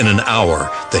 and in an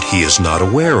hour that he is not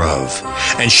aware of,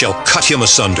 and shall cut him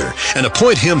asunder, and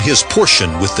appoint him his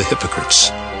portion with the hypocrites.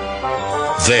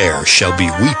 There shall be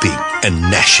weeping and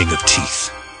gnashing of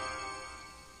teeth.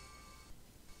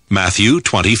 Matthew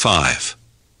 25.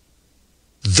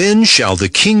 Then shall the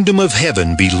kingdom of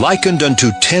heaven be likened unto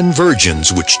 10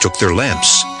 virgins which took their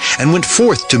lamps, and went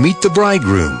forth to meet the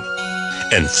bridegroom.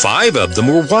 And 5 of them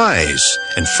were wise,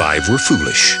 and 5 were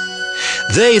foolish.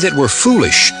 They that were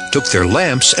foolish took their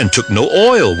lamps, and took no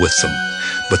oil with them,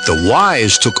 but the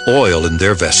wise took oil in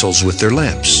their vessels with their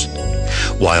lamps.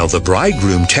 While the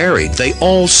bridegroom tarried, they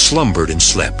all slumbered and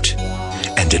slept.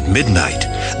 And at midnight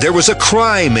there was a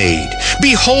cry made,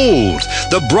 Behold,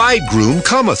 the bridegroom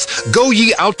cometh, go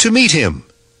ye out to meet him.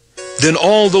 Then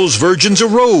all those virgins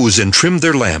arose and trimmed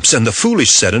their lamps, and the foolish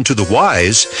said unto the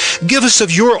wise, Give us of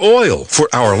your oil, for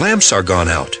our lamps are gone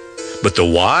out. But the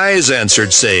wise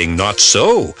answered, saying, Not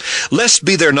so, lest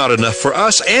be there not enough for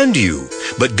us and you,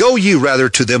 but go ye rather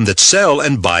to them that sell,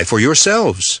 and buy for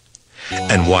yourselves.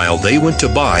 And while they went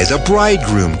to buy, the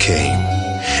bridegroom came.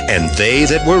 And they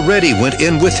that were ready went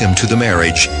in with him to the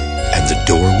marriage, and the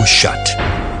door was shut.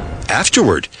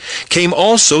 Afterward came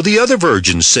also the other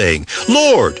virgins, saying,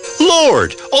 Lord,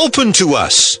 Lord, open to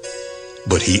us.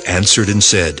 But he answered and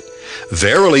said,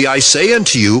 Verily I say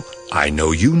unto you, I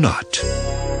know you not.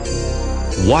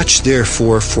 Watch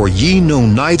therefore, for ye know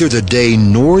neither the day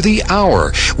nor the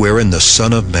hour wherein the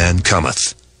Son of Man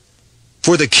cometh.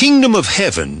 For the kingdom of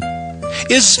heaven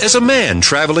is as a man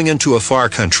traveling into a far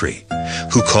country,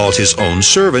 who called his own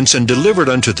servants, and delivered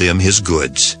unto them his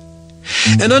goods.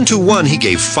 And unto one he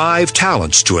gave 5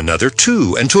 talents, to another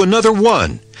 2, and to another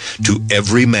 1, to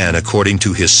every man according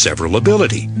to his several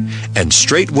ability, and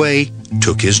straightway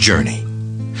took his journey.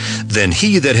 Then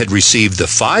he that had received the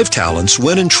 5 talents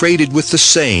went and traded with the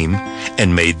same,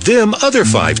 and made them other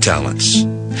 5 talents.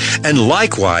 And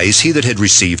likewise he that had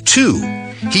received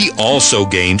 2, he also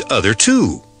gained other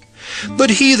 2. But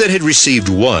he that had received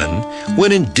 1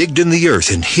 went and digged in the earth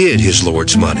and hid his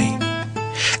Lord's money.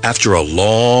 After a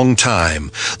long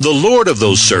time the Lord of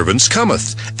those servants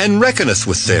cometh, and reckoneth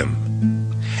with them.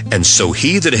 And so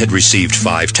he that had received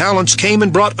 5 talents came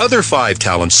and brought other 5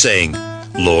 talents, saying,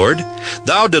 Lord,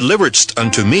 thou deliveredst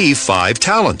unto me 5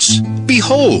 talents.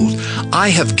 Behold, I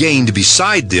have gained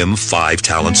beside them 5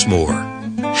 talents more.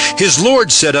 His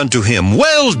Lord said unto him,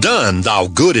 Well done, thou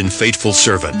good and faithful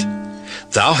servant.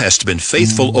 Thou hast been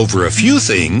faithful over a few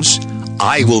things,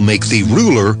 I will make thee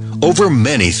ruler over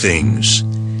many things.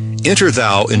 Enter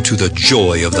thou into the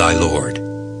joy of thy Lord.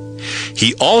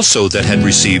 He also that had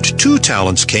received 2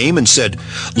 talents came and said,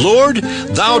 Lord,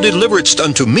 thou deliveredst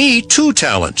unto me 2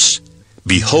 talents.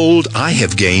 Behold, I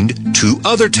have gained 2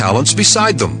 other talents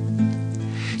beside them.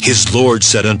 His Lord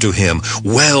said unto him,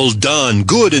 Well done,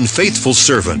 good and faithful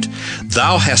servant.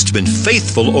 Thou hast been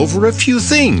faithful over a few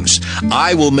things.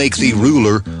 I will make thee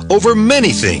ruler over many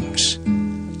things.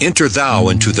 Enter thou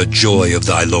into the joy of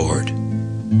thy Lord.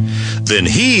 Then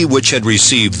he which had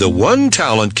received the 1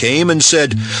 talent came and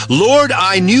said, Lord,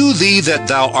 I knew thee that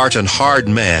thou art an hard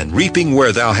man, reaping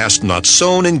where thou hast not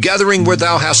sown, and gathering where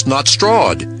thou hast not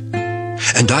strawed.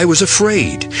 And I was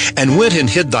afraid, and went and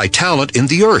hid thy talent in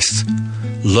the earth.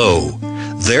 Lo,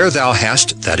 there thou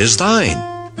hast that is thine.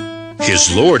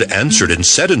 His Lord answered and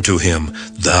said unto him,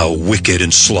 Thou wicked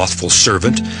and slothful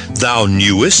servant, thou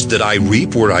knewest that I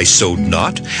reap where I sowed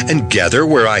not, and gather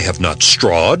where I have not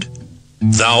strawed?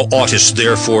 Thou oughtest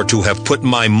therefore to have put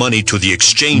my money to the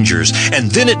exchangers, and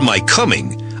then at my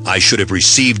coming I should have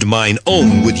received mine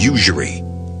own with usury.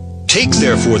 Take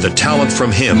therefore the talent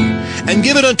from him, and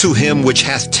give it unto him which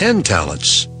hath 10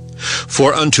 talents.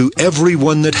 For unto every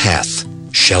one that hath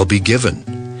shall be given,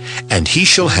 and he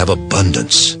shall have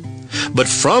abundance. But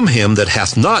from him that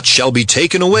hath not shall be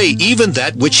taken away even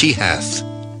that which he hath.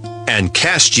 And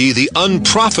cast ye the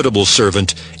unprofitable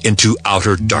servant into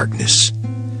outer darkness.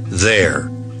 There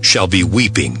shall be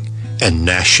weeping and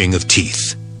gnashing of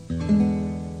teeth.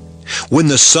 When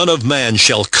the Son of Man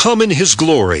shall come in his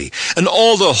glory, and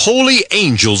all the holy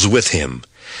angels with him,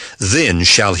 then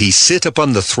shall he sit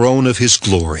upon the throne of his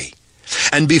glory.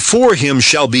 And before him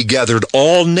shall be gathered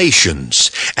all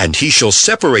nations, and he shall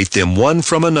separate them one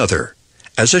from another,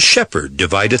 as a shepherd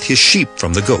divideth his sheep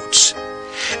from the goats.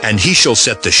 And he shall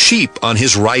set the sheep on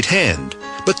his right hand,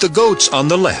 but the goats on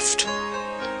the left.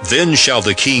 Then shall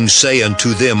the King say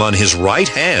unto them on his right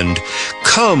hand,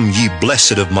 Come, ye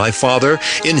blessed of my Father,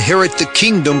 inherit the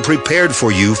kingdom prepared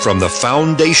for you from the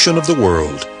foundation of the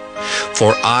world.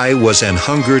 For I was an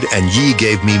hungered, and ye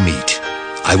gave me meat.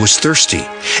 I was thirsty,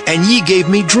 and ye gave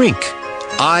me drink.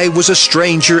 I was a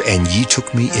stranger, and ye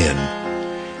took me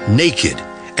in. Naked,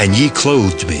 and ye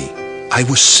clothed me. I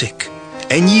was sick,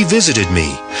 and ye visited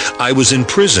me. I was in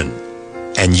prison,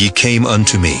 and ye came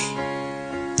unto me.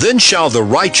 Then shall the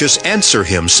righteous answer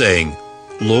him, saying,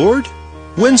 Lord,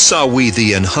 when saw we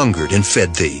thee an hungered, and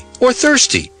fed thee, or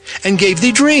thirsty, and gave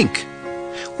thee drink?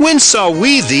 When saw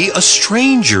we thee a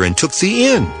stranger, and took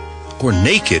thee in, or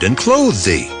naked, and clothed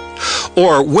thee?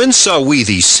 Or when saw we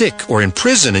thee sick, or in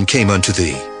prison, and came unto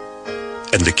thee?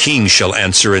 And the King shall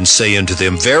answer and say unto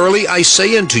them, Verily I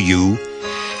say unto you,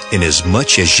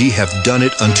 inasmuch as ye have done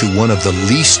it unto one of the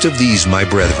least of these my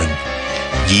brethren,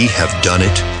 ye have done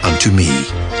it unto me.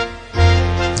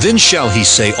 Then shall he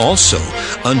say also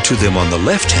unto them on the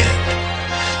left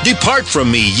hand, Depart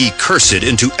from me, ye cursed,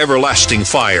 into everlasting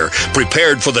fire,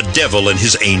 prepared for the devil and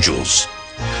his angels.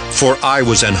 For I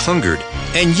was an hungered,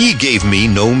 and ye gave me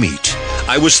no meat.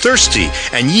 I was thirsty,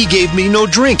 and ye gave me no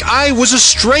drink. I was a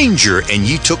stranger, and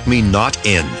ye took me not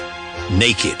in.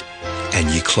 Naked, and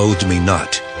ye clothed me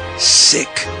not.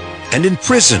 Sick, and in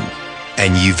prison,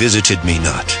 and ye visited me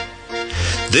not.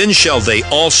 Then shall they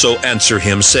also answer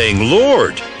him, saying,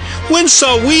 Lord, when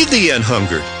saw we thee an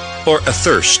hungered, or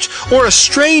athirst, or a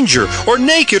stranger, or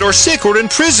naked, or sick, or in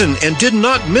prison, and did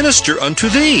not minister unto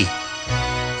thee?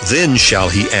 Then shall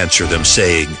he answer them,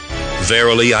 saying,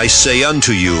 Verily I say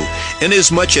unto you,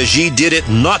 inasmuch as ye did it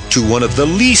not to one of the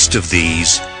least of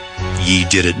these, ye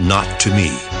did it not to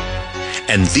me.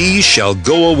 And these shall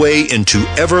go away into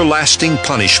everlasting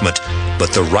punishment,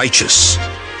 but the righteous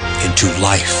into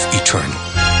life eternal.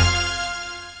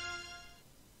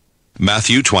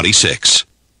 Matthew 26.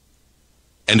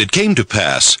 And it came to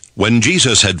pass, when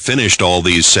Jesus had finished all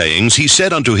these sayings, he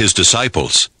said unto his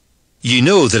disciples, Ye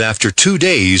know that after 2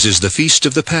 days is the feast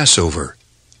of the Passover,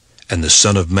 and the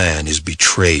Son of Man is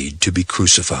betrayed to be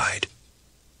crucified.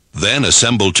 Then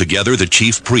assembled together the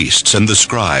chief priests and the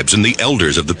scribes and the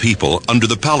elders of the people under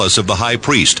the palace of the high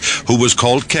priest, who was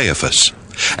called Caiaphas,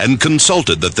 and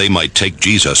consulted that they might take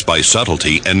Jesus by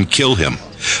subtlety and kill him.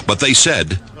 But they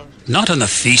said, "Not on the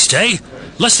feast day,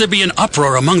 lest there be an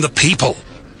uproar among the people."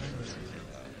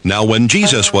 Now when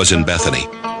Jesus was in Bethany,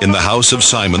 in the house of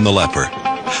Simon the leper,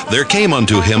 there came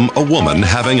unto him a woman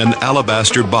having an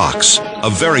alabaster box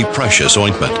of very precious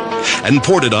ointment, and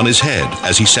poured it on his head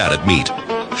as he sat at meat.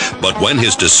 But when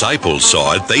his disciples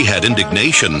saw it, they had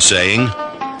indignation, saying,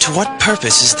 "To what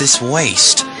purpose is this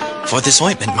waste? For this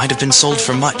ointment might have been sold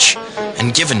for much,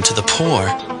 and given to the poor."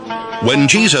 When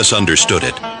Jesus understood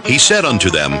it, he said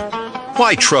unto them,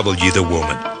 Why trouble ye the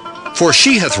woman? For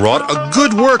she hath wrought a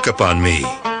good work upon me.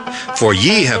 For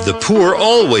ye have the poor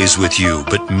always with you,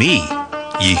 but me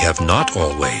ye have not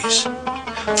always.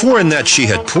 For in that she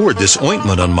had poured this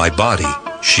ointment on my body,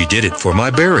 she did it for my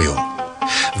burial.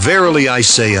 Verily I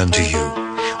say unto you,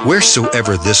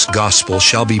 wheresoever this gospel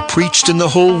shall be preached in the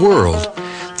whole world,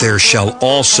 there shall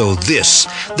also this,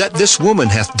 that this woman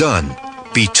hath done,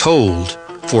 be told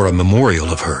for a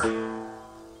memorial of her.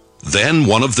 Then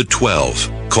one of the 12,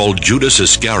 called Judas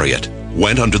Iscariot,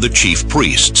 went unto the chief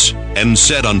priests, and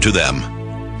said unto them,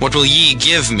 "What will ye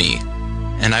give me?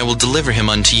 And I will deliver him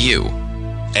unto you."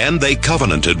 And they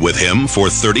covenanted with him for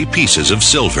 30 pieces of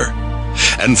silver.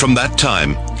 And from that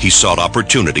time he sought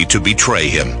opportunity to betray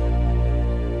him.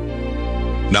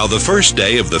 Now the first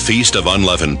day of the feast of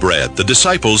unleavened bread, the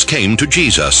disciples came to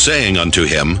Jesus, saying unto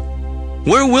him,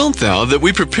 "Where wilt thou that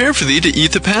we prepare for thee to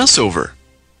eat the Passover?"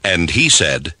 And he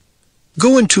said,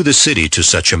 Go into the city to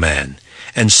such a man,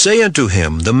 and say unto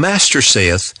him, The Master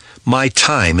saith, My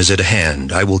time is at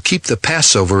hand. I will keep the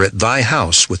Passover at thy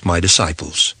house with my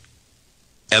disciples.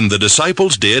 And the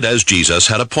disciples did as Jesus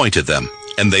had appointed them,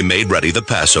 and they made ready the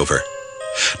Passover.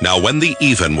 Now when the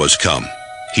even was come,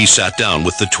 he sat down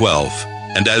with the 12,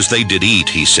 and as they did eat,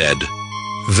 he said,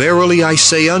 Verily I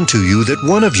say unto you that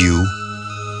one of you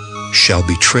shall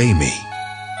betray me.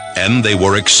 And they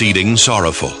were exceeding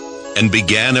sorrowful, and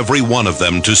began every one of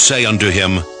them to say unto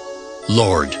him,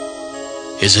 Lord,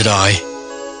 is it I?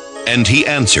 And he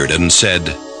answered and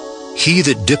said, He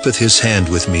that dippeth his hand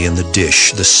with me in the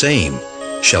dish, the same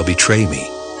shall betray me.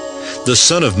 The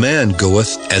Son of Man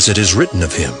goeth as it is written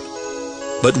of him.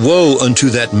 But woe unto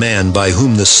that man by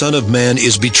whom the Son of Man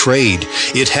is betrayed.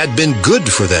 It had been good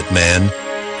for that man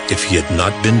if he had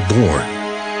not been born.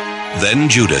 Then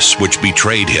Judas, which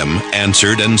betrayed him,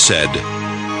 answered and said,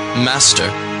 Master,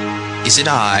 is it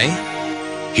I?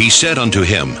 He said unto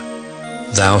him,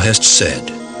 Thou hast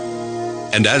said.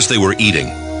 And as they were eating,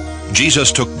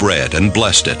 Jesus took bread and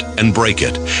blessed it, and brake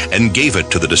it, and gave it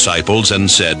to the disciples,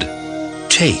 and said,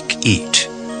 Take, eat.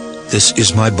 This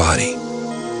is my body.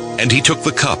 And he took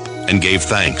the cup, and gave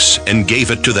thanks, and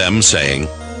gave it to them, saying,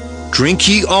 Drink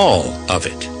ye all of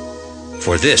it.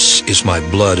 For this is my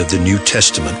blood of the New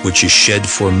Testament, which is shed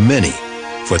for many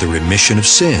for the remission of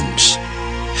sins.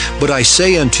 But I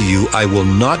say unto you, I will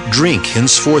not drink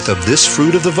henceforth of this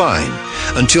fruit of the vine,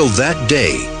 until that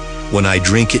day when I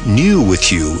drink it new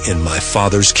with you in my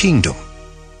Father's kingdom.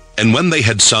 And when they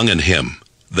had sung an hymn,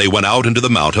 they went out into the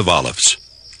Mount of Olives.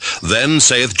 Then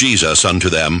saith Jesus unto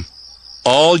them,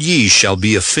 All ye shall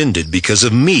be offended because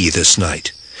of me this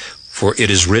night. For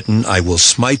it is written, I will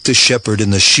smite the shepherd,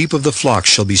 and the sheep of the flock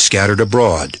shall be scattered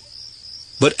abroad.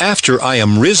 But after I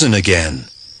am risen again,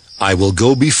 I will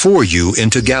go before you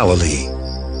into Galilee.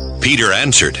 Peter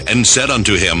answered and said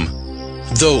unto him,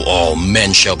 Though all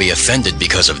men shall be offended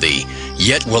because of thee,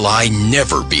 yet will I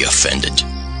never be offended.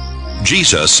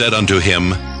 Jesus said unto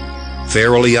him,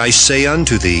 Verily I say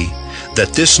unto thee,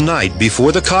 that this night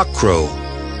before the cock crow,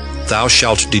 thou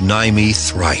shalt deny me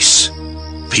thrice.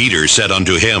 Peter said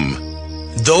unto him,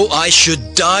 Though I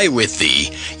should die with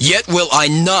thee, yet will I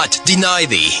not deny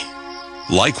thee.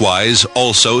 Likewise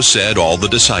also said all the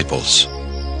disciples.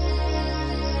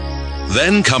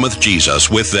 Then cometh Jesus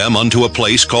with them unto a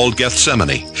place called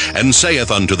Gethsemane, and saith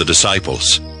unto the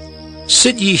disciples,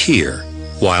 Sit ye here,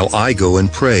 while I go and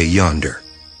pray yonder.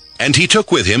 And he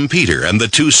took with him Peter and the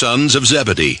 2 sons of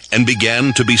Zebedee, and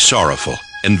began to be sorrowful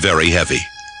and very heavy.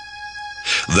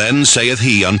 Then saith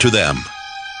he unto them,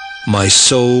 My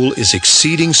soul is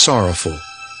exceeding sorrowful,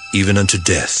 even unto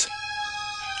death.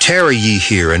 Tarry ye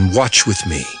here, and watch with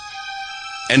me.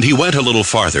 And he went a little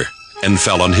farther, and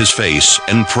fell on his face,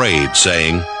 and prayed,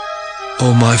 saying,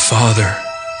 O my Father,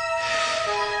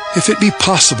 if it be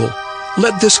possible,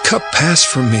 let this cup pass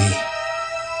from me.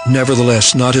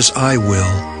 Nevertheless, not as I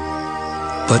will,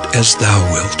 but as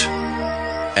thou wilt.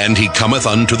 And he cometh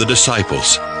unto the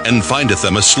disciples, and findeth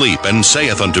them asleep, and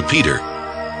saith unto Peter,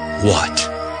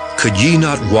 What? Could ye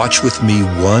not watch with me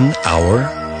 1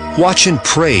 hour? Watch and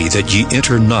pray that ye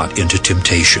enter not into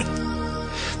temptation.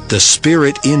 The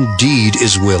spirit indeed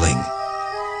is willing,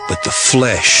 but the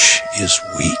flesh is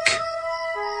weak.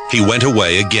 He went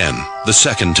away again the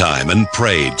second time and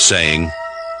prayed, saying,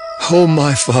 O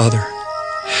my Father,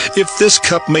 if this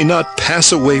cup may not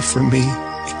pass away from me,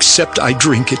 except I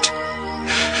drink it,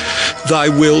 thy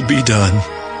will be done.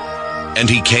 And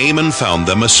he came and found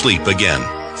them asleep again,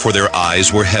 for their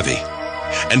eyes were heavy.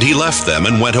 And he left them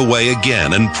and went away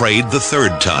again and prayed the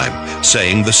third time,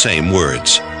 saying the same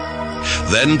words.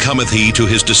 Then cometh he to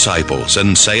his disciples,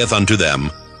 and saith unto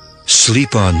them,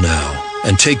 Sleep on now,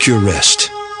 and take your rest.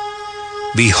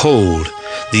 Behold,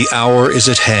 the hour is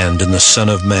at hand, and the Son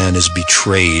of Man is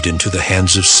betrayed into the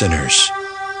hands of sinners.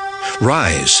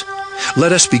 Rise,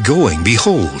 let us be going.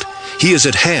 Behold, he is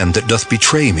at hand that doth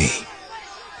betray me.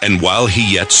 And while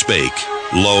he yet spake,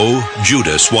 lo,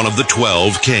 Judas, one of the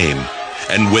 12, came,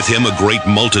 and with him a great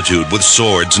multitude with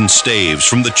swords and staves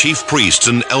from the chief priests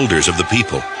and elders of the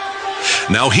people.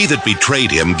 Now he that betrayed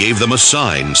him gave them a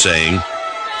sign, saying,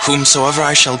 Whomsoever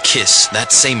I shall kiss,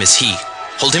 that same is he.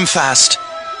 Hold him fast.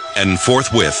 And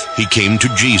forthwith he came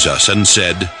to Jesus and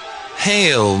said,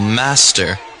 Hail,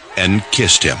 Master, and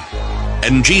kissed him.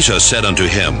 And Jesus said unto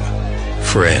him,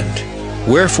 Friend,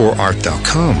 wherefore art thou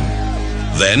come?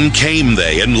 Then came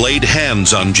they and laid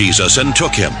hands on Jesus and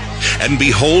took him. And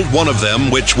behold, one of them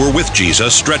which were with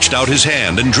Jesus stretched out his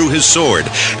hand and drew his sword,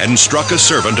 and struck a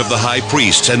servant of the high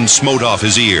priest, and smote off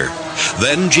his ear.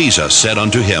 Then Jesus said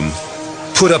unto him,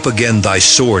 Put up again thy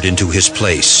sword into his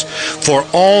place, for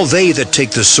all they that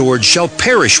take the sword shall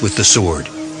perish with the sword.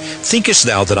 Thinkest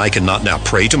thou that I cannot now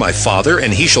pray to my Father,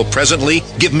 and he shall presently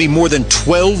give me more than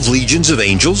 12 legions of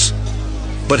angels?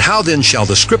 But how then shall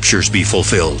the Scriptures be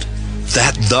fulfilled?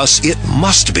 That thus it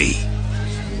must be.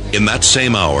 In that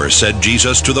same hour said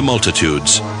Jesus to the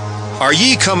multitudes, Are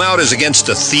ye come out as against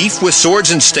a thief with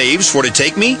swords and staves for to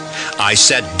take me? I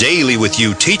sat daily with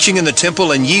you teaching in the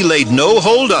temple, and ye laid no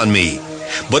hold on me.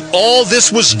 But all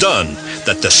this was done,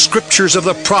 that the Scriptures of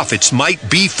the prophets might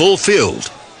be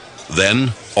fulfilled.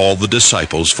 Then all the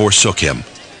disciples forsook him,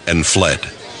 and fled.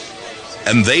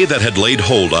 And they that had laid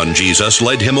hold on Jesus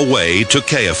led him away to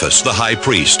Caiaphas the high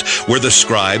priest, where the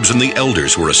scribes and the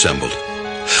elders were assembled.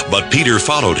 But Peter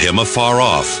followed him afar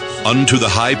off, unto the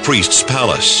high priest's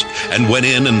palace, and went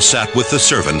in and sat with the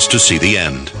servants to see the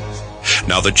end.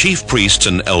 Now the chief priests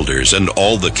and elders and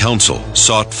all the council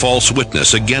sought false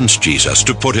witness against Jesus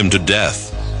to put him to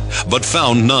death, but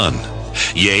found none.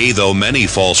 Yea, though many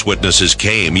false witnesses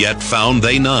came, yet found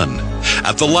they none.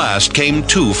 At the last came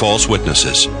 2 false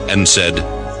witnesses, and said,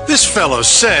 This fellow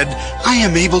said, I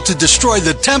am able to destroy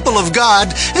the temple of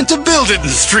God and to build it in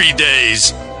 3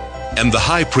 days. And the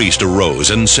high priest arose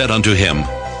and said unto him,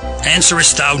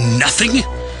 Answerest thou nothing?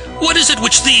 What is it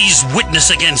which these witness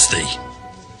against thee?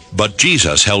 But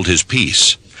Jesus held his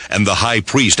peace. And the high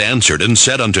priest answered and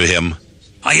said unto him,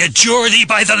 I adjure thee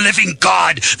by the living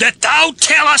God, that thou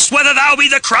tell us whether thou be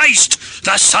the Christ,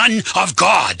 the Son of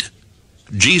God.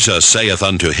 Jesus saith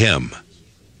unto him,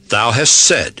 Thou hast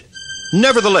said.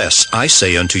 Nevertheless, I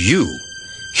say unto you,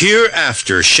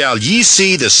 hereafter shall ye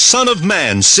see the Son of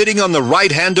Man sitting on the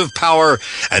right hand of power,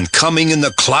 and coming in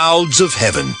the clouds of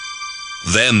heaven.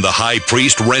 Then the high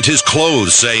priest rent his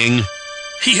clothes, saying,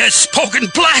 He has spoken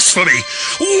blasphemy.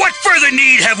 What further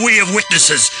need have we of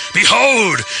witnesses?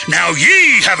 Behold, now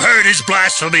ye have heard his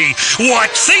blasphemy.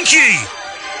 What think ye?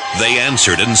 They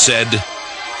answered and said,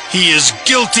 He is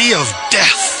guilty of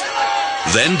death.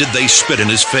 Then did they spit in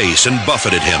his face and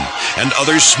buffeted him, and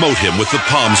others smote him with the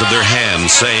palms of their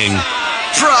hands, saying,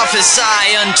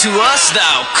 Prophesy unto us,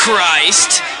 thou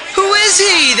Christ. Who is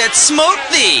he that smote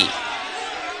thee?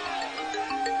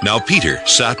 Now Peter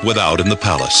sat without in the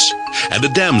palace, and a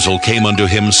damsel came unto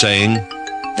him, saying,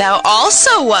 Thou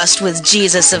also wast with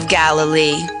Jesus of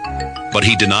Galilee. But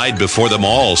he denied before them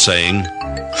all, saying,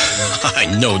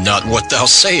 I know not what thou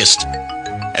sayest.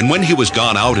 And when he was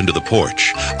gone out into the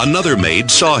porch, another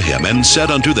maid saw him, and said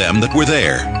unto them that were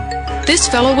there, This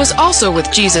fellow was also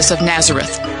with Jesus of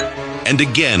Nazareth. And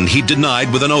again he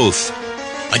denied with an oath,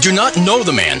 I do not know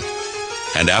the man.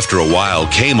 And after a while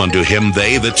came unto him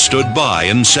they that stood by,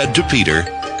 and said to Peter,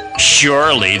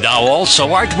 Surely thou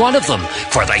also art one of them,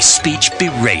 for thy speech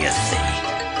bewrayeth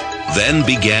thee. Then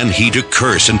began he to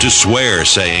curse and to swear,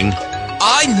 saying,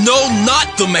 I know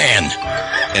not the man.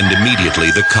 And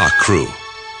immediately the cock crew.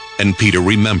 And Peter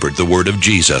remembered the word of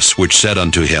Jesus, which said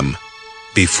unto him,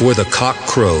 Before the cock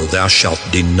crow thou shalt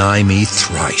deny me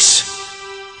thrice.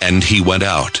 And he went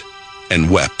out, and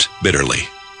wept bitterly.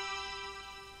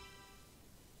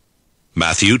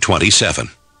 Matthew 27.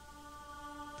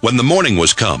 When the morning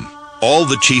was come, all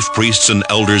the chief priests and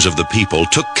elders of the people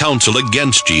took counsel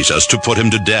against Jesus to put him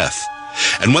to death.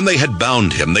 And when they had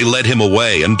bound him, they led him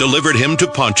away and delivered him to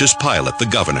Pontius Pilate, the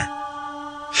governor.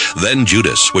 Then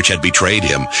Judas, which had betrayed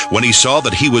him, when he saw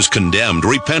that he was condemned,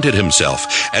 repented himself,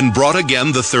 and brought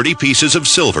again the 30 pieces of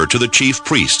silver to the chief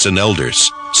priests and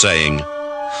elders, saying,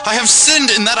 I have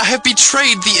sinned in that I have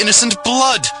betrayed the innocent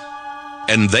blood.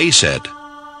 And they said,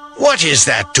 What is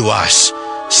that to us?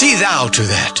 See thou to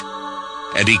that.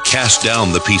 And he cast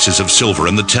down the pieces of silver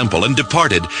in the temple, and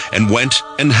departed, and went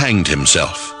and hanged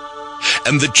himself.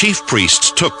 And the chief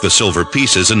priests took the silver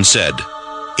pieces, and said,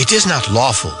 It is not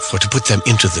lawful for to put them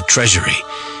into the treasury,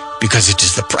 because it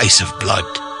is the price of blood.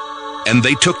 And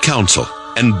they took counsel,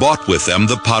 and bought with them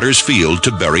the potter's field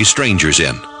to bury strangers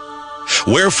in.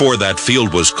 Wherefore that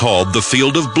field was called the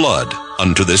field of blood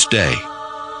unto this day.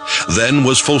 Then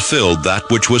was fulfilled that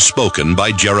which was spoken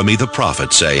by Jeremy the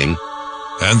prophet, saying,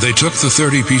 And they took the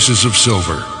 30 pieces of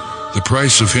silver, the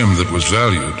price of him that was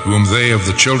valued, whom they of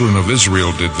the children of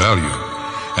Israel did value,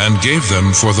 and gave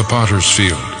them for the potter's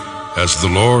field, as the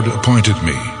Lord appointed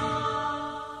me.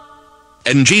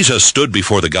 And Jesus stood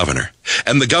before the governor,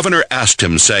 and the governor asked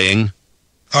him, saying,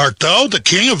 Art thou the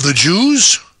king of the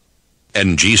Jews?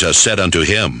 And Jesus said unto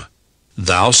him,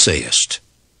 Thou sayest.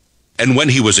 And when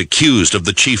he was accused of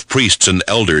the chief priests and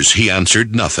elders, he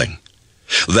answered nothing.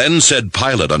 Then said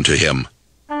Pilate unto him,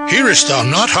 Hearest thou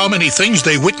not how many things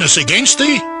they witness against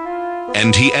thee?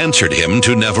 And he answered him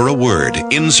to never a word,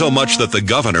 insomuch that the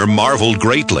governor marveled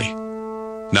greatly.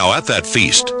 Now at that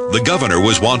feast the governor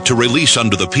was wont to release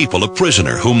unto the people a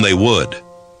prisoner whom they would.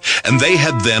 And they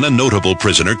had then a notable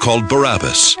prisoner called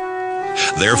Barabbas.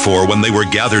 Therefore when they were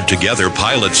gathered together,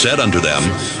 Pilate said unto them,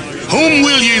 Whom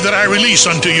will ye that I release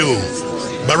unto you,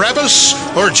 Barabbas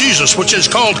or Jesus, which is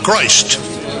called Christ?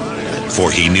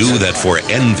 For he knew that for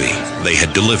envy they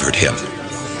had delivered him.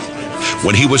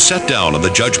 When he was set down on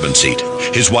the judgment seat,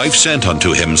 his wife sent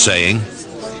unto him, saying,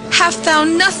 Have thou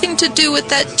nothing to do with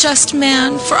that just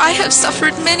man, for I have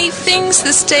suffered many things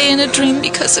this day in a dream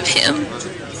because of him.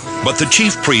 But the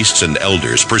chief priests and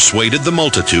elders persuaded the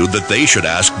multitude that they should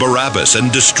ask Barabbas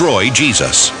and destroy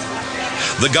Jesus.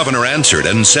 The governor answered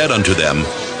and said unto them,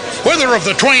 Whether of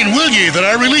the twain will ye that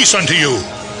I release unto you?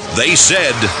 They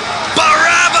said,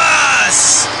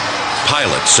 Barabbas!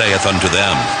 Pilate saith unto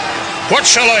them, What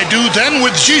shall I do then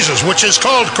with Jesus, which is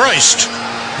called Christ?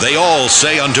 They all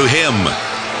say unto him,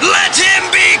 Let him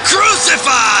be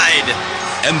crucified!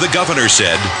 And the governor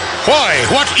said, Why,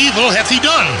 what evil hath he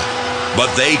done?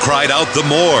 But they cried out the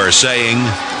more, saying,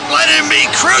 Let him be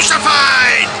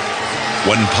crucified!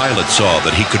 When Pilate saw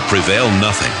that he could prevail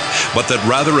nothing, but that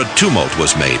rather a tumult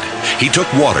was made, he took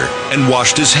water and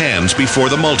washed his hands before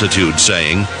the multitude,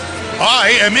 saying,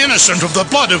 I am innocent of the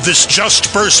blood of this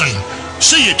just person.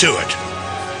 See ye to it.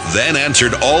 Then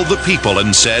answered all the people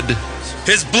and said,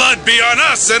 His blood be on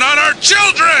us and on our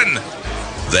children!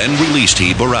 Then released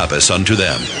he Barabbas unto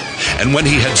them. And when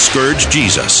he had scourged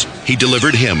Jesus, he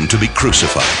delivered him to be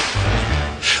crucified.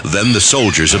 Then the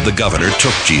soldiers of the governor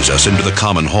took Jesus into the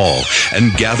common hall,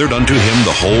 and gathered unto him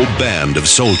the whole band of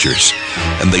soldiers.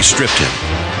 And they stripped him,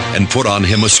 and put on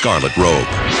him a scarlet robe.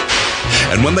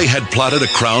 And when they had platted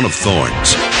a crown of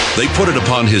thorns, they put it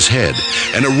upon his head,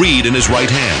 and a reed in his right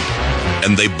hand.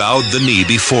 And they bowed the knee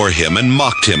before him, and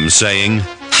mocked him, saying,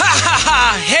 Ha ha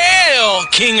ha! Hail,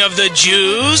 King of the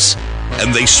Jews!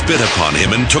 And they spit upon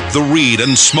him, and took the reed,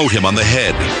 and smote him on the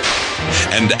head.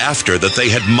 And after that they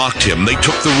had mocked him, they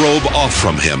took the robe off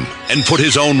from him, and put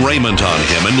his own raiment on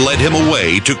him, and led him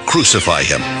away to crucify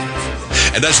him.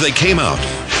 And as they came out,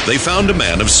 they found a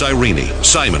man of Cyrene,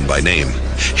 Simon by name.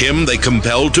 Him they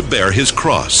compelled to bear his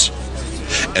cross.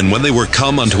 And when they were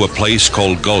come unto a place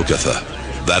called Golgotha,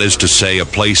 that is to say, a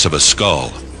place of a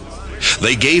skull,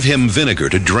 they gave him vinegar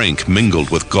to drink mingled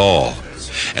with gall.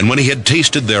 And when he had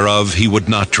tasted thereof, he would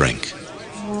not drink.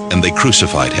 And they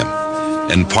crucified him,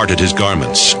 and parted his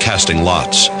garments, casting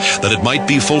lots, that it might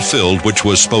be fulfilled which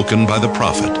was spoken by the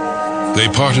prophet. They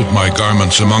parted my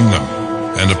garments among them,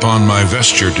 and upon my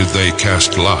vesture did they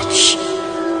cast lots.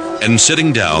 And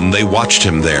sitting down, they watched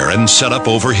him there, and set up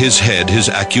over his head his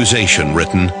accusation,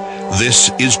 written,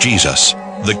 This is Jesus,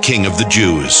 the King of the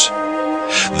Jews.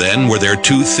 Then were there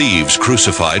 2 thieves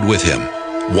crucified with him,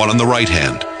 one on the right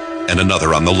hand, and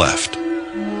another on the left.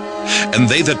 And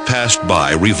they that passed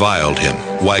by reviled him,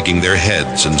 wagging their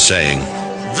heads, and saying,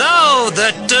 Thou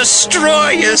that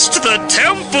destroyest the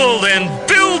temple, and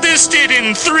buildest it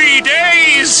in 3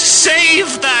 days, save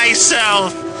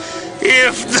thyself.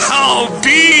 If thou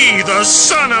be the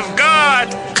Son of God,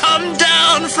 come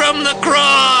down from the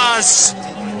cross.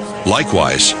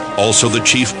 Likewise, Also the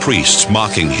chief priests,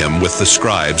 mocking him with the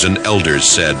scribes and elders,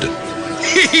 said,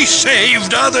 He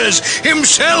saved others,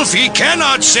 himself he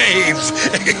cannot save.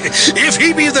 If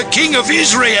he be the King of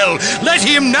Israel, let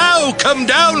him now come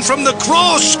down from the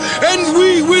cross, and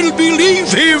we will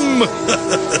believe him.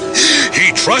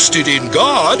 He trusted in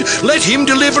God, let him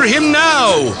deliver him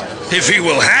now, if he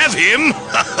will have him.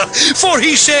 For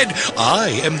he said, I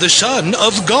am the Son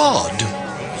of God.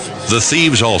 The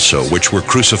thieves also, which were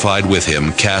crucified with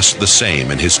him, cast the same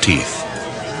in his teeth.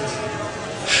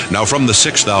 Now from the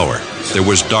 6th hour there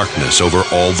was darkness over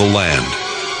all the land,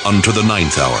 unto the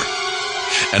 9th hour.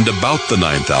 And about the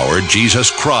 9th hour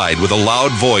Jesus cried with a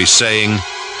loud voice, saying,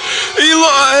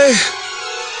 Eli,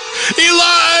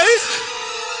 Eli,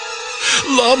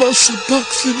 lama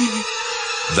sabachthani.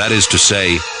 That is to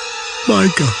say, My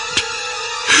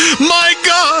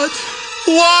God,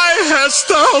 why hast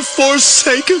thou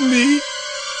forsaken me?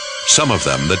 Some of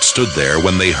them that stood there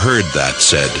when they heard that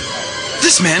said,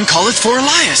 This man calleth for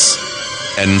Elias.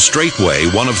 And straightway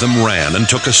one of them ran and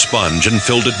took a sponge and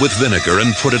filled it with vinegar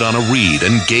and put it on a reed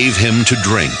and gave him to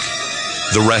drink.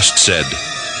 The rest said,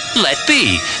 Let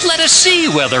be. Let us see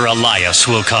whether Elias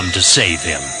will come to save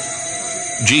him.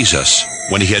 Jesus,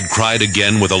 when he had cried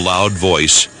again with a loud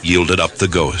voice, yielded up the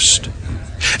ghost.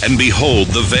 And behold,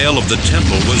 the veil of the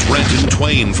temple was rent in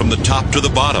twain from the top to the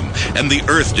bottom, and the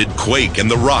earth did quake, and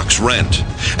the rocks rent,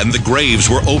 and the graves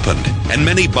were opened, and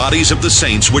many bodies of the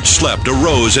saints which slept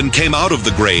arose and came out of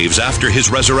the graves after his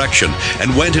resurrection,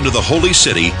 and went into the holy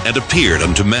city, and appeared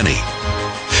unto many.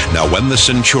 Now when the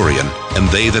centurion and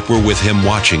they that were with him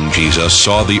watching Jesus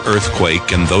saw the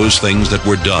earthquake and those things that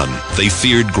were done, they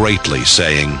feared greatly,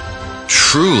 saying,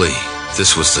 Truly,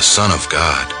 this was the Son of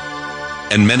God.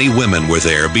 And many women were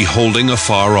there, beholding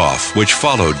afar off, which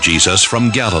followed Jesus from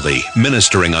Galilee,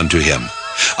 ministering unto him,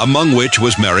 among which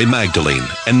was Mary Magdalene,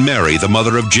 and Mary the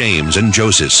mother of James and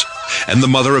Joses, and the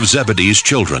mother of Zebedee's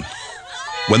children.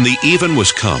 When the even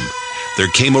was come, there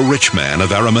came a rich man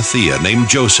of Arimathea named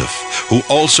Joseph, who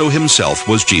also himself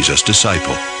was Jesus'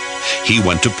 disciple. He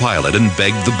went to Pilate and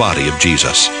begged the body of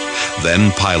Jesus.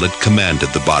 Then Pilate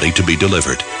commanded the body to be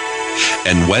delivered.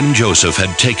 And when Joseph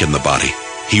had taken the body,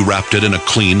 he wrapped it in a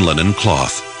clean linen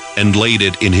cloth, and laid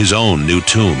it in his own new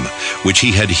tomb, which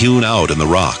he had hewn out in the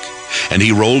rock. And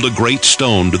he rolled a great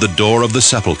stone to the door of the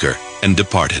sepulchre, and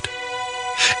departed.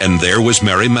 And there was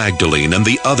Mary Magdalene and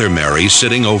the other Mary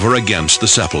sitting over against the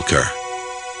sepulchre.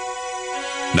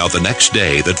 Now the next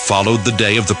day that followed the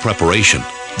day of the preparation,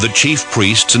 the chief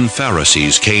priests and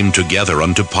Pharisees came together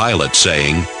unto Pilate,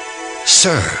 saying,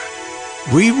 Sir,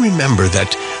 we remember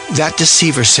that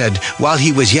deceiver said, while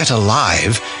he was yet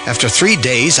alive, after 3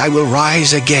 days I will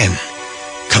rise again.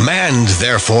 Command,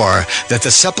 therefore, that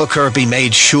the sepulchre be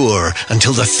made sure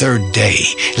until the 3rd day,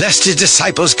 lest his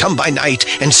disciples come by night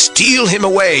and steal him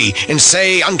away, and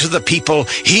say unto the people,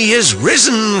 He is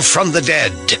risen from the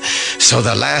dead. So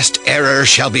the last error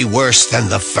shall be worse than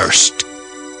the first.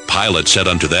 Pilate said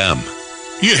unto them,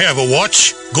 You have a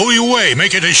watch. Go your way,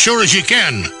 make it as sure as you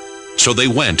can. So they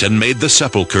went and made the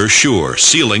sepulchre sure,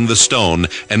 sealing the stone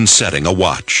and setting a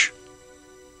watch.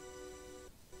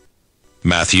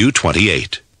 Matthew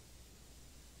 28.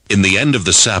 In the end of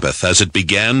the Sabbath, as it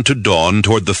began to dawn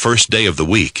toward the 1st day of the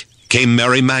week, came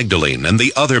Mary Magdalene and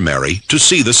the other Mary to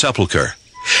see the sepulchre.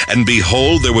 And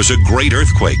behold, there was a great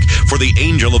earthquake, for the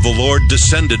angel of the Lord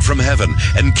descended from heaven,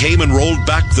 and came and rolled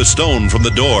back the stone from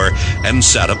the door, and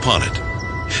sat upon it.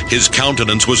 His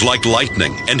countenance was like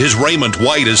lightning, and his raiment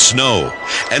white as snow.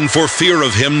 And for fear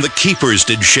of him the keepers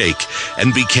did shake,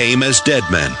 and became as dead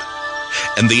men.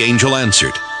 And the angel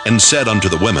answered, and said unto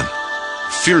the women,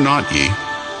 Fear not ye,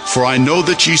 for I know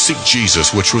that ye seek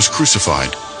Jesus, which was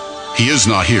crucified. He is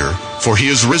not here, for he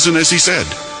is risen as he said.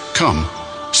 Come,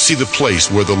 see the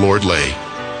place where the Lord lay.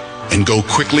 And go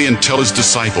quickly and tell his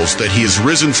disciples that he is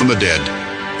risen from the dead.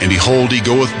 And behold, he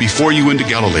goeth before you into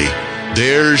Galilee.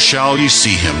 There shall ye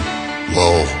see him.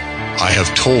 Lo, I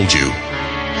have told you.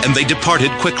 And they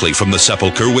departed quickly from the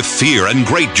sepulchre with fear and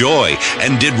great joy,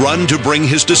 and did run to bring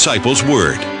his disciples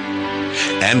word.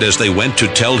 And as they went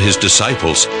to tell his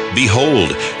disciples,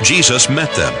 behold, Jesus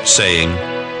met them, saying,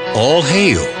 All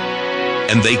hail.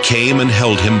 And they came and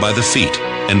held him by the feet,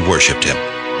 and worshipped him.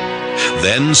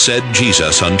 Then said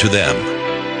Jesus unto them,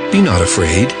 Be not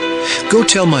afraid. Go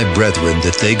tell my brethren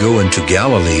that they go into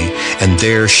Galilee, and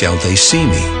there shall they see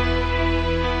me.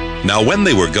 Now when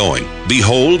they were going,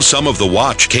 behold, some of the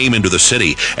watch came into the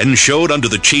city, and showed unto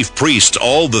the chief priests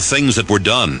all the things that were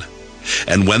done.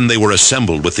 And when they were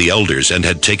assembled with the elders, and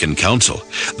had taken counsel,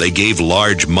 they gave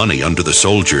large money unto the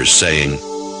soldiers, saying,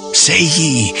 Say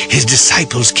ye, his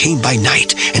disciples came by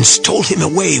night and stole him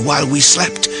away while we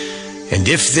slept. And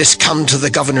if this come to the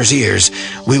governor's ears,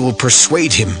 we will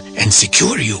persuade him and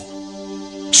secure you.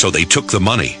 So they took the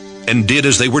money and did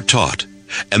as they were taught.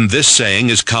 And this saying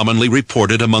is commonly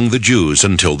reported among the Jews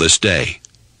until this day.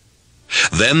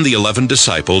 Then the 11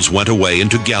 disciples went away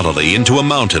into Galilee, into a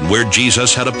mountain where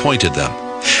Jesus had appointed them.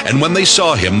 And when they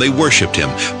saw him, they worshipped him,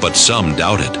 but some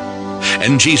doubted.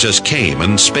 And Jesus came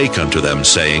and spake unto them,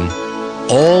 saying,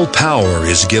 All power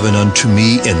is given unto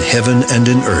me in heaven and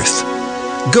in earth.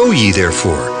 Go ye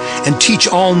therefore, and teach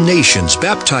all nations,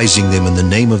 baptizing them in the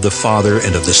name of the Father,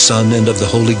 and of the Son, and of the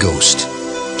Holy Ghost,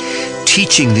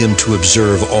 teaching them to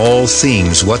observe all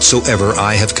things whatsoever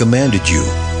I have commanded you.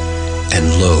 And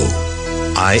lo,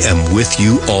 I am with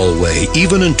you alway,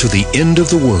 even unto the end of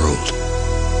the world.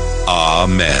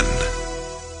 Amen.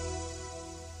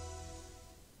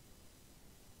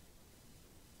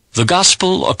 The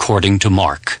Gospel according to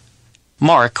Mark.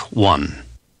 Mark 1.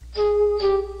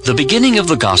 The beginning of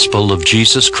the Gospel of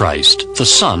Jesus Christ, the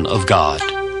Son of God.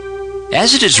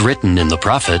 As it is written in the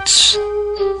prophets,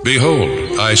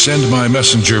 Behold, I send my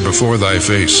messenger before thy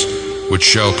face, which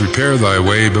shall prepare thy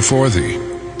way before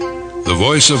thee. The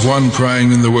voice of one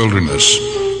crying in the wilderness,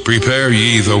 Prepare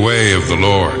ye the way of the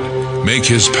Lord, make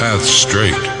his paths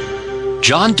straight.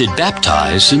 John did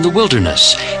baptize in the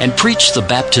wilderness, and preached the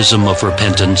baptism of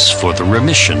repentance for the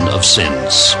remission of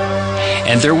sins.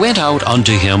 And there went out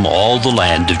unto him all the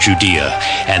land of Judea,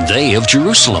 and they of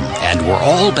Jerusalem, and were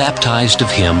all baptized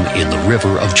of him in the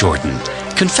river of Jordan,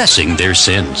 confessing their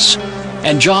sins.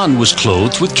 And John was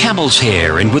clothed with camel's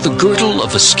hair, and with a girdle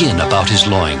of a skin about his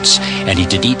loins, and he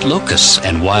did eat locusts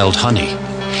and wild honey,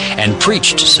 and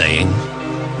preached, saying,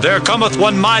 There cometh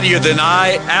one mightier than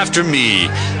I after me,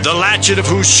 the latchet of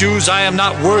whose shoes I am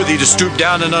not worthy to stoop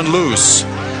down and unloose.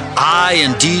 I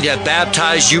indeed have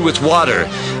baptized you with water,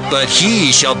 but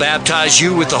he shall baptize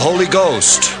you with the Holy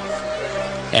Ghost.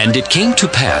 And it came to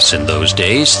pass in those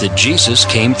days that Jesus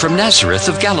came from Nazareth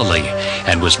of Galilee,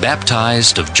 and was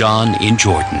baptized of John in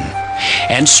Jordan.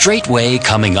 And straightway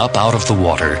coming up out of the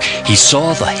water, he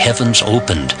saw the heavens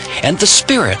opened, and the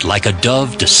Spirit like a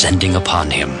dove descending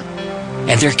upon him.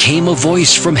 And there came a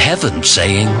voice from heaven,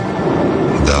 saying,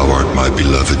 Thou art my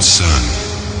beloved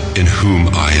Son, in whom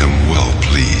I am well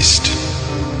pleased.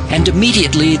 And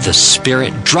immediately the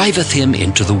Spirit driveth him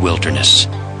into the wilderness.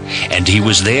 And he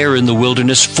was there in the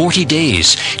wilderness 40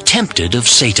 days, tempted of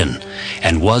Satan,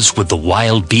 and was with the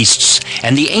wild beasts,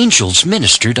 and the angels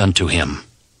ministered unto him.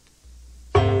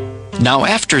 Now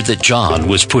after that John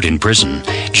was put in prison,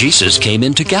 Jesus came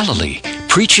into Galilee,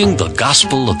 preaching the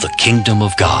gospel of the kingdom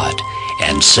of God,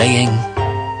 and saying,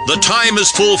 The time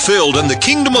is fulfilled, and the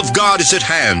kingdom of God is at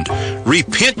hand.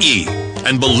 Repent ye,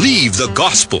 and believe the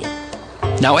gospel.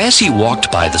 Now as he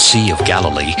walked by the sea of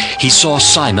Galilee, he saw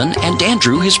Simon and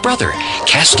Andrew his brother,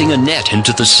 casting a net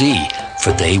into the sea,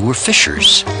 for they were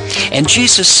fishers. And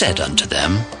Jesus said unto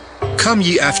them, Come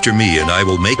ye after me, and I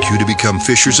will make you to become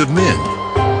fishers of men.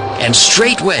 And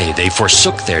straightway they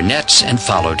forsook their nets and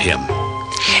followed him.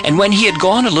 And when he had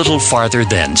gone a little farther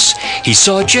thence, he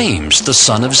saw James the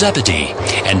son of Zebedee,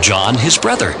 and John his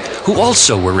brother, who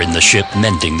also were in the ship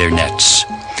mending their nets.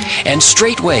 And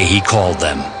straightway he called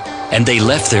them. And they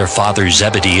left their father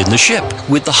Zebedee in the ship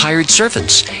with the hired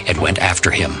servants, and went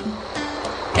after him.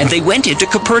 And they went into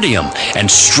Capernaum, and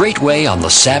straightway on the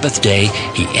Sabbath day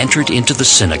he entered into the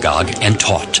synagogue and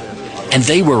taught. And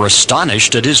they were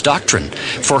astonished at his doctrine,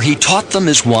 for he taught them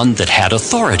as one that had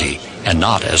authority, and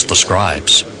not as the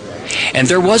scribes. And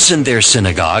there was in their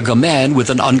synagogue a man with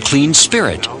an unclean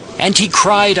spirit, and he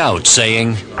cried out,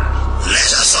 saying,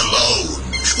 Let us alone.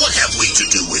 What have we to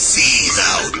do with thee,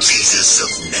 thou Jesus of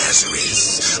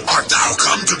Nazareth? Art thou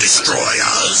come to destroy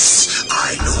us?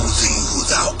 I know thee who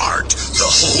thou art,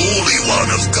 the Holy One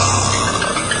of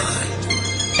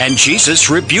God. And Jesus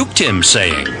rebuked him,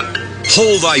 saying,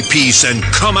 Hold thy peace, and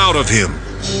come out of him.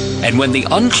 And when the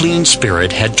unclean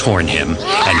spirit had torn him,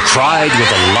 and cried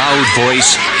with a loud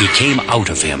voice, he came out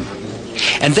of him.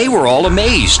 And they were all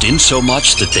amazed,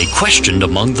 insomuch that they questioned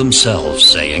among themselves,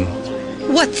 saying,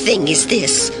 What thing is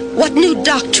this? What new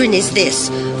doctrine is this?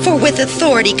 For with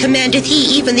authority commandeth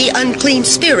he even the unclean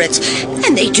spirits,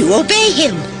 and they do obey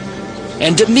him.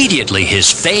 And immediately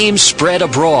his fame spread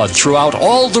abroad throughout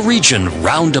all the region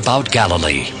round about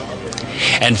Galilee.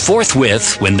 And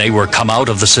forthwith, when they were come out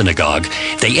of the synagogue,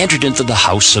 they entered into the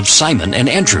house of Simon and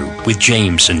Andrew, with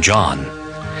James and John.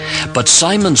 But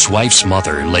Simon's wife's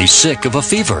mother lay sick of a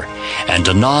fever, and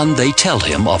anon they tell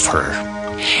him of her.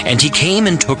 And he came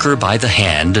and took her by the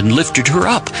hand, and lifted her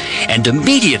up, and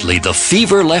immediately the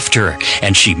fever left her,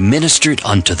 and she ministered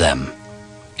unto them.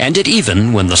 And at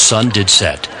even, when the sun did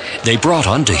set, they brought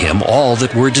unto him all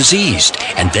that were diseased,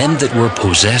 and them that were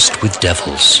possessed with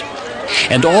devils.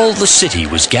 And all the city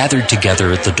was gathered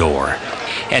together at the door.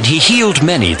 And he healed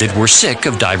many that were sick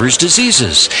of divers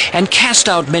diseases, and cast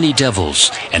out many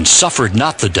devils, and suffered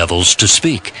not the devils to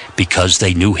speak, because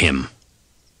they knew him.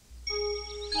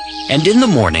 And in the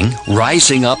morning,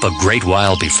 rising up a great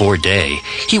while before day,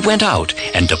 he went out,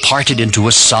 and departed into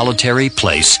a solitary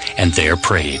place, and there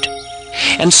prayed.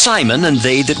 And Simon and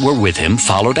they that were with him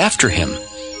followed after him.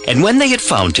 And when they had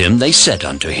found him, they said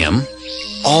unto him,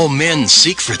 All men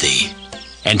seek for thee.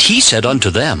 And he said unto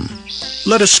them,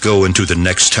 Let us go into the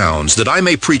next towns, that I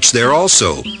may preach there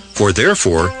also, for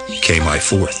therefore came I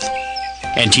forth.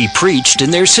 And he preached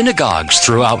in their synagogues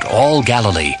throughout all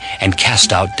Galilee, and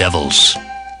cast out devils.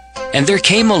 And there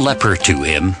came a leper to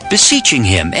him, beseeching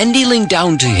him, and kneeling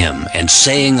down to him, and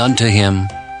saying unto him,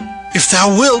 If thou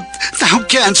wilt, thou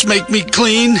canst make me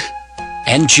clean.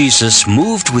 And Jesus,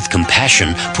 moved with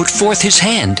compassion, put forth his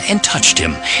hand, and touched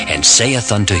him, and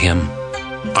saith unto him,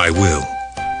 I will.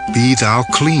 Be thou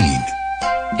clean.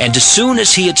 And as soon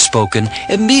as he had spoken,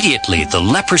 immediately the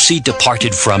leprosy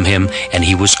departed from him, and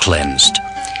he was cleansed.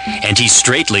 And he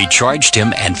straightly charged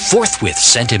him, and forthwith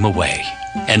sent him away,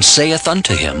 and saith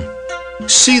unto him,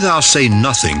 See thou say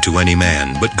nothing to any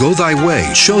man, but go thy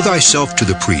way, show thyself to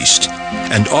the priest,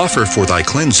 and offer for thy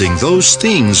cleansing those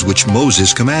things which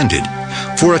Moses commanded,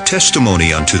 for a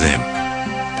testimony unto them.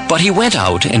 But he went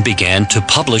out and began to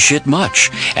publish it much,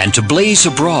 and to blaze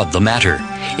abroad the matter,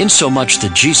 insomuch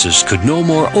that Jesus could no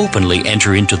more openly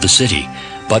enter into the city,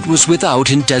 but was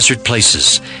without in desert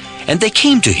places. And they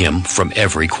came to him from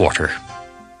every quarter.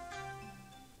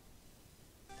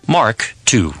 Mark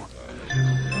 2.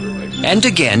 And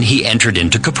again he entered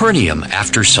into Capernaum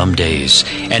after some days,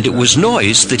 and it was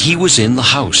noised that he was in the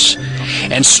house.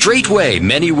 And straightway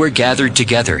many were gathered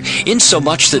together,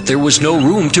 insomuch that there was no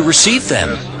room to receive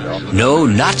them, no,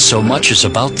 not so much as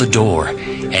about the door.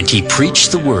 And he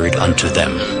preached the word unto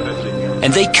them.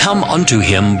 And they come unto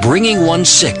him, bringing one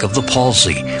sick of the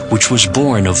palsy, which was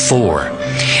born of 4.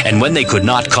 And when they could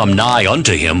not come nigh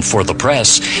unto him for the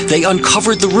press, they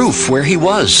uncovered the roof where he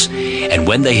was. And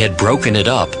when they had broken it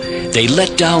up, they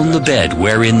let down the bed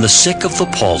wherein the sick of the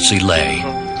palsy lay.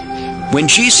 When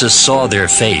Jesus saw their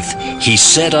faith, he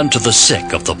said unto the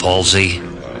sick of the palsy,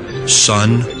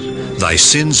 Son, thy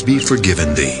sins be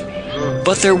forgiven thee.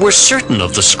 But there were certain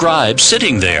of the scribes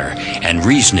sitting there, and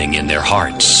reasoning in their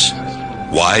hearts,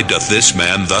 Why doth this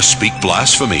man thus speak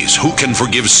blasphemies? Who can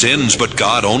forgive sins but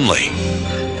God only?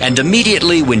 And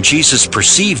immediately when Jesus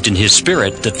perceived in his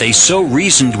spirit that they so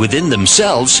reasoned within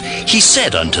themselves, he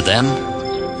said unto them,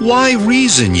 Why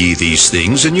reason ye these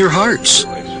things in your hearts?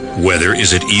 Whether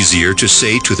is it easier to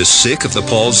say to the sick of the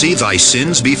palsy, Thy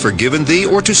sins be forgiven thee,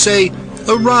 or to say,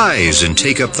 Arise, and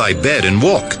take up thy bed, and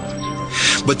walk?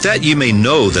 But that ye may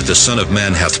know that the Son of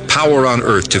Man hath power on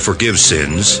earth to forgive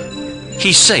sins,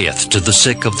 he saith to the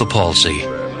sick of the palsy,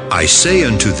 I say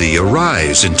unto thee,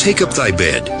 Arise, and take up thy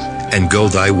bed, and go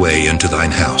thy way into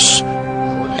thine house.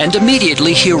 And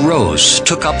immediately he arose,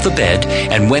 took up the bed,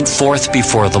 and went forth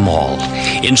before them all,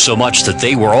 insomuch that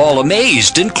they were all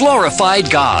amazed, and glorified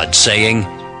God, saying,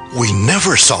 We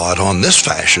never saw it on this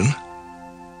fashion.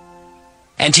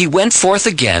 And he went forth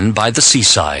again by the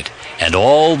seaside, and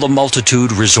all the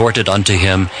multitude resorted unto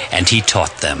him, and he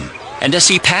taught them. And as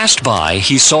he passed by,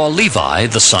 he saw Levi,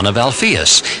 the son of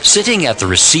Alphaeus, sitting at the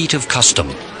receipt of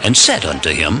custom, and said unto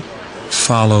him,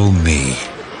 Follow me.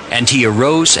 And he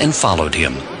arose and followed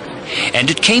him. And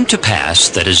it came to pass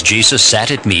that as Jesus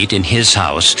sat at meat in his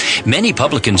house, many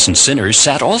publicans and sinners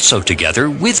sat also together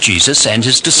with Jesus and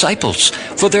his disciples,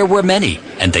 for there were many,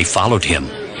 and they followed him.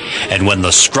 And when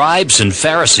the scribes and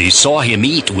Pharisees saw him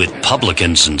eat with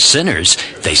publicans and sinners,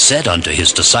 they said unto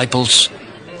his disciples,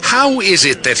 How is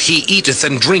it that he eateth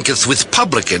and drinketh with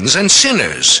publicans and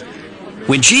sinners?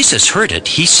 When Jesus heard it,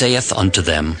 he saith unto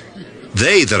them,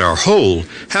 They that are whole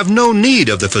have no need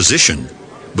of the physician,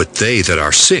 but they that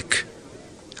are sick.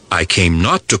 I came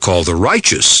not to call the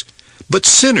righteous, but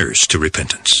sinners to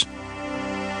repentance.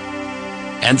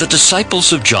 And the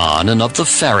disciples of John and of the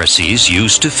Pharisees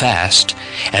used to fast,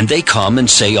 and they come and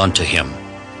say unto him,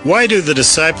 Why do the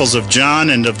disciples of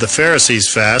John and of the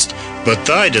Pharisees fast, but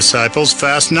thy disciples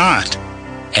fast not?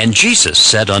 And Jesus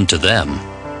said unto them,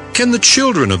 Can the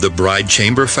children of the bride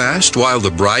chamber fast while the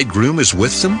bridegroom is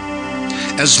with them?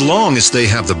 As long as they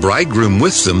have the bridegroom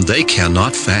with them, they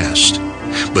cannot fast.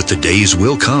 But the days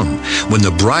will come, when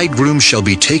the bridegroom shall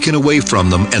be taken away from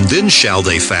them, and then shall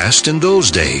they fast in those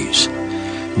days.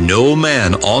 No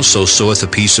man also seweth a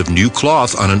piece of new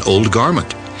cloth on an old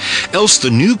garment, Else the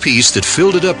new piece that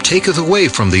filled it up taketh away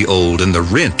from the old, and the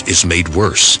rent is made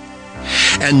worse.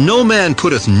 And no man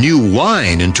putteth new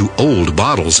wine into old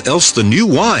bottles, else the new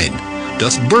wine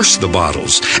doth burst the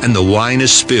bottles, and the wine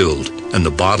is spilled, and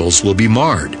the bottles will be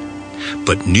marred.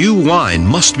 But new wine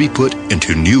must be put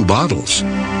into new bottles.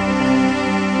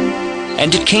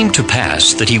 And it came to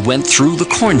pass that he went through the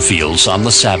cornfields on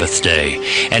the Sabbath day,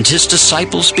 and his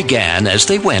disciples began, as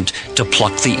they went, to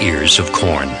pluck the ears of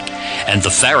corn. And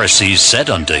the Pharisees said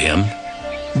unto him,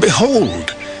 Behold,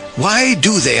 why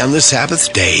do they on the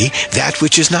Sabbath day that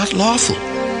which is not lawful?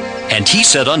 And he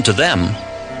said unto them,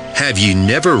 Have ye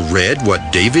never read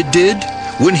what David did,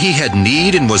 when he had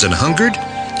need and was an hungered,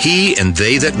 he and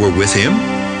they that were with him?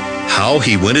 How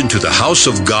he went into the house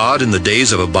of God in the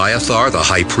days of Abiathar the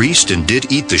high priest, and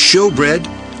did eat the showbread,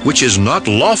 which is not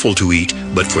lawful to eat,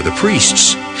 but for the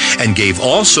priests, and gave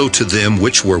also to them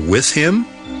which were with him?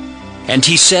 And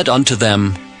he said unto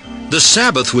them, The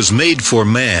Sabbath was made for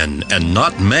man, and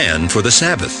not man for the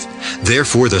Sabbath.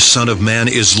 Therefore the Son of Man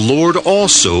is Lord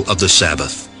also of the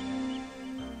Sabbath.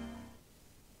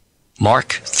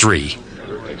 Mark 3.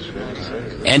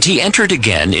 And he entered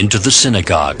again into the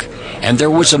synagogue, and there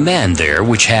was a man there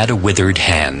which had a withered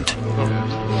hand.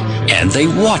 And they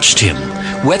watched him,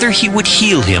 whether he would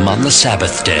heal him on the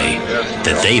Sabbath day,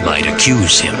 that they might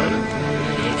accuse him.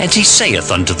 And he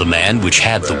saith unto the man which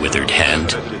had the withered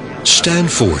hand,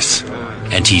 Stand forth.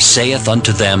 And he saith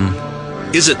unto them,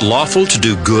 Is it lawful to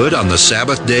do good on the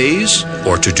Sabbath days,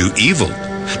 or to do evil,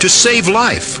 to save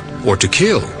life, or to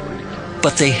kill?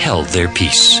 But they held their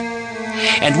peace.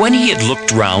 And when he had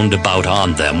looked round about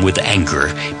on them with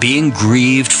anger, being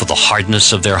grieved for the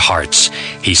hardness of their hearts,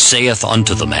 he saith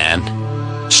unto the man,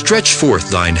 Stretch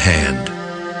forth thine hand.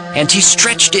 And he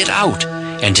stretched it out,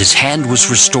 and his hand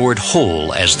was restored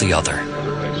whole as the other.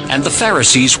 And the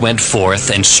Pharisees went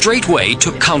forth, and straightway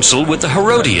took counsel with the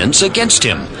Herodians against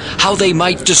him, how they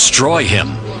might destroy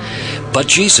him. But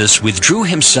Jesus withdrew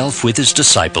himself with his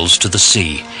disciples to the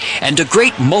sea, and a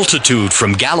great multitude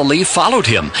from Galilee followed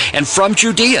him, and from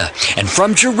Judea, and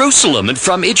from Jerusalem, and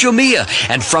from Idumea,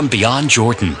 and from beyond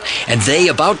Jordan, and they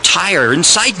about Tyre and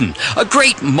Sidon, a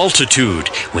great multitude,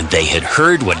 when they had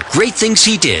heard what great things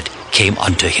he did, came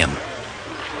unto him.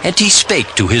 And he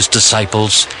spake to his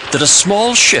disciples that a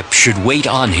small ship should wait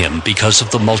on him because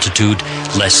of the multitude,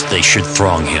 lest they should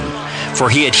throng him. For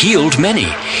he had healed many,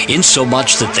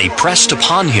 insomuch that they pressed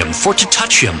upon him for to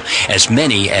touch him, as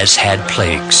many as had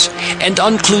plagues. And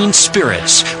unclean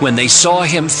spirits, when they saw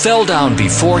him, fell down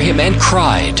before him and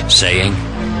cried, saying,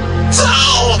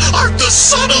 Thou art the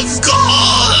Son of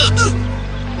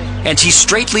God! And he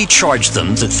straitly charged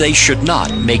them that they should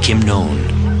not make him known.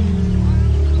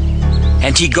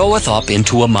 And he goeth up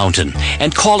into a mountain,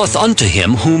 and calleth unto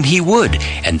him whom he would,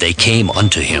 and they came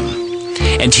unto him.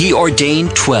 And he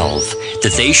ordained 12,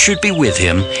 that they should be with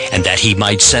him, and that he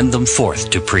might send them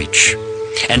forth to preach,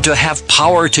 and to have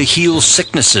power to heal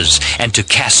sicknesses, and to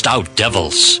cast out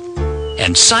devils.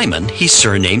 And Simon he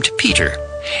surnamed Peter,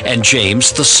 and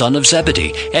James the son of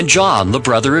Zebedee, and John the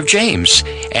brother of James,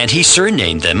 and he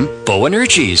surnamed them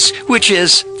Boanerges, which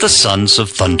is the sons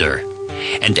of thunder.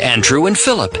 And Andrew and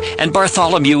Philip, and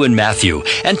Bartholomew and Matthew,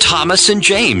 and Thomas and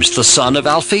James the son of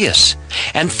Alphaeus,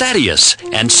 and Thaddeus,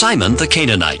 and Simon the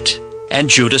Canaanite, and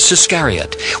Judas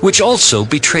Iscariot, which also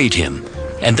betrayed him.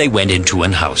 And they went into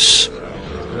an house.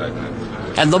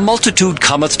 And the multitude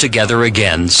cometh together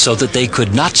again, so that they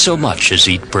could not so much as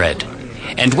eat bread.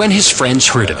 And when his friends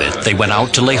heard of it, they went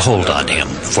out to lay hold on him,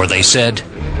 for they said,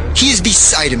 He is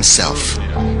beside himself.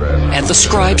 And the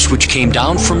scribes which came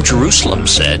down from Jerusalem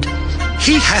said,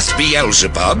 He hath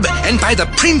Beelzebub, and by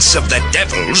the prince of the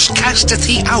devils casteth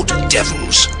he out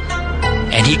devils.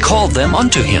 And he called them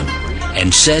unto him,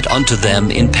 and said unto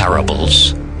them in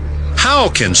parables, How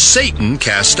can Satan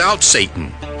cast out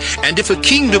Satan? And if a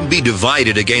kingdom be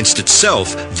divided against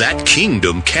itself, that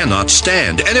kingdom cannot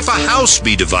stand. And if a house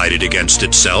be divided against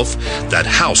itself, that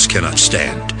house cannot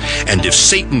stand. And if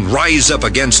Satan rise up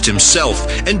against himself,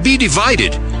 and be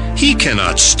divided, he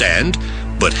cannot stand,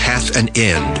 but hath an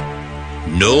end.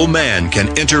 No man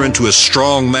can enter into a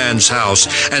strong man's house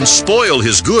and spoil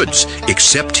his goods,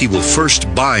 except he will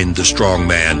first bind the strong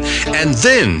man, and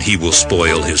then he will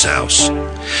spoil his house.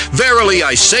 Verily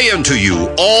I say unto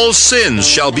you, all sins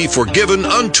shall be forgiven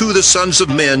unto the sons of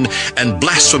men, and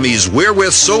blasphemies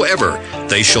wherewith soever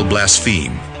they shall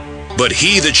blaspheme. But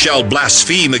he that shall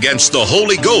blaspheme against the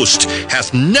Holy Ghost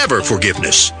hath never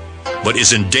forgiveness, but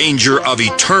is in danger of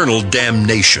eternal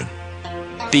damnation.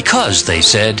 Because they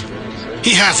said,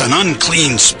 He hath an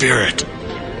unclean spirit.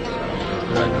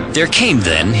 There came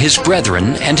then his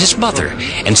brethren and his mother,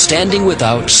 and standing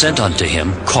without sent unto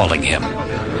him, calling him.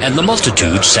 And the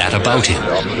multitude sat about him.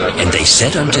 And they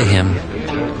said unto him,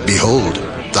 Behold,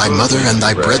 thy mother and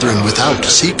thy brethren without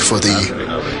seek for thee.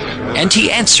 And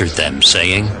he answered them,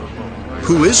 saying,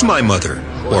 Who is my mother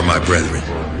or my brethren?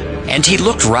 And he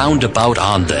looked round about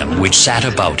on them which sat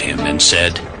about him, and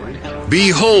said,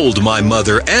 Behold my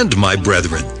mother and my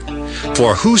brethren.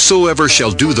 For whosoever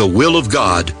shall do the will of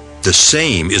God, the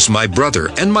same is my brother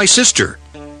and my sister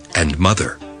and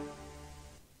mother.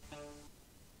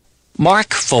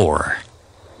 Mark 4.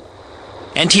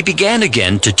 And he began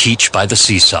again to teach by the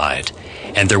seaside.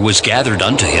 And there was gathered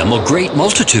unto him a great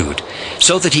multitude,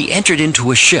 so that he entered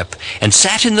into a ship, and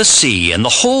sat in the sea, and the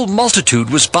whole multitude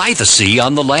was by the sea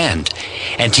on the land.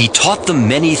 And he taught them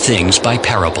many things by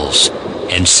parables,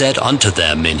 and said unto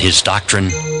them in his doctrine,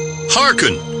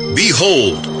 Hearken,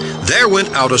 behold, there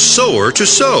went out a sower to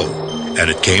sow. And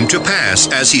it came to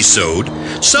pass, as he sowed,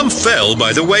 some fell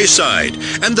by the wayside,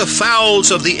 and the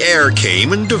fowls of the air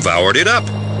came and devoured it up.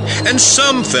 And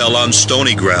some fell on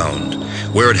stony ground,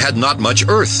 where it had not much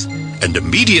earth, and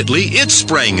immediately it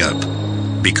sprang up,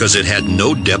 because it had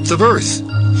no depth of earth.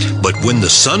 But when the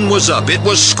sun was up, it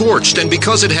was scorched, and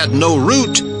because it had no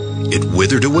root, it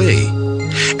withered away.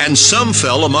 And some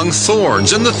fell among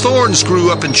thorns, and the thorns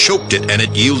grew up and choked it, and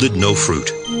it yielded no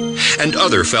fruit. And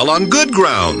other fell on good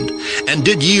ground, and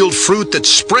did yield fruit that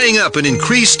sprang up and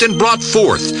increased and brought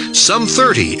forth, some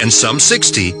 30, and some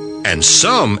 60, and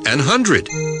some 100.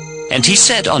 And he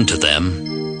said unto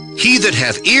them, He that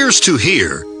hath ears to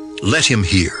hear, let him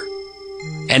hear.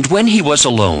 And when he was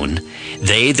alone,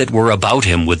 they that were about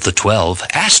him with the 12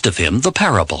 asked of him the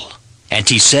parable. And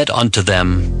he said unto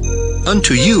them,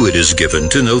 Unto you it is given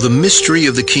to know the mystery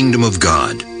of the kingdom of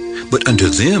God. But unto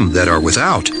them that are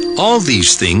without, all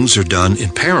these things are done in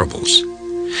parables,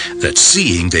 that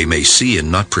seeing they may see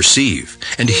and not perceive,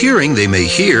 and hearing they may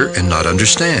hear and not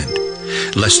understand,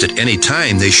 lest at any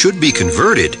time they should be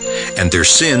converted, and their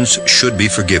sins should be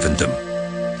forgiven them.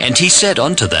 And he said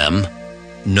unto them,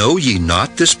 Know ye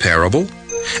not this parable?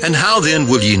 And how then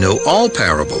will ye know all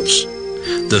parables?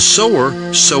 The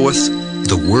sower soweth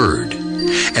the word.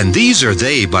 And these are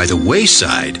they by the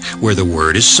wayside, where the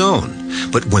word is sown.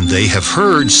 But when they have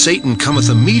heard, Satan cometh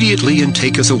immediately and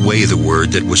taketh away the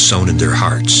word that was sown in their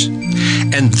hearts.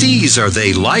 And these are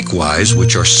they likewise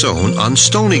which are sown on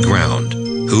stony ground,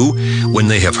 who, when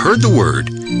they have heard the word,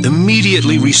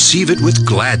 immediately receive it with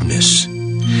gladness,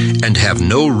 and have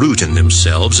no root in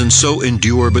themselves, and so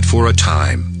endure but for a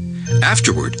time.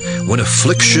 Afterward, when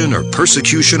affliction or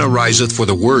persecution ariseth for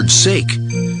the word's sake,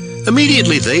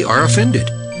 immediately they are offended.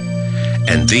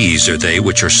 And these are they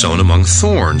which are sown among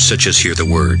thorns, such as hear the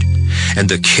word, and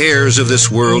the cares of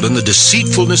this world, and the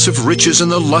deceitfulness of riches,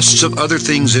 and the lusts of other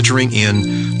things entering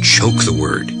in, choke the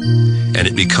word, and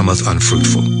it becometh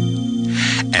unfruitful.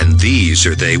 And these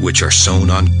are they which are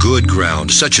sown on good ground,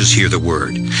 such as hear the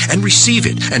word, and receive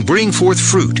it, and bring forth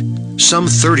fruit, some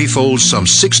 30-fold, some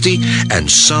 60, and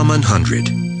some 100.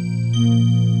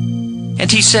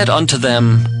 And he said unto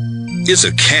them, Is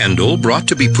a candle brought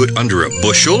to be put under a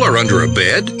bushel or under a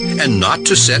bed, and not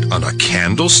to set on a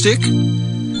candlestick?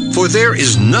 For there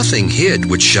is nothing hid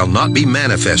which shall not be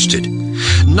manifested,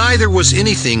 neither was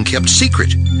anything kept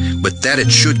secret, but that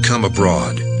it should come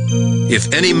abroad.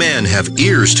 If any man have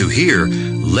ears to hear,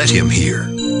 let him hear.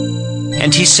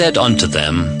 And he said unto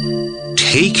them,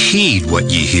 Take heed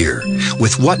what ye hear.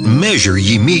 With what measure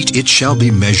ye mete, it shall be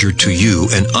measured to you,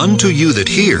 and unto you that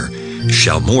hear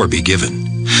shall more be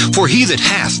given. For he that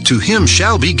hath, to him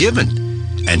shall be given,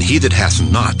 and he that hath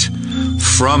not,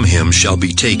 from him shall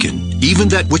be taken, even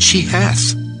that which he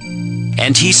hath.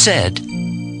 And he said,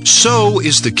 So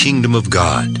is the kingdom of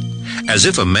God, as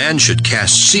if a man should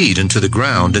cast seed into the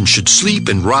ground, and should sleep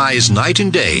and rise night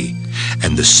and day,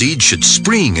 and the seed should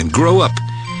spring and grow up,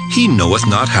 he knoweth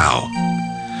not how.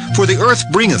 For the earth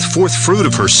bringeth forth fruit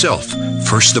of herself,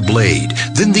 first the blade,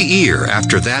 then the ear,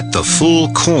 after that the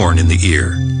full corn in the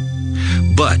ear.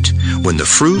 But when the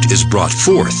fruit is brought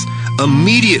forth,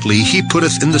 immediately he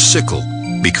putteth in the sickle,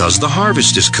 because the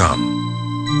harvest is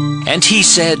come. And he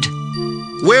said,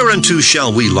 Whereunto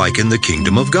shall we liken the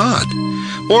kingdom of God?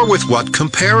 Or with what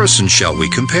comparison shall we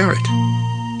compare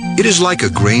it? It is like a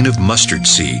grain of mustard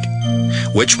seed,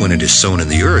 which when it is sown in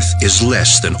the earth is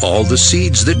less than all the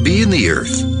seeds that be in the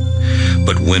earth.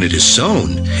 But when it is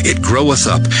sown, it groweth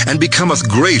up, and becometh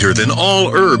greater than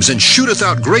all herbs, and shooteth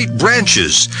out great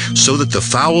branches, so that the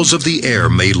fowls of the air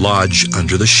may lodge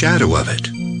under the shadow of it.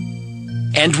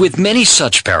 And with many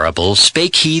such parables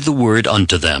spake he the word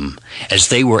unto them, as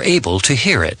they were able to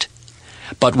hear it.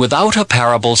 But without a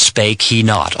parable spake he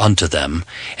not unto them,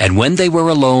 and when they were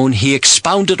alone he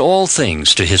expounded all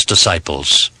things to his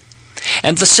disciples.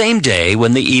 And the same day,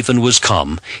 when the even was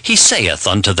come, he saith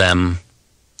unto them,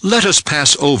 Let us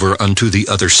pass over unto the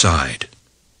other side.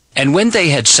 And when they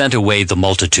had sent away the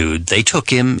multitude, they took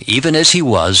him, even as he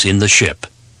was, in the ship.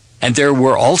 And there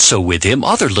were also with him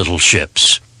other little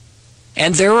ships.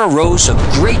 And there arose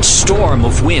a great storm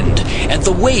of wind, and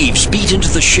the waves beat into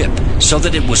the ship, so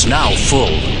that it was now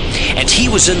full. And he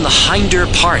was in the hinder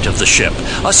part of the ship,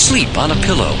 asleep on a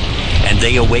pillow. And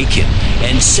they awake him,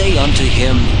 and say unto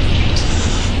him,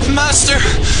 Master,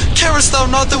 carest thou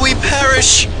not that we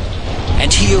perish?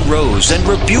 And he arose, and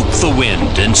rebuked the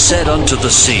wind, and said unto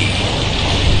the sea,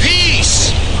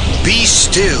 Peace, be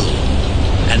still.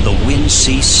 And the wind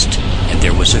ceased, and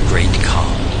there was a great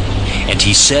calm. And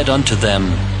he said unto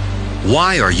them,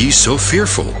 Why are ye so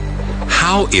fearful?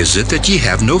 How is it that ye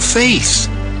have no faith?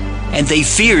 And they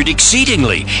feared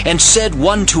exceedingly, and said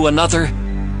one to another,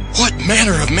 What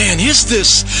manner of man is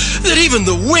this, that even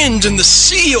the wind and the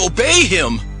sea obey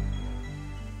him?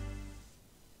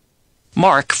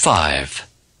 Mark 5.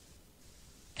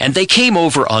 And they came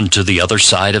over unto the other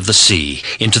side of the sea,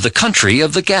 into the country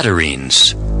of the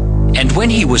Gadarenes. And when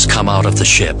he was come out of the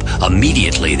ship,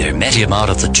 immediately there met him out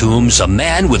of the tombs a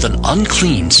man with an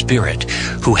unclean spirit,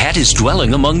 who had his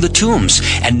dwelling among the tombs,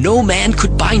 and no man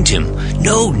could bind him,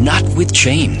 no, not with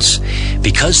chains,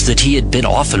 because that he had been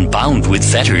often bound with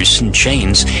fetters and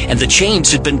chains, and the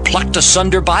chains had been plucked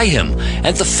asunder by him,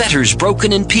 and the fetters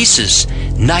broken in pieces,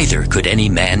 neither could any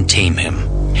man tame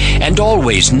him. And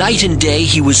always, night and day,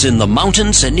 he was in the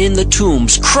mountains and in the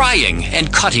tombs, crying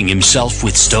and cutting himself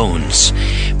with stones.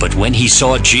 But when he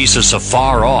saw Jesus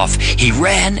afar off, he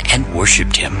ran and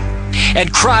worshipped him,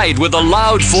 and cried with a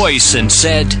loud voice, and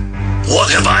said,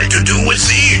 What have I to do with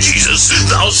thee, Jesus,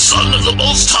 thou Son of the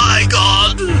Most High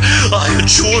God? I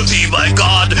adjure thee, my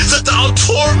God, that thou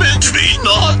torment me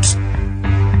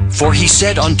not. For he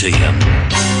said unto him,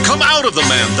 Come out of the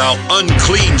man, thou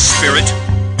unclean spirit.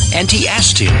 And he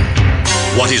asked him,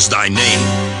 What is thy name?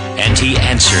 And he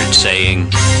answered, saying,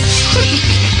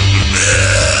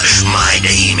 My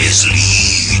name is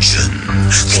Legion,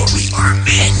 for we are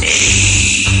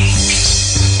many.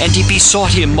 And he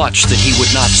besought him much that he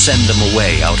would not send them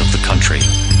away out of the country.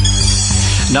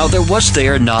 Now there was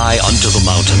there nigh unto the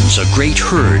mountains a great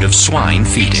herd of swine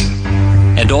feeding.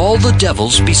 And all the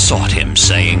devils besought him,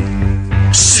 saying,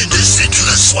 Send us into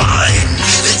the swine,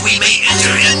 that we may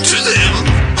enter into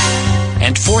them.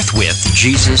 And forthwith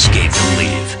Jesus gave them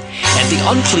leave. And the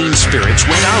unclean spirits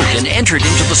went out and entered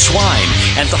into the swine,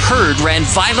 and the herd ran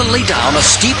violently down a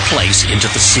steep place into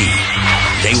the sea.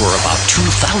 They were about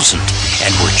 2,000,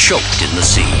 and were choked in the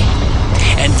sea.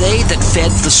 And they that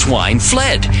fed the swine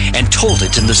fled, and told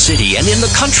it in the city and in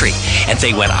the country. And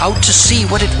they went out to see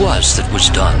what it was that was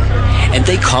done. And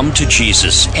they come to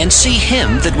Jesus, and see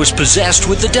him that was possessed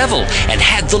with the devil, and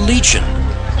had the legion,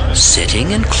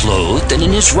 sitting and clothed and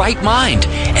in his right mind,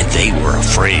 and they were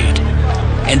afraid.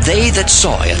 And they that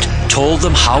saw it told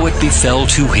them how it befell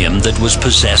to him that was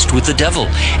possessed with the devil,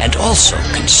 and also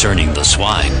concerning the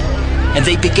swine. And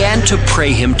they began to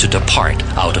pray him to depart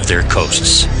out of their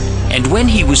coasts. And when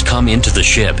he was come into the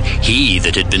ship, he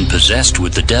that had been possessed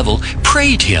with the devil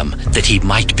prayed him that he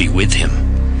might be with him.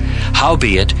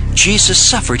 Howbeit Jesus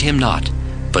suffered him not,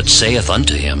 but saith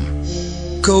unto him,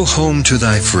 Go home to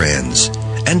thy friends,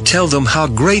 and tell them how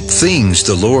great things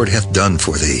the Lord hath done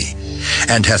for thee,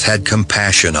 and hath had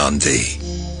compassion on thee.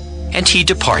 And he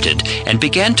departed, and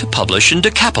began to publish in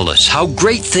Decapolis how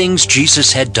great things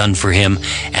Jesus had done for him,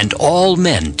 and all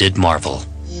men did marvel.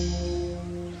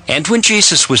 And when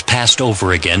Jesus was passed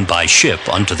over again by ship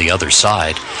unto the other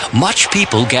side, much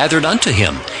people gathered unto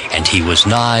him, and he was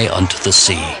nigh unto the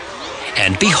sea.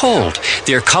 And behold,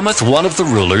 there cometh one of the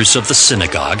rulers of the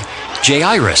synagogue,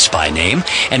 Jairus by name,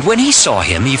 and when he saw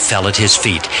him, he fell at his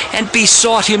feet, and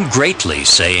besought him greatly,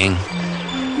 saying,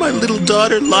 My little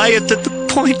daughter lieth at the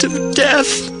point of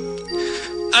death.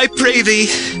 I pray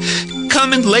thee,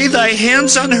 come and lay thy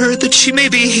hands on her, that she may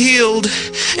be healed,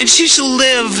 and she shall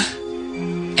live.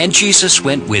 And Jesus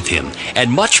went with him, and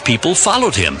much people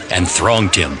followed him, and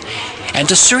thronged him. And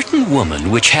a certain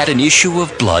woman which had an issue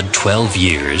of blood 12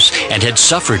 years, and had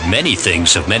suffered many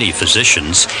things of many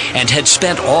physicians, and had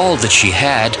spent all that she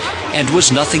had, and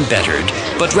was nothing bettered,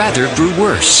 but rather grew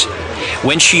worse,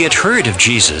 when she had heard of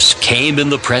Jesus, came in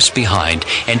the press behind,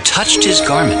 and touched his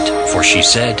garment, for she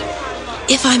said,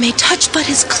 If I may touch but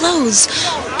his clothes,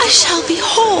 I shall be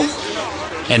whole.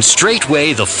 And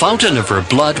straightway the fountain of her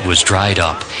blood was dried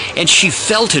up, and she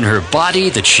felt in her body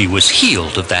that she was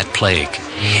healed of that plague.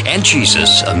 And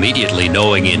Jesus, immediately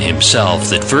knowing in himself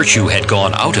that virtue had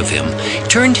gone out of him,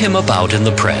 turned him about in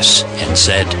the press, and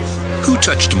said, Who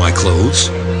touched my clothes?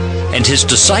 And his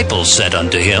disciples said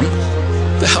unto him,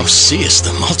 Thou seest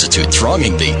the multitude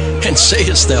thronging thee, and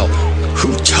sayest thou,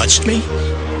 Who touched me?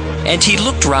 And he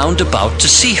looked round about to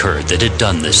see her that had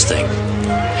done this thing.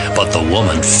 But the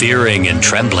woman, fearing and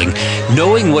trembling,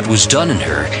 knowing what was done in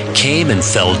her, came and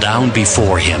fell down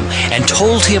before him, and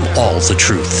told him all the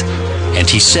truth. And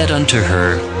he said unto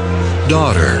her,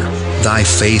 Daughter, thy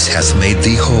faith hath made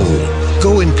thee whole.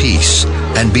 Go in peace,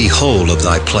 and be whole of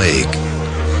thy plague.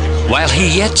 While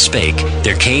he yet spake,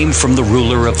 there came from the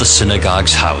ruler of the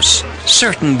synagogue's house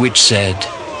certain which said,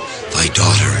 Thy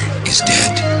daughter is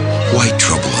dead. Why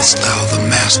troublest thou the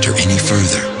master any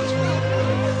further?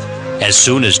 As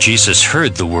soon as Jesus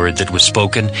heard the word that was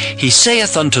spoken, he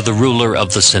saith unto the ruler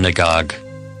of the synagogue,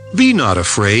 Be not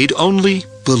afraid, only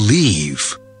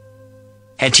believe.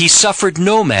 And he suffered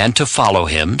no man to follow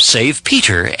him, save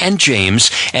Peter and James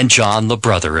and John the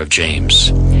brother of James.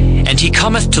 And he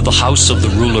cometh to the house of the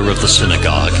ruler of the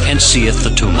synagogue, and seeth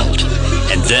the tumult,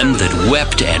 and them that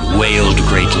wept and wailed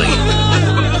greatly.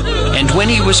 And when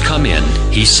he was come in,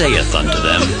 he saith unto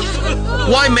them,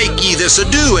 Why make ye this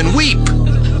ado, and weep?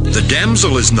 The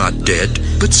damsel is not dead,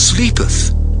 but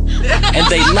sleepeth. And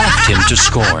they laughed him to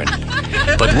scorn.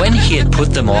 But when he had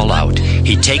put them all out,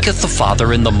 he taketh the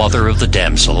father and the mother of the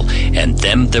damsel, and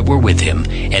them that were with him,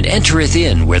 and entereth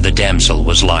in where the damsel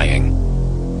was lying.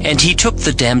 And he took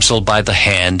the damsel by the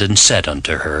hand, and said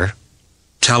unto her,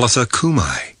 Talitha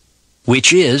cumi,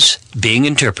 which is, being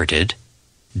interpreted,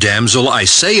 Damsel, I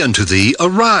say unto thee,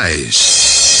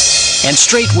 arise. And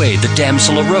straightway the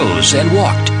damsel arose and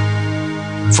walked.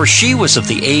 For she was of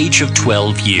the age of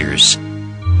 12 years.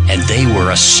 And they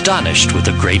were astonished with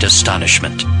a great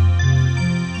astonishment.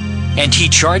 And he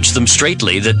charged them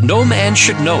straitly that no man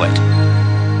should know it,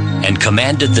 and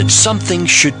commanded that something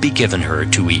should be given her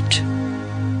to eat.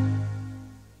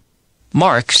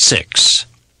 Mark 6.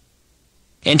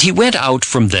 And he went out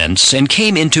from thence, and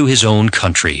came into his own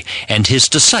country, and his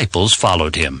disciples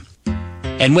followed him.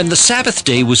 And when the Sabbath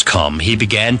day was come, he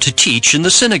began to teach in the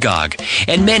synagogue,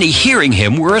 and many hearing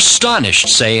him were astonished,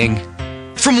 saying,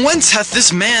 From whence hath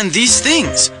this man these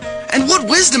things? And what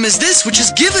wisdom is this which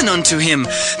is given unto him,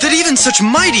 that even such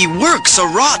mighty works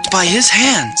are wrought by his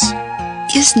hands?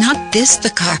 Is not this the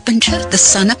carpenter, the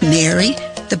son of Mary,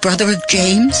 the brother of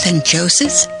James and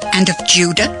Joseph, and of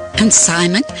Judah and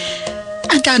Simon?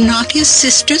 And are not his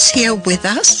sisters here with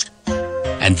us?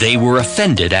 And they were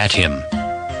offended at him.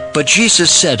 But Jesus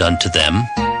said unto them,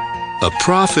 A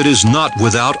prophet is not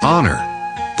without honor,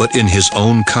 but in his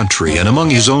own country, and among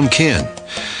his own kin,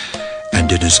 and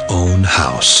in his own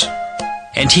house.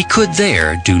 And he could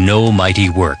there do no mighty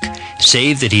work,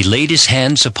 save that he laid his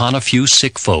hands upon a few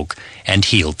sick folk, and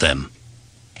healed them.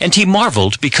 And he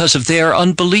marveled because of their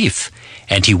unbelief,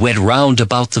 and he went round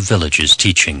about the villages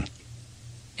teaching.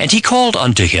 And he called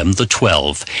unto him the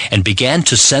 12, and began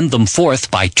to send them forth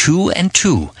by 2 and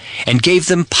 2, and gave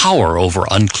them power over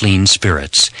unclean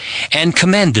spirits, and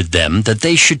commanded them that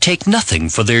they should take nothing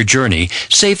for their journey,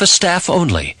 save a staff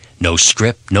only, no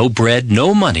scrip, no bread,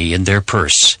 no money in their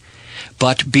purse,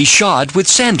 but be shod with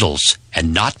sandals,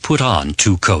 and not put on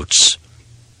 2 coats.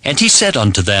 And he said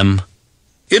unto them,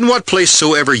 In what place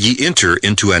soever ye enter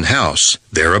into an house,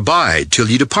 there abide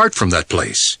till ye depart from that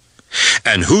place.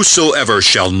 And whosoever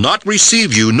shall not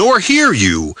receive you, nor hear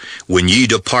you, when ye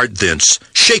depart thence,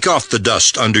 shake off the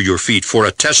dust under your feet for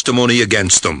a testimony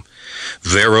against them.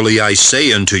 Verily I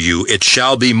say unto you, it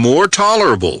shall be more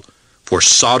tolerable for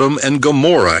Sodom and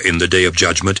Gomorrah in the day of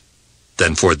judgment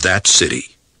than for that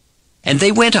city. And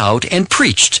they went out and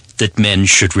preached that men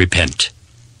should repent.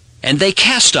 And they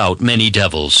cast out many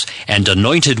devils, and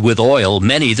anointed with oil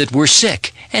many that were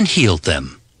sick, and healed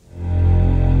them.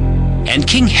 And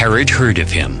King Herod heard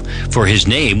of him, for his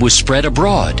name was spread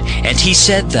abroad, and he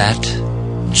said that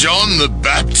John the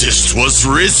Baptist was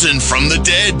risen from the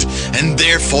dead, and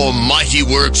therefore mighty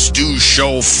works do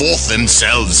show forth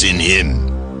themselves in him.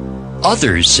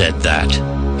 Others said that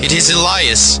It is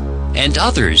Elias. And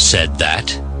others said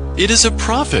that It is a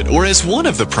prophet, or as one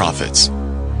of the prophets.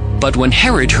 But when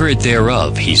Herod heard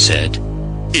thereof, he said,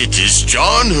 It is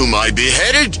John whom I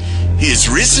beheaded. He is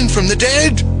risen from the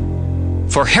dead.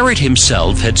 For Herod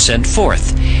himself had sent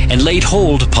forth, and laid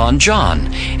hold upon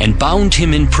John, and bound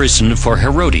him in prison for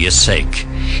Herodias' sake,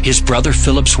 his brother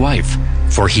Philip's wife,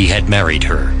 for he had married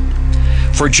her.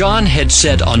 For John had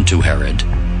said unto Herod,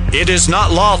 It is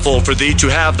not lawful for thee to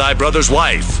have thy brother's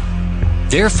wife.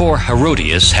 Therefore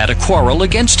Herodias had a quarrel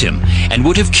against him, and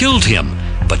would have killed him,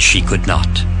 but she could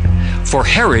not. For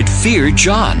Herod feared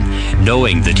John,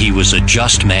 knowing that he was a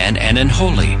just man and an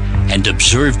holy, and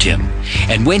observed him.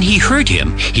 And when he heard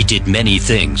him, he did many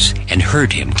things, and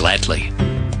heard him gladly.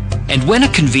 And when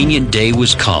a convenient day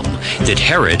was come, that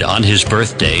Herod on his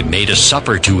birthday made a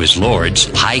supper to his lords,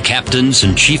 high captains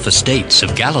and chief estates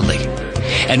of Galilee.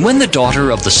 And when the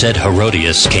daughter of the said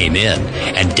Herodias came in,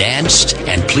 and danced,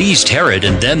 and pleased Herod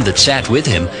and them that sat with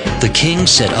him, the king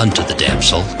said unto the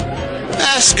damsel,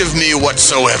 Ask of me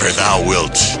whatsoever thou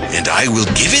wilt, and I will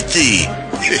give it thee.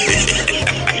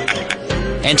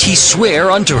 And he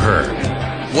sware unto her,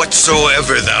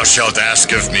 Whatsoever thou shalt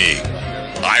ask of me,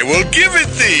 I will give it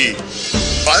thee,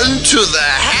 unto the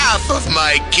half of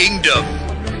my kingdom.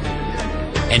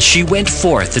 And she went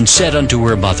forth and said unto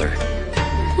her mother,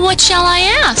 What shall I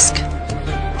ask?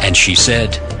 And she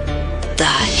said, The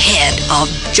head of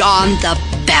John the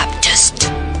Baptist.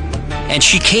 And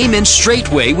she came in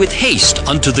straightway with haste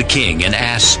unto the king, and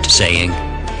asked, saying,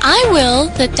 I will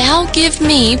that thou give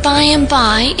me by and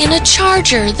by in a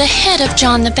charger the head of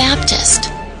John the Baptist.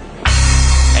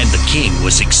 And the king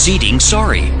was exceeding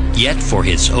sorry, yet for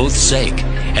his oath's sake,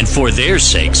 and for their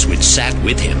sakes which sat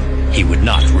with him, he would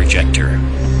not reject her.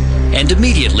 And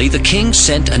immediately the king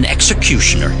sent an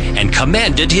executioner, and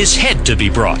commanded his head to be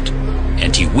brought.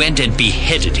 And he went and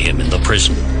beheaded him in the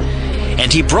prison.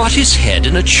 And he brought his head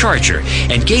in a charger,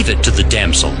 and gave it to the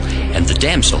damsel, and the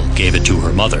damsel gave it to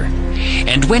her mother.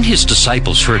 And when his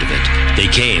disciples heard of it, they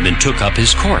came and took up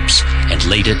his corpse, and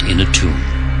laid it in a tomb.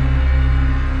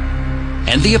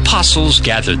 And the apostles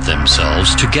gathered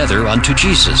themselves together unto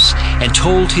Jesus, and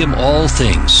told him all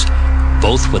things,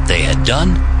 both what they had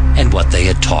done, and what they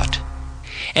had taught.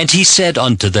 And he said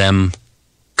unto them,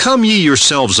 Come ye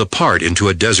yourselves apart into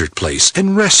a desert place,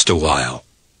 and rest a while.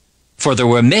 For there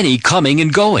were many coming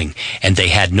and going, and they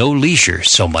had no leisure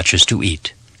so much as to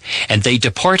eat. And they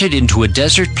departed into a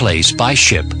desert place by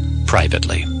ship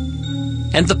privately.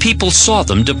 And the people saw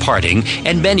them departing,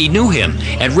 and many knew him,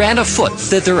 and ran afoot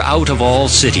thither out of all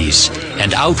cities.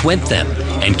 And out went them,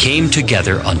 and came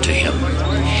together unto him.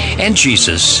 And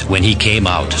Jesus, when he came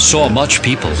out, saw much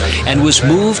people, and was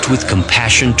moved with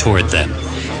compassion toward them,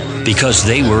 because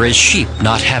they were as sheep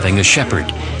not having a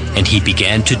shepherd. And he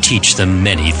began to teach them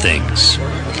many things.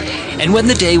 And when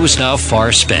the day was now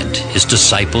far spent, his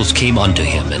disciples came unto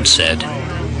him, and said,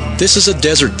 This is a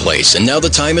desert place, and now the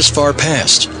time is far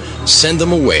past. Send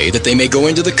them away, that they may go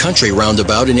into the country round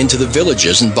about and into the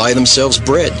villages, and buy themselves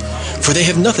bread, for they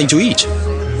have nothing to eat.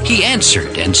 He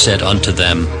answered and said unto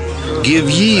them, Give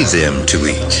ye them to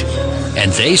eat.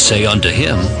 And they say unto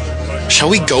him, Shall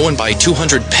we go and buy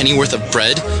 200 pennyworth of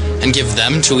bread, and give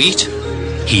them to eat?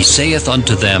 He saith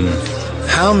unto them,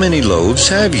 How many loaves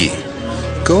have ye?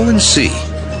 Go and see.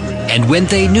 And when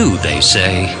they knew, they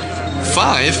say,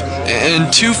 5,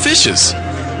 and 2 fishes.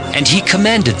 And he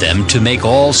commanded them to make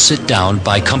all sit down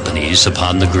by companies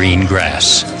upon the green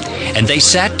grass. And they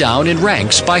sat down in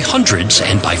ranks by hundreds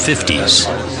and by 50s.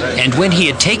 And when he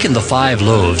had taken the 5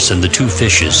 loaves and the 2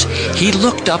 fishes, he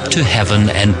looked up to heaven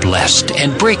and blessed,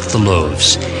 and brake the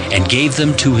loaves, and gave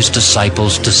them to his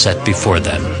disciples to set before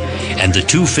them. And the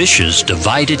 2 fishes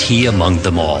divided he among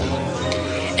them all.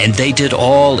 And they did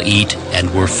all eat, and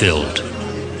were filled.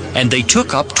 And they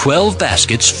took up 12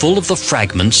 baskets full of the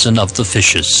fragments and of the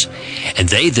fishes. And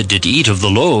they that did eat of the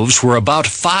loaves were about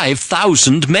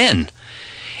 5,000 men.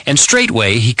 And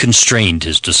straightway he constrained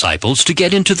his disciples to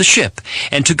get into the ship,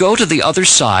 and to go to the other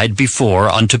side before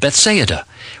unto Bethsaida,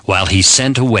 while he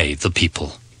sent away the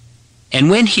people. And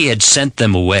when he had sent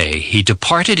them away, he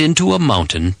departed into a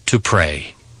mountain to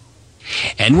pray.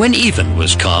 And when even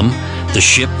was come, the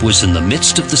ship was in the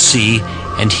midst of the sea,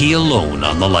 and he alone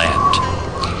on the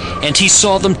land. And he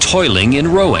saw them toiling in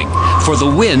rowing, for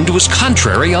the wind was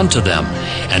contrary unto them.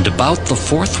 And about the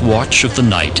 4th watch of the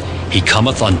night he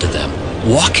cometh unto them,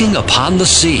 walking upon the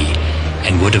sea,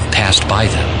 and would have passed by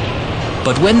them.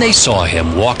 But when they saw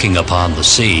him walking upon the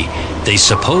sea, they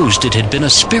supposed it had been a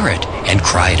spirit, and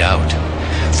cried out.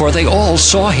 For they all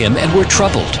saw him, and were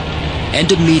troubled. And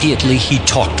immediately he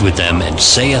talked with them, and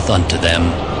saith unto them,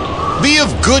 Be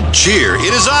of good cheer,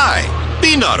 it is I.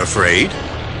 Be not afraid.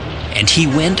 And he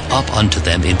went up unto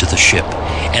them into the ship,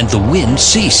 and the wind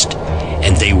ceased.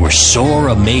 And they were sore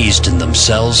amazed in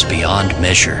themselves beyond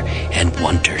measure, and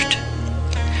wondered.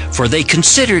 For they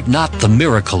considered not the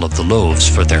miracle of the loaves,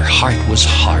 for their heart was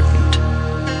hardened.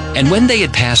 And when they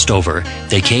had passed over,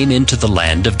 they came into the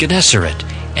land of Gennesaret,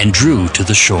 and drew to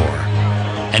the shore.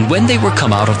 And when they were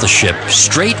come out of the ship,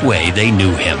 straightway they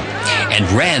knew him, and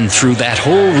ran through that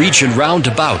whole region round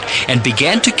about, and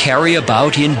began to carry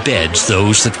about in beds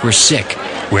those that were sick,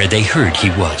 where they heard he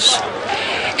was.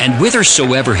 And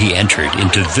whithersoever he entered,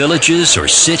 into villages or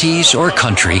cities or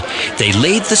country, they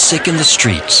laid the sick in the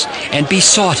streets, and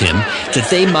besought him that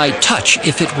they might touch,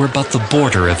 if it were but the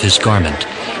border of his garment.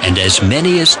 And as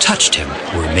many as touched him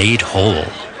were made whole.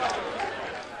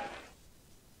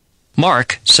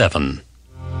 Mark 7.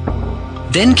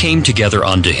 Then came together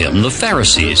unto him the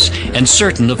Pharisees, and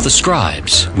certain of the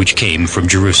scribes, which came from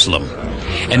Jerusalem.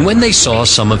 And when they saw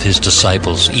some of his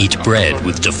disciples eat bread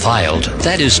with defiled,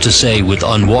 that is to say, with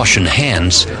unwashen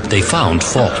hands, they found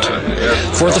fault.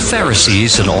 For the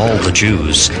Pharisees and all the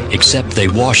Jews, except they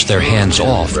wash their hands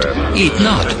oft, eat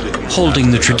not,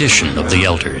 holding the tradition of the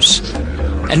elders.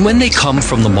 And when they come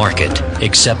from the market,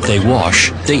 except they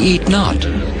wash, they eat not.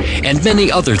 And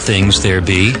many other things there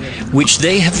be, which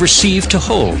they have received to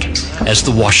hold, as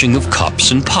the washing of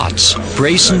cups and pots,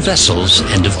 brazen vessels,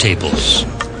 and of tables.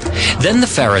 Then the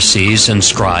Pharisees and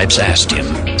scribes asked him,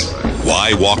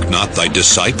 Why walk not thy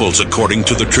disciples according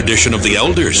to the tradition of the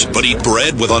elders, but eat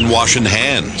bread with unwashen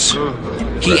hands?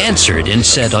 He answered and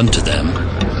said unto them,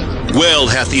 Well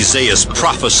hath Esaias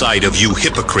prophesied of you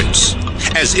hypocrites.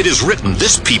 As it is written,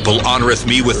 This people honoureth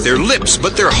me with their lips,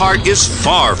 but their heart is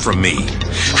far from me.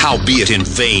 Howbeit in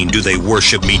vain do they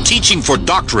worship me, teaching for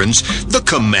doctrines the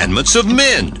commandments of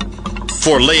men.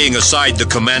 For laying aside the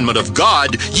commandment of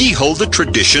God, ye hold the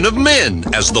tradition of men,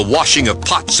 as the washing of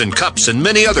pots and cups, and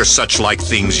many other such like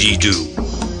things ye do.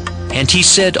 And he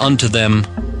said unto them,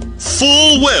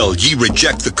 Full well ye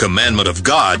reject the commandment of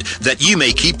God, that ye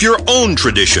may keep your own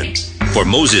tradition. For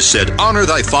Moses said, Honor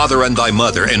thy father and thy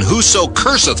mother, and whoso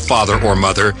curseth father or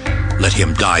mother, let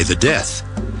him die the death.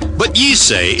 But ye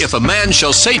say, If a man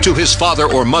shall say to his father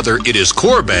or mother, It is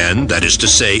Corban, that is to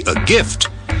say, a gift,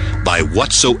 by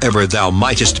whatsoever thou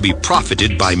mightest be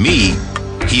profited by me,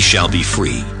 he shall be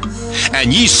free.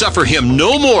 And ye suffer him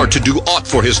no more to do aught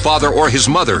for his father or his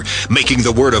mother, making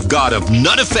the word of God of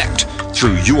none effect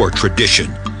through your tradition,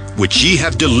 which ye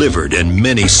have delivered, and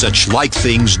many such like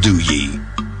things do ye.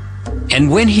 And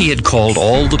when he had called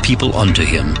all the people unto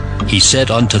him, he said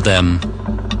unto them,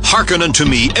 Hearken unto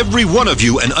me, every one of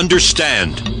you, and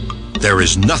understand. There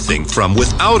is nothing from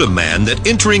without a man that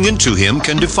entering into him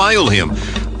can defile him,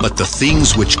 but the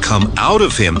things which come out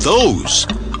of him, those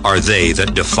are they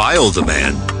that defile the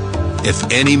man.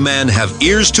 If any man have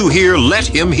ears to hear, let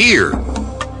him hear.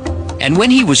 And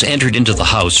when he was entered into the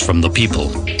house from the people,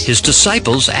 his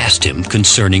disciples asked him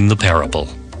concerning the parable.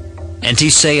 And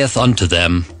he saith unto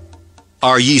them,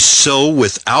 Are ye so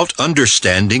without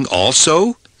understanding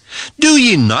also? Do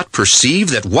ye not perceive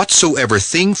that whatsoever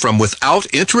thing from without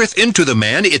entereth into the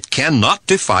man, it cannot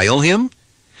defile him?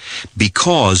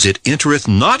 Because it entereth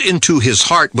not into his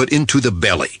heart, but into the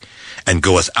belly, and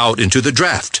goeth out into the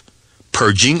draught,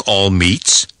 purging all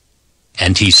meats.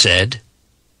 And he said,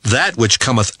 That which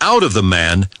cometh out of the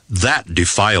man, that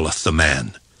defileth the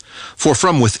man. For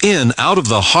from within, out of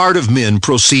the heart of men,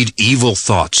 proceed evil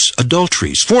thoughts,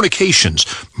 adulteries, fornications,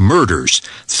 murders,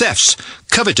 thefts,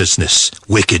 covetousness,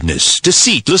 wickedness,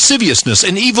 deceit, lasciviousness,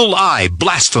 an evil eye,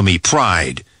 blasphemy,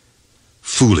 pride,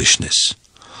 foolishness.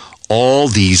 All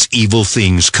these evil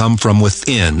things come from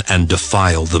within and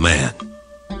defile the man.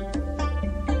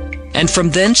 And from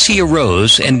thence he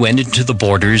arose and went into the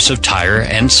borders of Tyre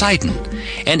and Sidon,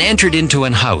 and entered into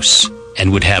an house,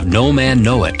 and would have no man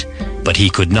know it, but he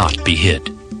could not be hid.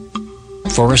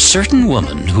 For a certain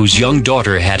woman, whose young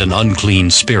daughter had an unclean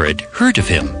spirit, heard of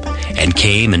him, and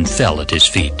came and fell at his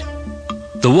feet.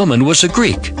 The woman was a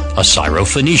Greek, a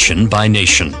Syrophoenician by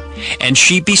nation, and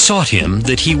she besought him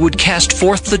that he would cast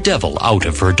forth the devil out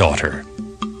of her daughter.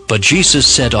 But Jesus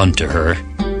said unto her,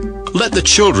 Let the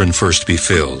children first be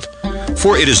filled,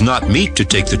 for it is not meet to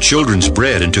take the children's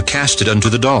bread and to cast it unto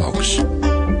the dogs.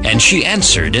 And she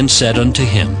answered and said unto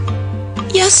him,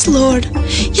 Yes, Lord,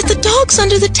 yet the dogs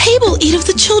under the table eat of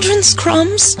the children's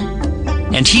crumbs.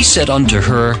 And he said unto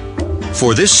her,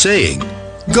 For this saying,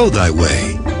 Go thy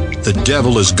way, the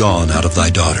devil is gone out of thy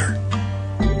daughter.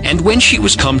 And when she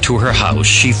was come to her house,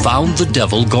 she found the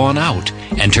devil gone out,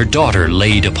 and her daughter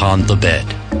laid upon the bed.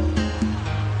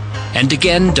 And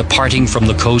again, departing from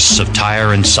the coasts of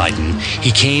Tyre and Sidon,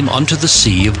 he came unto the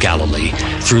sea of Galilee,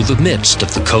 through the midst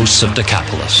of the coasts of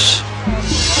Decapolis.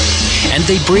 And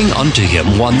they bring unto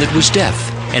him one that was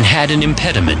deaf, and had an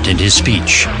impediment in his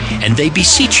speech, and they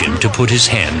beseech him to put his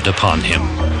hand upon him.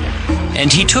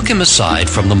 And he took him aside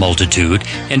from the multitude,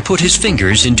 and put his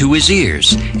fingers into his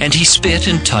ears, and he spit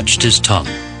and touched his tongue.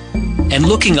 And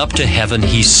looking up to heaven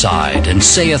he sighed, and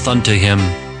saith unto him,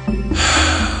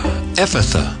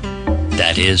 Ephphatha,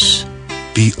 that is,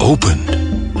 be opened.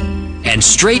 and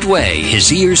straightway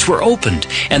his ears were opened,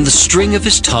 and the string of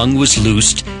his tongue was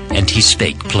loosed, and he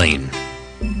spake plain.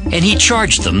 And he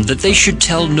charged them that they should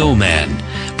tell no man.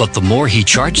 But the more he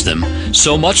charged them,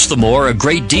 so much the more a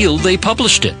great deal they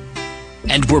published it,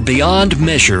 and were beyond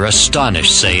measure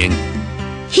astonished, saying,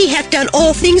 He hath done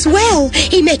all things well.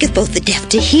 He maketh both the deaf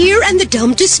to hear and the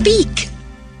dumb to speak.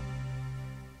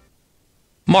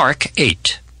 Mark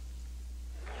 8.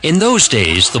 In those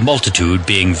days, the multitude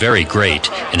being very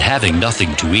great, and having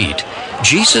nothing to eat,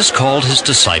 Jesus called his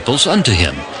disciples unto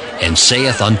him, and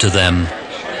saith unto them,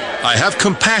 I have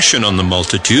compassion on the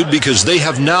multitude, because they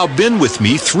have now been with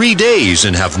me 3 days,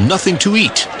 and have nothing to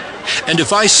eat. And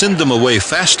if I send them away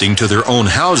fasting to their own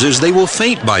houses, they will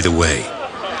faint by the way.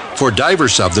 For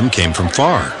divers of them came from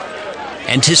far.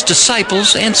 And his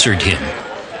disciples answered him,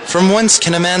 From whence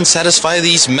can a man satisfy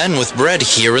these men with bread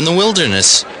here in the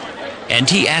wilderness? And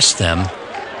he asked them,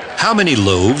 How many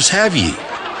loaves have ye?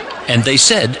 And they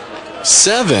said,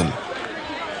 7.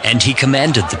 And he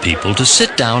commanded the people to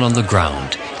sit down on the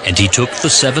ground. And he took the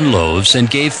 7 loaves, and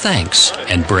gave thanks,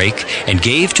 and brake, and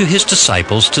gave to his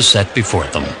disciples to set before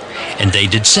them. And they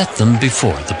did set them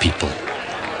before the people.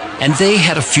 And they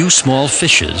had a few small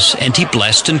fishes, and he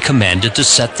blessed and commanded to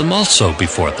set them also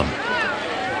before them.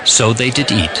 So they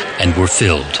did eat, and were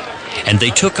filled. And they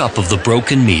took up of the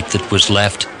broken meat that was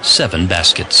left 7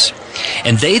 baskets.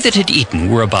 And they that had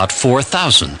eaten were about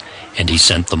 4,000, and he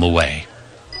sent them away.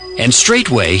 And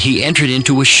straightway he entered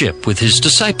into a ship with his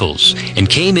disciples, and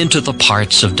came into the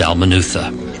parts of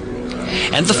Dalmanutha.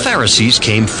 And the Pharisees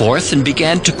came forth, and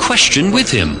began to question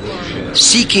with him,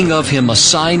 seeking of him a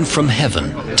sign from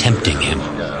heaven, tempting him.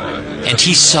 And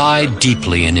he sighed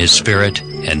deeply in his spirit,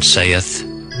 and saith,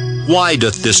 Why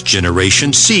doth this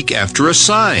generation seek after a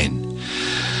sign?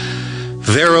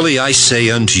 Verily I say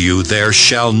unto you, there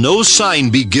shall no sign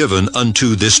be given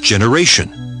unto this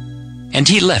generation. And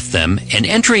he left them, and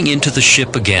entering into the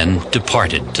ship again,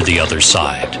 departed to the other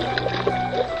side.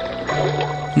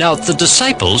 Now the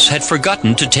disciples had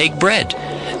forgotten to take bread,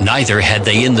 neither had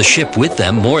they in the ship with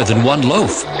them more than 1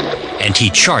 loaf. And he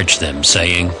charged them,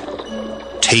 saying,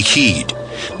 Take heed,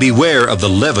 beware of the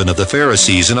leaven of the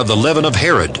Pharisees, and of the leaven of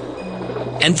Herod.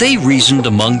 And they reasoned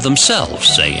among themselves,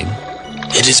 saying,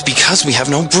 It is because we have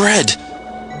no bread.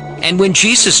 And when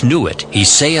Jesus knew it, he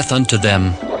saith unto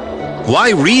them,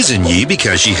 Why reason ye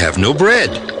because ye have no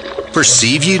bread?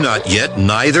 Perceive ye not yet,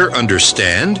 neither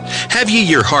understand? Have ye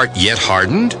your heart yet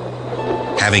hardened?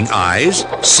 Having eyes,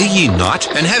 see ye not?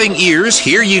 And having ears,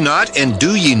 hear ye not? And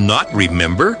do ye not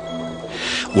remember?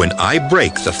 When I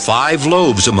brake the 5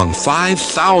 loaves among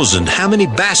 5,000, how many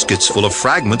baskets full of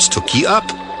fragments took ye up?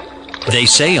 They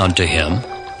say unto him,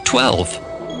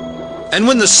 12. And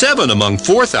when the 7 among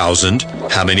 4,000,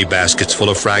 how many baskets full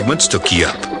of fragments took ye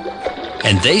up?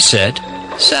 And they said,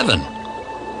 7.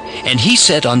 And he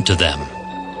said unto them,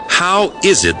 How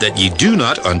is it that ye do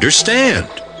not understand?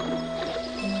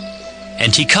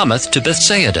 And he cometh to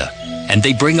Bethsaida, and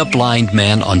they bring a blind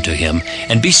man unto him,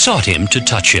 and besought him to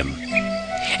touch him.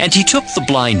 And he took the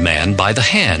blind man by the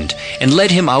hand, and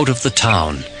led him out of the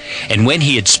town. And when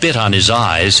he had spit on his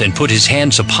eyes, and put his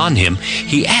hands upon him,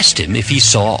 he asked him if he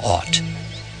saw aught.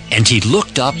 And he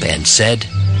looked up and said,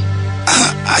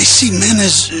 I see men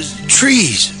as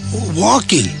trees,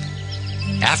 walking.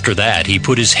 After that he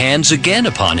put his hands again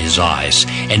upon his eyes,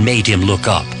 and made him look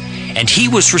up. And he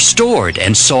was restored,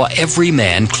 and saw every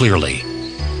man clearly.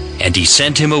 And he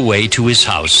sent him away to his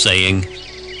house, saying,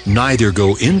 Neither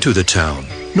go into the town,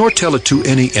 nor tell it to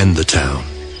any in the town.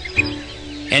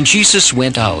 And Jesus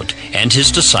went out, and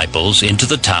his disciples, into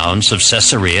the towns of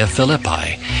Caesarea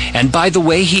Philippi. And by the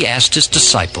way he asked his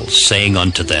disciples, saying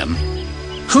unto them,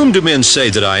 Whom do men say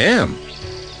that I am?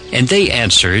 And they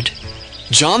answered,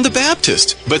 John the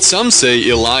Baptist, but some say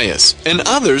Elias, and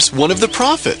others one of the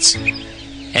prophets.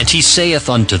 And he saith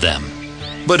unto them,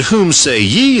 But whom say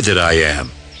ye that I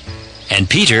am? And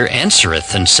Peter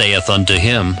answereth and saith unto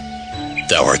him,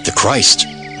 Thou art the Christ.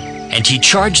 And he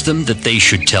charged them that they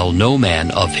should tell no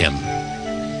man of him.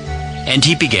 And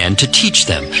he began to teach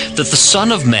them that the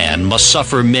Son of Man must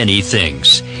suffer many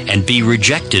things, and be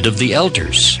rejected of the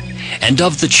elders, and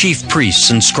of the chief priests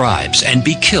and scribes, and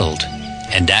be killed,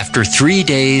 and after 3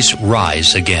 days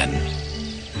rise again.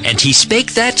 And he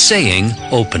spake that saying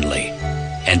openly.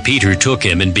 And Peter took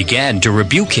him and began to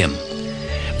rebuke him.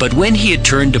 But when he had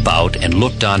turned about and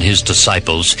looked on his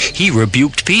disciples, he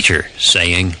rebuked Peter,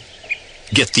 saying,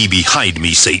 Get thee behind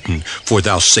me, Satan, for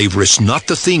thou savorest not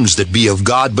the things that be of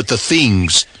God, but the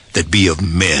things that be of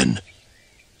men.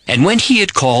 And when he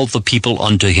had called the people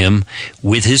unto him,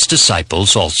 with his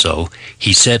disciples also,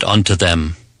 he said unto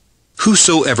them,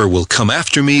 Whosoever will come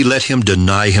after me, let him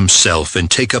deny himself,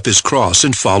 and take up his cross,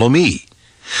 and follow me.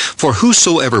 For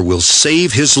whosoever will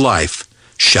save his life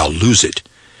shall lose it.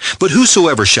 But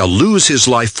whosoever shall lose his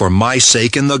life for my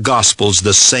sake and the gospel's,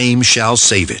 the same shall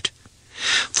save it.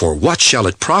 For what shall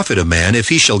it profit a man if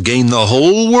he shall gain the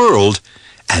whole world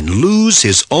and lose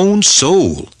his own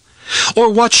soul?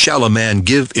 Or what shall a man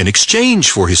give in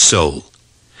exchange for his soul?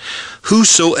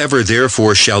 Whosoever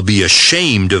therefore shall be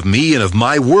ashamed of me and of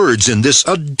my words in this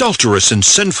adulterous and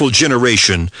sinful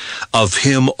generation, of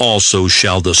him also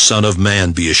shall the Son of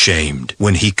Man be ashamed,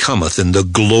 when he cometh in the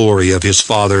glory of his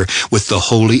Father with the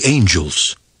holy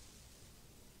angels.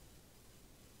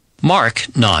 Mark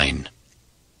 9.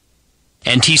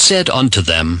 And he said unto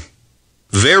them,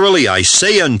 Verily I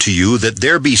say unto you that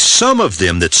there be some of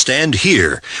them that stand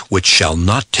here, which shall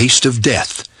not taste of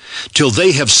death, till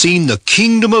they have seen the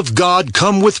kingdom of God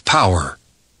come with power.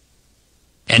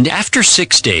 And after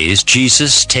 6 days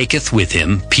Jesus taketh with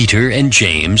him Peter and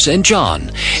James and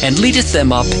John, and leadeth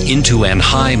them up into an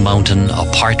high mountain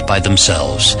apart by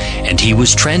themselves, and he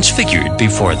was transfigured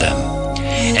before them.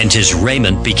 And his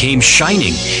raiment became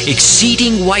shining,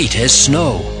 exceeding white as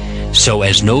snow, so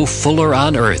as no fuller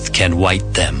on earth can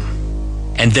white them.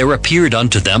 And there appeared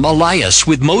unto them Elias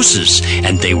with Moses,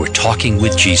 and they were talking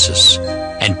with Jesus.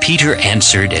 And Peter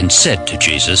answered and said to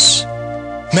Jesus,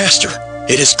 Master,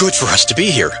 it is good for us to be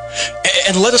here.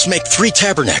 And let us make 3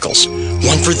 tabernacles,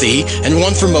 one for thee, and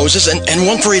one for Moses, and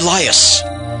one for Elias.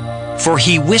 For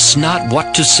he wist not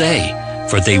what to say,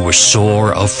 for they were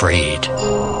sore afraid.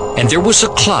 And there was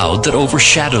a cloud that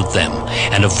overshadowed them,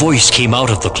 and a voice came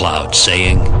out of the cloud,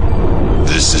 saying,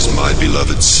 This is my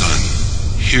beloved Son.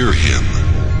 Hear him.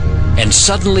 And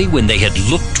suddenly, when they had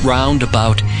looked round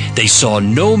about, they saw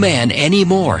no man any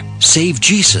more, save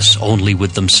Jesus only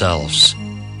with themselves.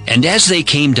 And as they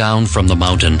came down from the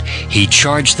mountain, he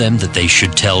charged them that they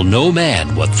should tell no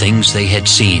man what things they had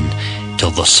seen,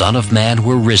 till the Son of Man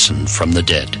were risen from the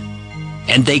dead.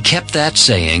 And they kept that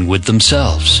saying with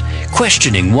themselves,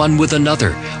 questioning one with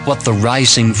another what the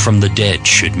rising from the dead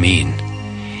should mean.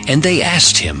 And they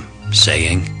asked him,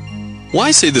 saying,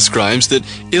 Why say the scribes that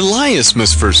Elias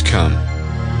must first come?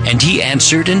 And he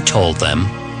answered and told them,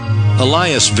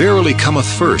 Elias verily cometh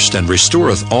first, and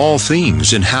restoreth all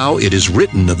things, and how it is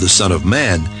written of the Son of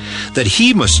Man, that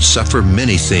he must suffer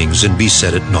many things, and be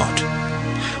set at naught.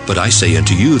 But I say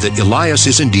unto you that Elias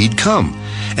is indeed come,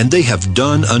 and they have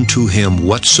done unto him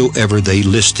whatsoever they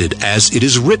listed, as it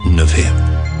is written of him.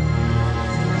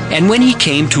 And when he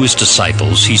came to his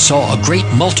disciples, he saw a great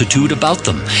multitude about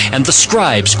them, and the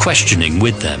scribes questioning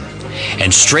with them.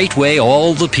 And straightway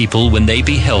all the people, when they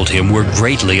beheld him, were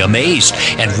greatly amazed,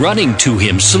 and running to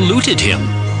him saluted him.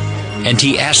 And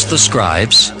he asked the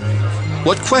scribes,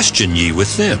 What question ye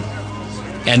with them?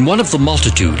 And one of the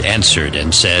multitude answered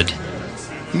and said,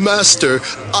 Master,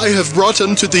 I have brought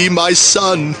unto thee my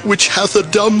son, which hath a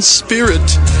dumb spirit.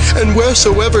 And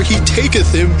wheresoever he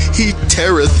taketh him, he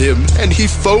teareth him, and he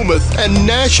foameth, and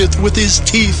gnasheth with his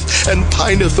teeth, and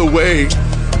pineth away.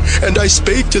 And I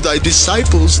spake to thy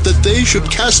disciples that they should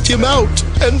cast him out,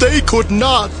 and they could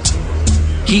not.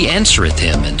 He answereth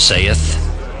him and saith,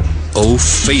 O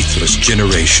faithless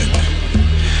generation,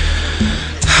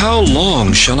 how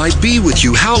long shall I be with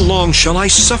you? How long shall I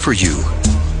suffer you?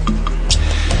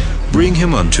 Bring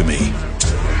him unto me.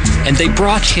 And they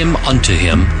brought him unto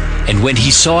him, and when he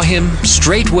saw him,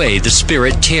 straightway the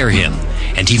spirit tare him,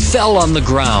 and he fell on the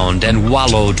ground and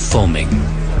wallowed foaming.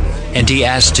 And he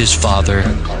asked his father,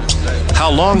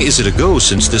 How long is it ago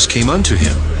since this came unto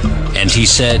him? And he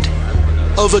said,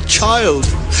 Of a child,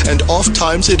 and oft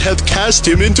times it hath cast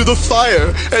him into the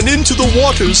fire, and into the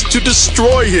waters to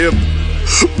destroy him.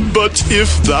 But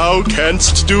if thou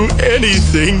canst do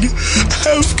anything,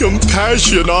 have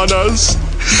compassion on us,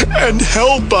 and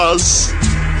help us.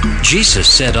 Jesus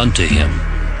said unto him,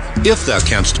 If thou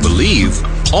canst believe,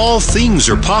 all things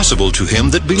are possible to him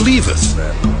that believeth.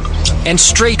 And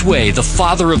straightway the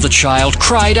father of the child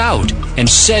cried out, and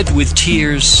said with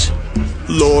tears,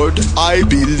 Lord, I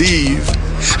believe.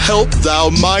 Help thou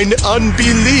mine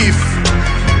unbelief.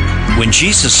 When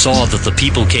Jesus saw that the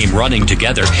people came running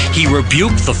together, he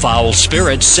rebuked the foul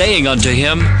spirit, saying unto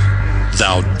him,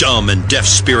 Thou dumb and deaf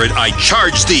spirit, I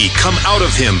charge thee, come out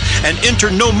of him, and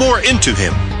enter no more into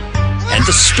him. And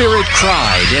the spirit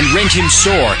cried, and rent him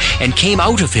sore, and came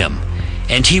out of him.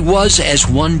 And he was as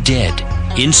one dead,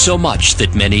 insomuch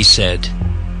that many said,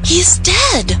 He is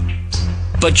dead.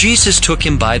 But Jesus took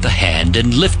him by the hand,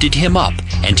 and lifted him up,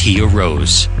 and he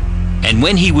arose. And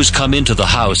when he was come into the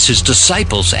house, his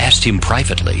disciples asked him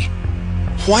privately,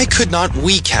 Why could not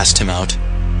we cast him out?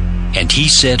 And he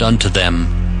said unto them,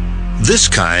 This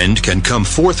kind can come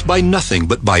forth by nothing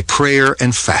but by prayer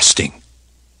and fasting.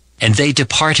 And they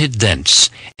departed thence,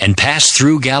 and passed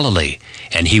through Galilee,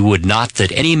 and he would not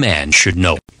that any man should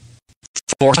know.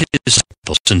 For his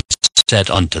disciples and said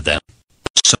unto them,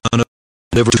 Son of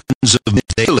never twins of men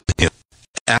they let him.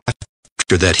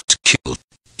 After that he is killed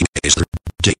in his third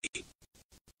day.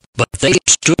 But they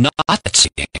stood not that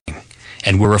saying,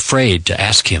 and were afraid to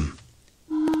ask him.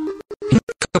 In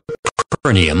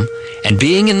Capernaum, and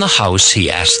being in the house, he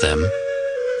asked them,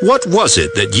 What was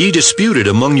it that ye disputed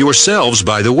among yourselves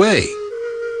by the way?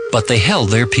 But they held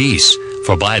their peace,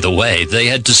 for by the way they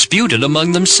had disputed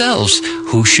among themselves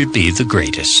who should be the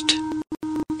greatest.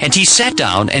 And he sat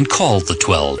down and called the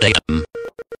 12, saying,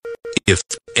 If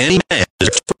any man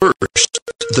is first,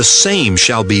 the same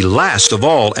shall be last of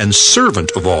all and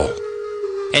servant of all.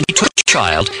 And he took a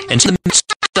child and stood in the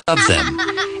midst of them.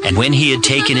 And when he had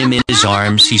taken him in his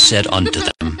arms, he said unto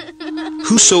them,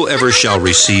 Whosoever shall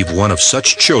receive one of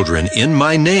such children in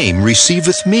my name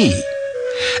receiveth me.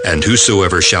 And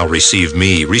whosoever shall receive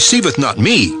me receiveth not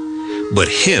me, but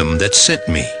him that sent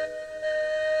me.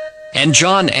 And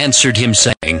John answered him,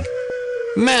 saying,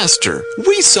 Master,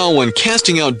 we saw one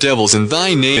casting out devils in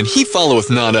thy name, and he followeth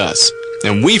not us.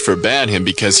 And we forbade him,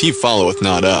 because he followeth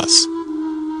not us.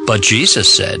 But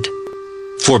Jesus said,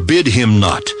 Forbid him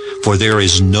not, for there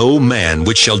is no man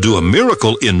which shall do a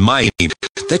miracle in my name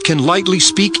that can lightly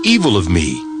speak evil of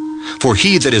me. For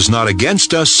he that is not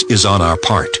against us is on our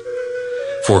part.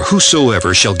 For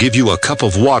whosoever shall give you a cup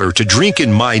of water to drink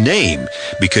in my name,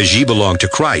 because ye belong to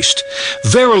Christ,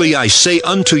 verily I say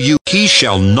unto you, he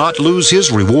shall not lose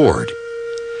his reward.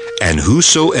 And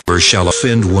whosoever shall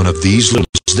offend one of these little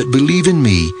ones that believe in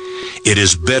me, it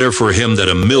is better for him that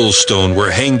a millstone were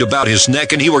hanged about his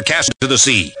neck, and he were cast into the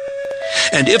sea.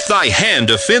 And if thy hand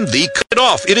offend thee, cut it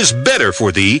off. It is better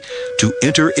for thee to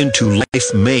enter into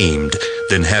life maimed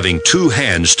than having two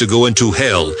hands to go into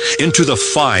hell, into the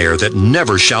fire that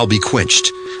never shall be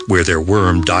quenched, where their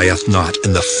worm dieth not,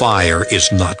 and the fire is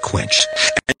not quenched.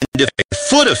 And if a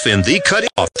foot offend thee, cut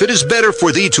it off. It is better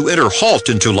for thee to enter halt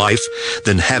into life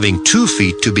than having 2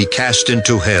 feet to be cast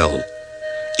into hell,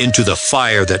 into the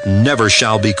fire that never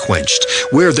shall be quenched,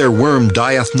 where their worm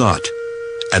dieth not,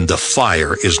 and the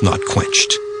fire is not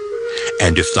quenched.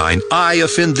 And if thine eye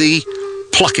offend thee,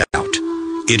 pluck it out.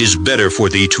 It is better for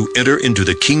thee to enter into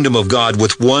the kingdom of God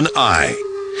with 1 eye,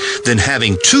 than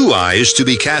having 2 eyes to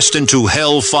be cast into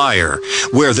hell fire,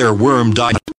 where their worm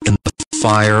dieth, and the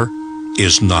fire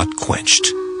is not quenched.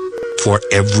 For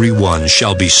every one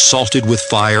shall be salted with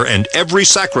fire, and every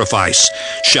sacrifice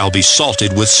shall be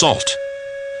salted with salt.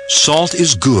 Salt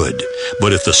is good,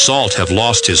 but if the salt have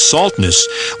lost his saltness,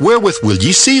 wherewith will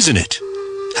ye season it?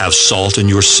 Have salt in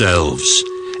yourselves,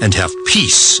 and have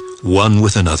peace one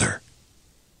with another.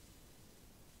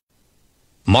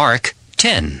 Mark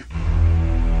 10.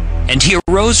 And he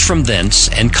arose from thence,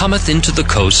 and cometh into the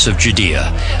coasts of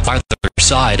Judea, farther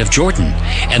side of Jordan,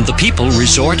 and the people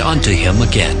resort unto him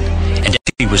again. And as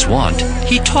he was wont,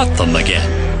 he taught them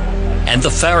again. And the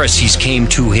Pharisees came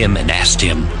to him, and asked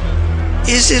him,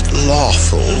 Is it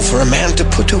lawful for a man to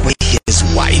put away his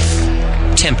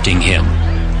wife? Tempting him.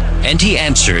 And he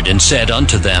answered and said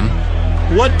unto them,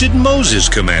 What did Moses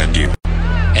command you?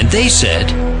 And they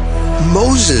said,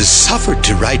 Moses suffered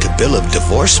to write a bill of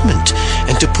divorcement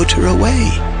and to put her away.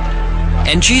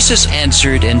 And Jesus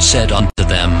answered and said unto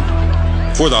them,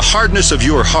 For the hardness of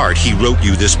your heart he wrote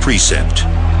you this precept.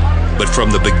 But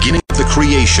from the beginning of the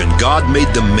creation God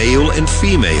made them male and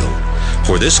female.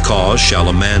 For this cause shall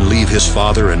a man leave his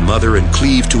father and mother, and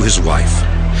cleave to his wife,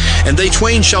 and they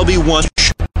twain shall be one.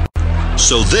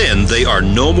 So then they are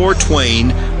no more twain,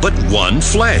 but one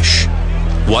flesh.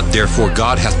 What therefore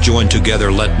God hath joined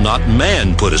together, let not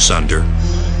man put asunder.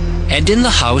 And in the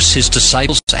house his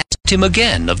disciples asked him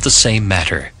again of the same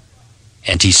matter.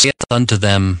 And he saith unto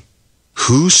them,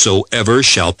 Whosoever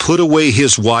shall put away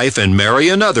his wife and marry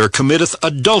another committeth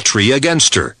adultery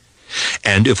against her.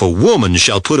 And if a woman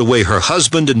shall put away her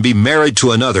husband and be married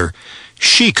to another,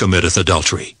 she committeth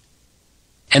adultery.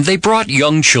 And they brought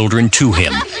young children to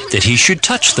him, that he should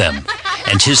touch them.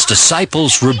 And his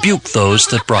disciples rebuked those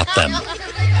that brought them.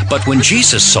 But when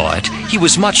Jesus saw it, he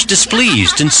was much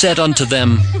displeased, and said unto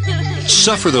them,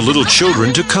 Suffer the little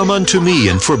children to come unto me,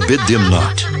 and forbid them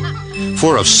not.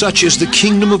 For of such is the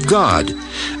kingdom of God.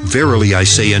 Verily I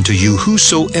say unto you,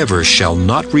 whosoever shall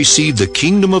not receive the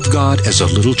kingdom of God as a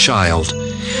little child,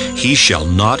 he shall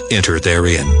not enter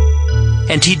therein.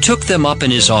 And he took them up in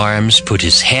his arms, put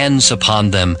his hands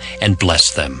upon them, and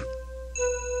blessed them.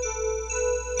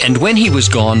 And when he was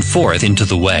gone forth into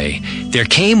the way, there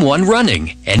came one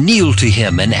running, and kneeled to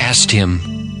him, and asked him,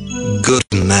 Good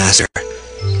Master,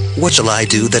 what shall I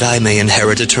do that I may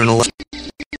inherit eternal life?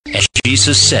 And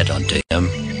Jesus said unto him,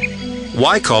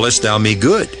 Why callest thou me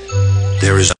good?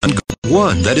 There is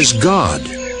one, that is God.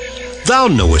 Thou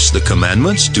knowest the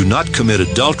commandments: do not commit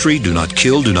adultery, do not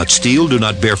kill, do not steal, do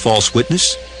not bear false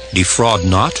witness, defraud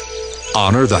not,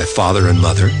 honor thy father and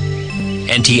mother.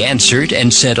 And he answered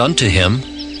and said unto him,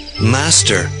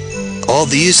 Master, all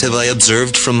these have I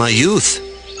observed from my youth.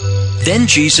 Then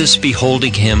Jesus,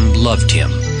 beholding him, loved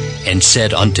him, and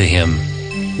said unto him,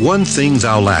 One thing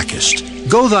thou lackest.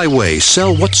 Go thy way,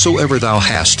 sell whatsoever thou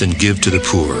hast, and give to the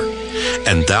poor,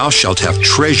 and thou shalt have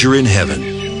treasure in heaven.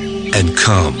 And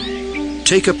come,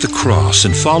 take up the cross,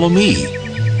 and follow me.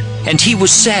 And he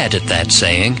was sad at that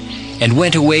saying, and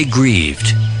went away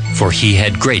grieved, for he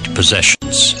had great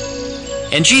possessions.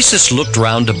 And Jesus looked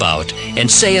round about,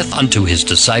 and saith unto his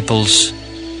disciples,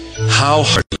 How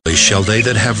hardly shall they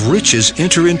that have riches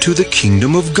enter into the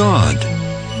kingdom of God?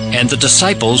 And the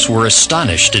disciples were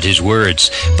astonished at his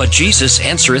words. But Jesus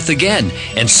answereth again,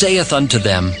 and saith unto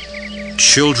them,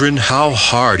 Children, how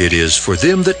hard it is for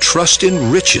them that trust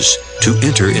in riches to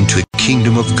enter into the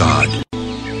kingdom of God.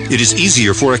 It is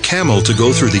easier for a camel to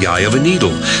go through the eye of a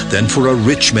needle than for a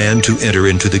rich man to enter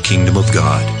into the kingdom of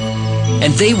God.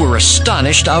 And they were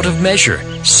astonished out of measure,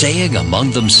 saying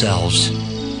among themselves,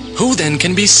 Who then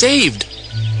can be saved?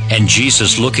 And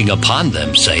Jesus, looking upon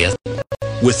them, saith,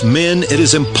 With men it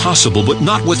is impossible, but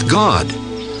not with God.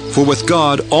 For with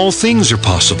God all things are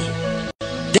possible.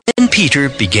 Then Peter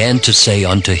began to say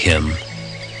unto him,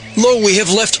 Lo, we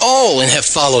have left all and have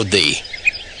followed thee.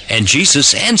 And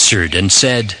Jesus answered and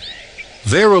said,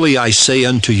 Verily I say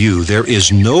unto you, there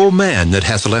is no man that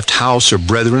hath left house or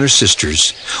brethren or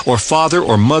sisters, or father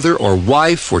or mother or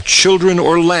wife or children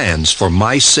or lands for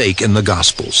my sake in the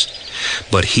gospels,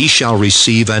 but he shall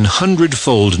receive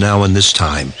 100-fold now in this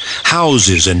time,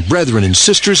 houses and brethren and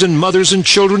sisters and mothers and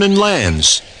children and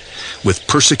lands, with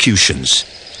persecutions,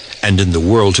 and in the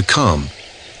world to come,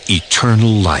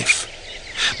 eternal life.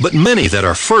 But many that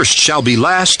are first shall be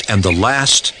last, and the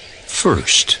last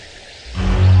first.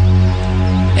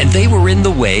 And they were in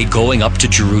the way going up to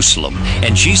Jerusalem,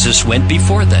 and Jesus went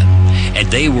before them. And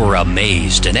they were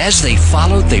amazed, and as they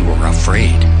followed, they were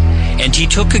afraid. And he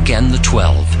took again the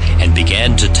 12, and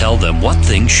began to tell them what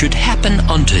things should happen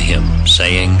unto him,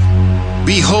 saying,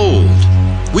 Behold,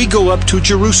 we go up to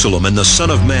Jerusalem, and the Son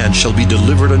of Man shall be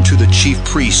delivered unto the chief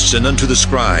priests and unto the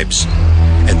scribes.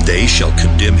 And they shall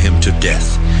condemn him to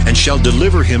death, and shall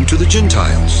deliver him to the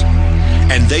Gentiles.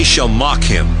 And they shall mock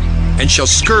him, and shall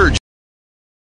scourge